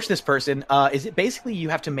 You approach this person. Is it basically you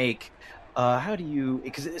have to make? How do you?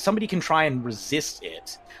 Because somebody can try and resist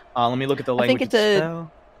it. Let me look at the I language. think it's of the a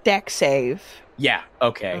spell. deck save. Yeah.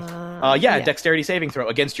 Okay. Yeah. Dexterity saving throw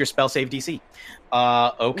against your spell save DC.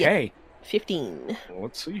 Okay. 15.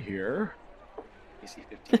 Let's see here. DC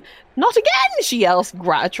 15. Not again! She yells,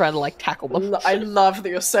 trying to like tackle them. I love that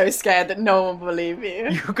you're so scared that no one will believe you.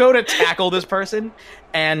 You go to tackle this person,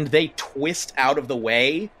 and they twist out of the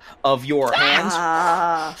way of your hands.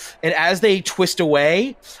 And as they twist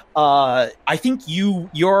away, I think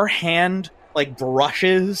your hand like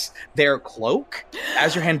brushes their cloak.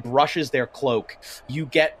 As your hand brushes their cloak, you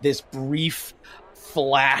get this brief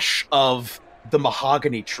flash of the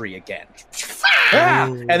mahogany tree again.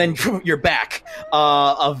 And then you're back.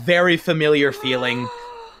 A very familiar feeling.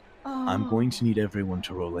 I'm going to need everyone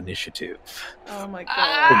to roll initiative. Oh my god.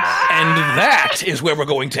 And that is where we're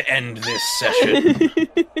going to end this session.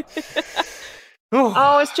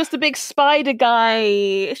 Oh, it's just a big spider guy.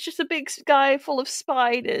 It's just a big guy full of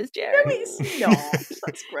spiders, Jerry. No, it's not.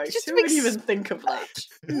 That's gross. Just a Who big would even think of that?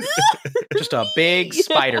 Just a big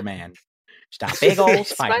Spider-Man. Just a big old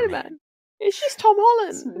Spider-Man. Spider-Man. It's just Tom Holland.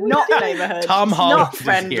 It's not neighborhood. Tom It's Holland not is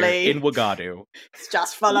friendly. here in Wagadu. It's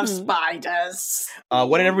just full of spiders.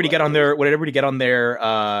 What did everybody get on their? What did everybody get on their?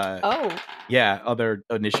 Oh, Other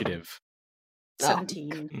initiative.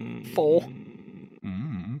 17. 4.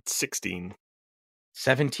 16.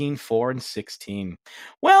 17, 4, and 16.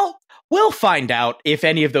 Well, we'll find out if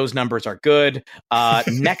any of those numbers are good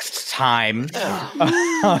next time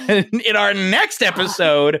in our next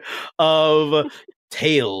episode of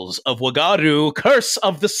Tales of Wagadu, Curse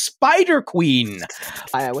of the Spider Queen.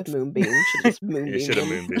 with Moonbeam. Should just Moonbeam. You should have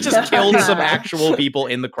him. moonbeamed. Just killed some actual people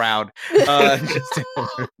in the crowd just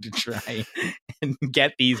to try and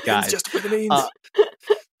get these guys. Just for the means.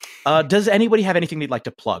 Does anybody have anything they'd like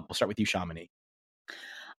to plug? We'll start with you, Shamini.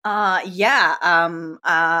 Follow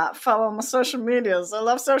my social medias. I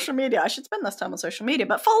love social media. I should spend less time on social media,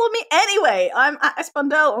 but follow me anyway. I'm at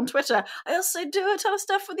Espondel on Twitter. I also do a ton of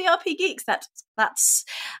stuff with the RP Geeks. That's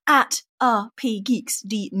at RP Geeks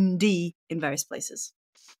D&D in various places.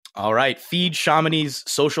 All right, feed Shamani's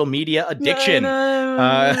social media addiction.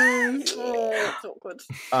 It's awkward.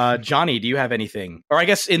 Johnny, do you have anything? Or I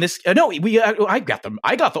guess in this, no, I got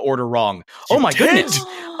the order wrong. Oh my goodness.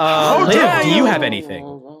 Liv, do you have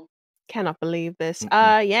anything? Cannot believe this.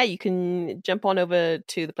 Yeah, you can jump on over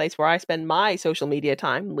to the place where I spend my social media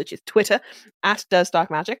time, which is Twitter.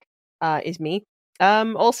 @DoesDarkMagic is me.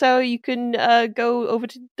 Also, you can go over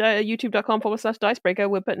to youtube.com/Dicebreaker.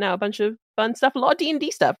 We're putting out a bunch of fun stuff, a lot of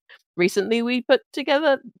D&D stuff. Recently, we put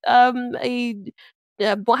together a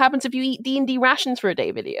what happens if you eat D&D rations for a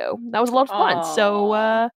day video. That was a lot of fun. Aww.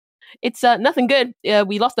 So it's nothing good.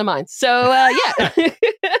 We lost our minds. So yeah.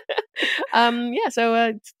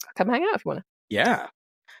 So come hang out if you want to. Yeah.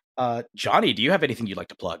 Johnny, do you have anything you'd like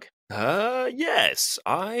to plug? Yes,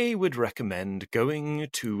 I would recommend going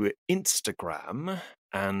to Instagram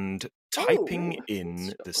and typing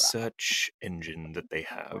in the search engine that they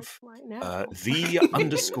have,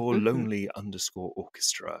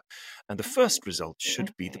 the_lonely_orchestra. And the first result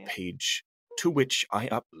should be the page to which I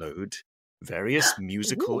upload various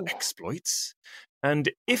musical exploits.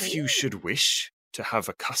 And if you should wish to have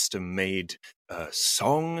a custom-made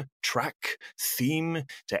song, track, theme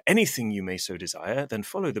to anything you may so desire, then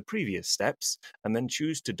follow the previous steps and then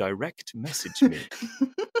choose to direct message me.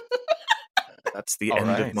 That's the end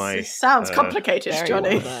of my... This sounds complicated,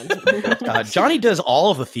 Johnny. Johnny does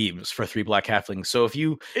all of the themes for Three Black Halflings. So if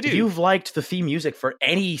you've liked the theme music for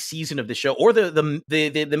any season of the show or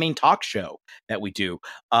the main talk show that we do,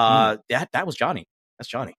 that was Johnny. That's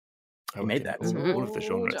Johnny. He made that. All of the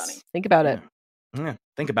genres. Johnny. Think about it. Yeah,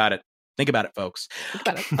 think about it. Think about it, folks.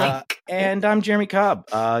 Think about it. And I'm Jeremy Cobb.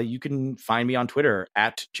 You can find me on Twitter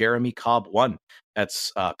 @JeremyCobb1.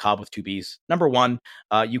 That's Cobb with 2 B's. Number 1.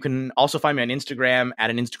 You can also find me on Instagram at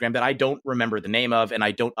an Instagram that I don't remember the name of and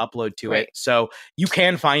I don't upload to it. So you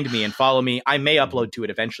can find me and follow me. I may upload to it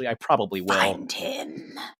eventually. I probably will. Find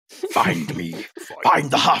him. Find me.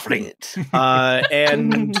 Find the halfling.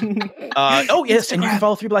 Oh yes, and you can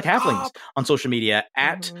follow 3 Black Halflings on social media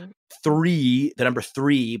at 3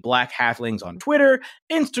 Black Halflings on Twitter,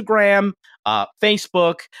 Instagram,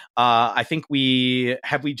 Facebook. I think we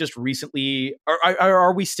just recently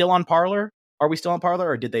are we still on Parler? Are we still on Parler,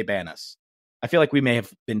 or did they ban us? I feel like we may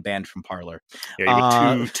have been banned from Parler.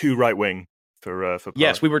 Yeah, you were too right wing for Parler.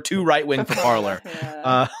 Yes, we were too right wing for Parler.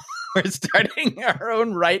 Yeah. We're starting our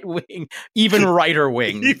own right wing, even righter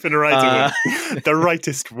wing. Even righter wing. The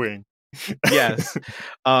rightest wing. Yes.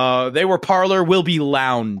 They were Parlor, will be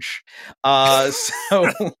Lounge. So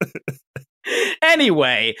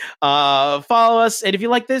anyway, follow us. And if you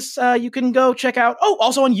like this, you can go check out,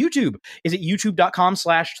 also on YouTube. Is it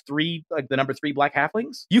youtube.com/3, like the number 3 Black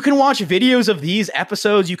Halflings? You can watch videos of these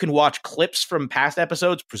episodes. You can watch clips from past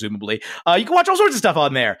episodes, presumably. You can watch all sorts of stuff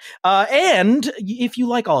on there. And if you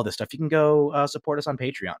like all of this stuff, you can go support us on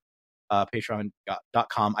Patreon.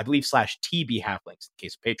 Patreon.com, I believe, /TB Halflings, in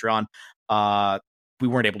case of Patreon. We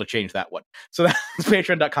weren't able to change that one. So that's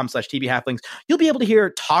patreon.com/TB Halflings. You'll be able to hear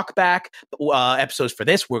talkback episodes for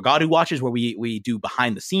this, Wagadu watches, where we do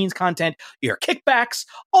behind the scenes content, you hear kickbacks,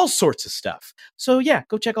 all sorts of stuff. So yeah,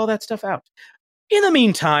 go check all that stuff out. In the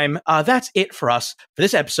meantime, that's it for us for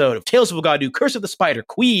this episode of Tales of Wagadu, Curse of the Spider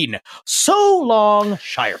Queen. So long,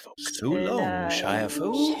 Shire folk. So long, Shire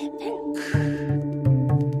folk.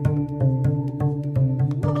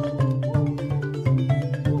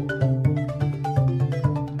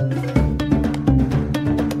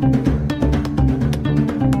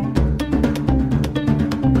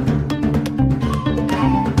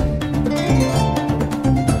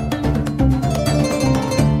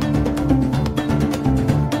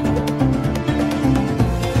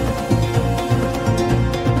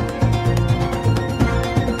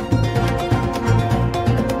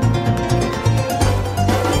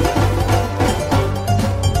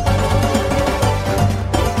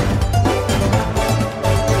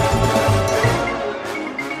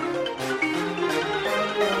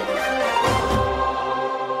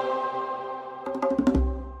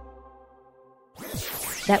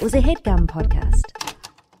 That was a HeadGum podcast.